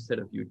my set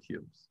of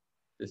YouTubes.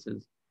 This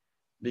is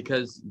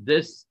because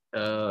this,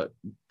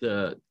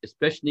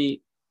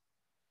 especially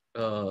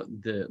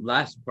the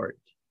last part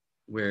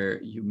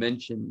where you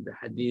mentioned the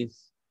hadith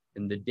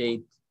and the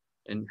date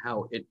and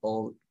how it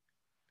all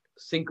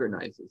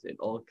synchronizes, it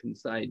all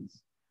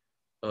coincides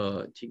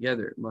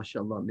together.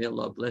 MashaAllah, may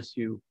Allah bless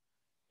you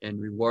and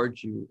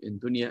reward you in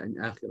dunya and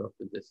akhirah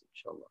for this,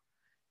 inshallah.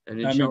 And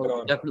inshallah,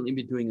 we'll definitely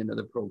be doing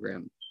another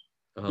program.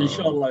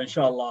 Inshallah,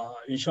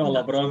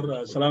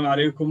 brother. Assalamu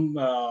alaikum.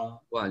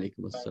 Wa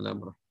alaikum assalam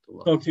wa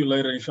rahmatullah. Talk to you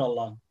later,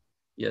 inshallah.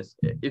 Yes.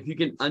 If you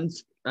can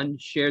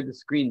unshare the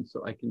screen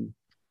so I can.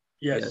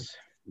 Yes.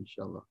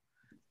 Inshallah.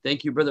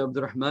 Thank you, Brother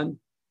Abdurrahman.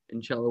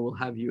 Inshallah, we'll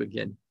have you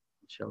again.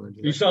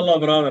 Inshallah,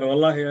 brother.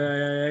 Wallahi,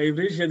 I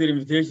appreciate the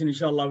invitation.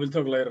 Inshallah, we'll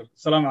talk later.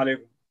 Assalamu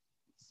alaikum.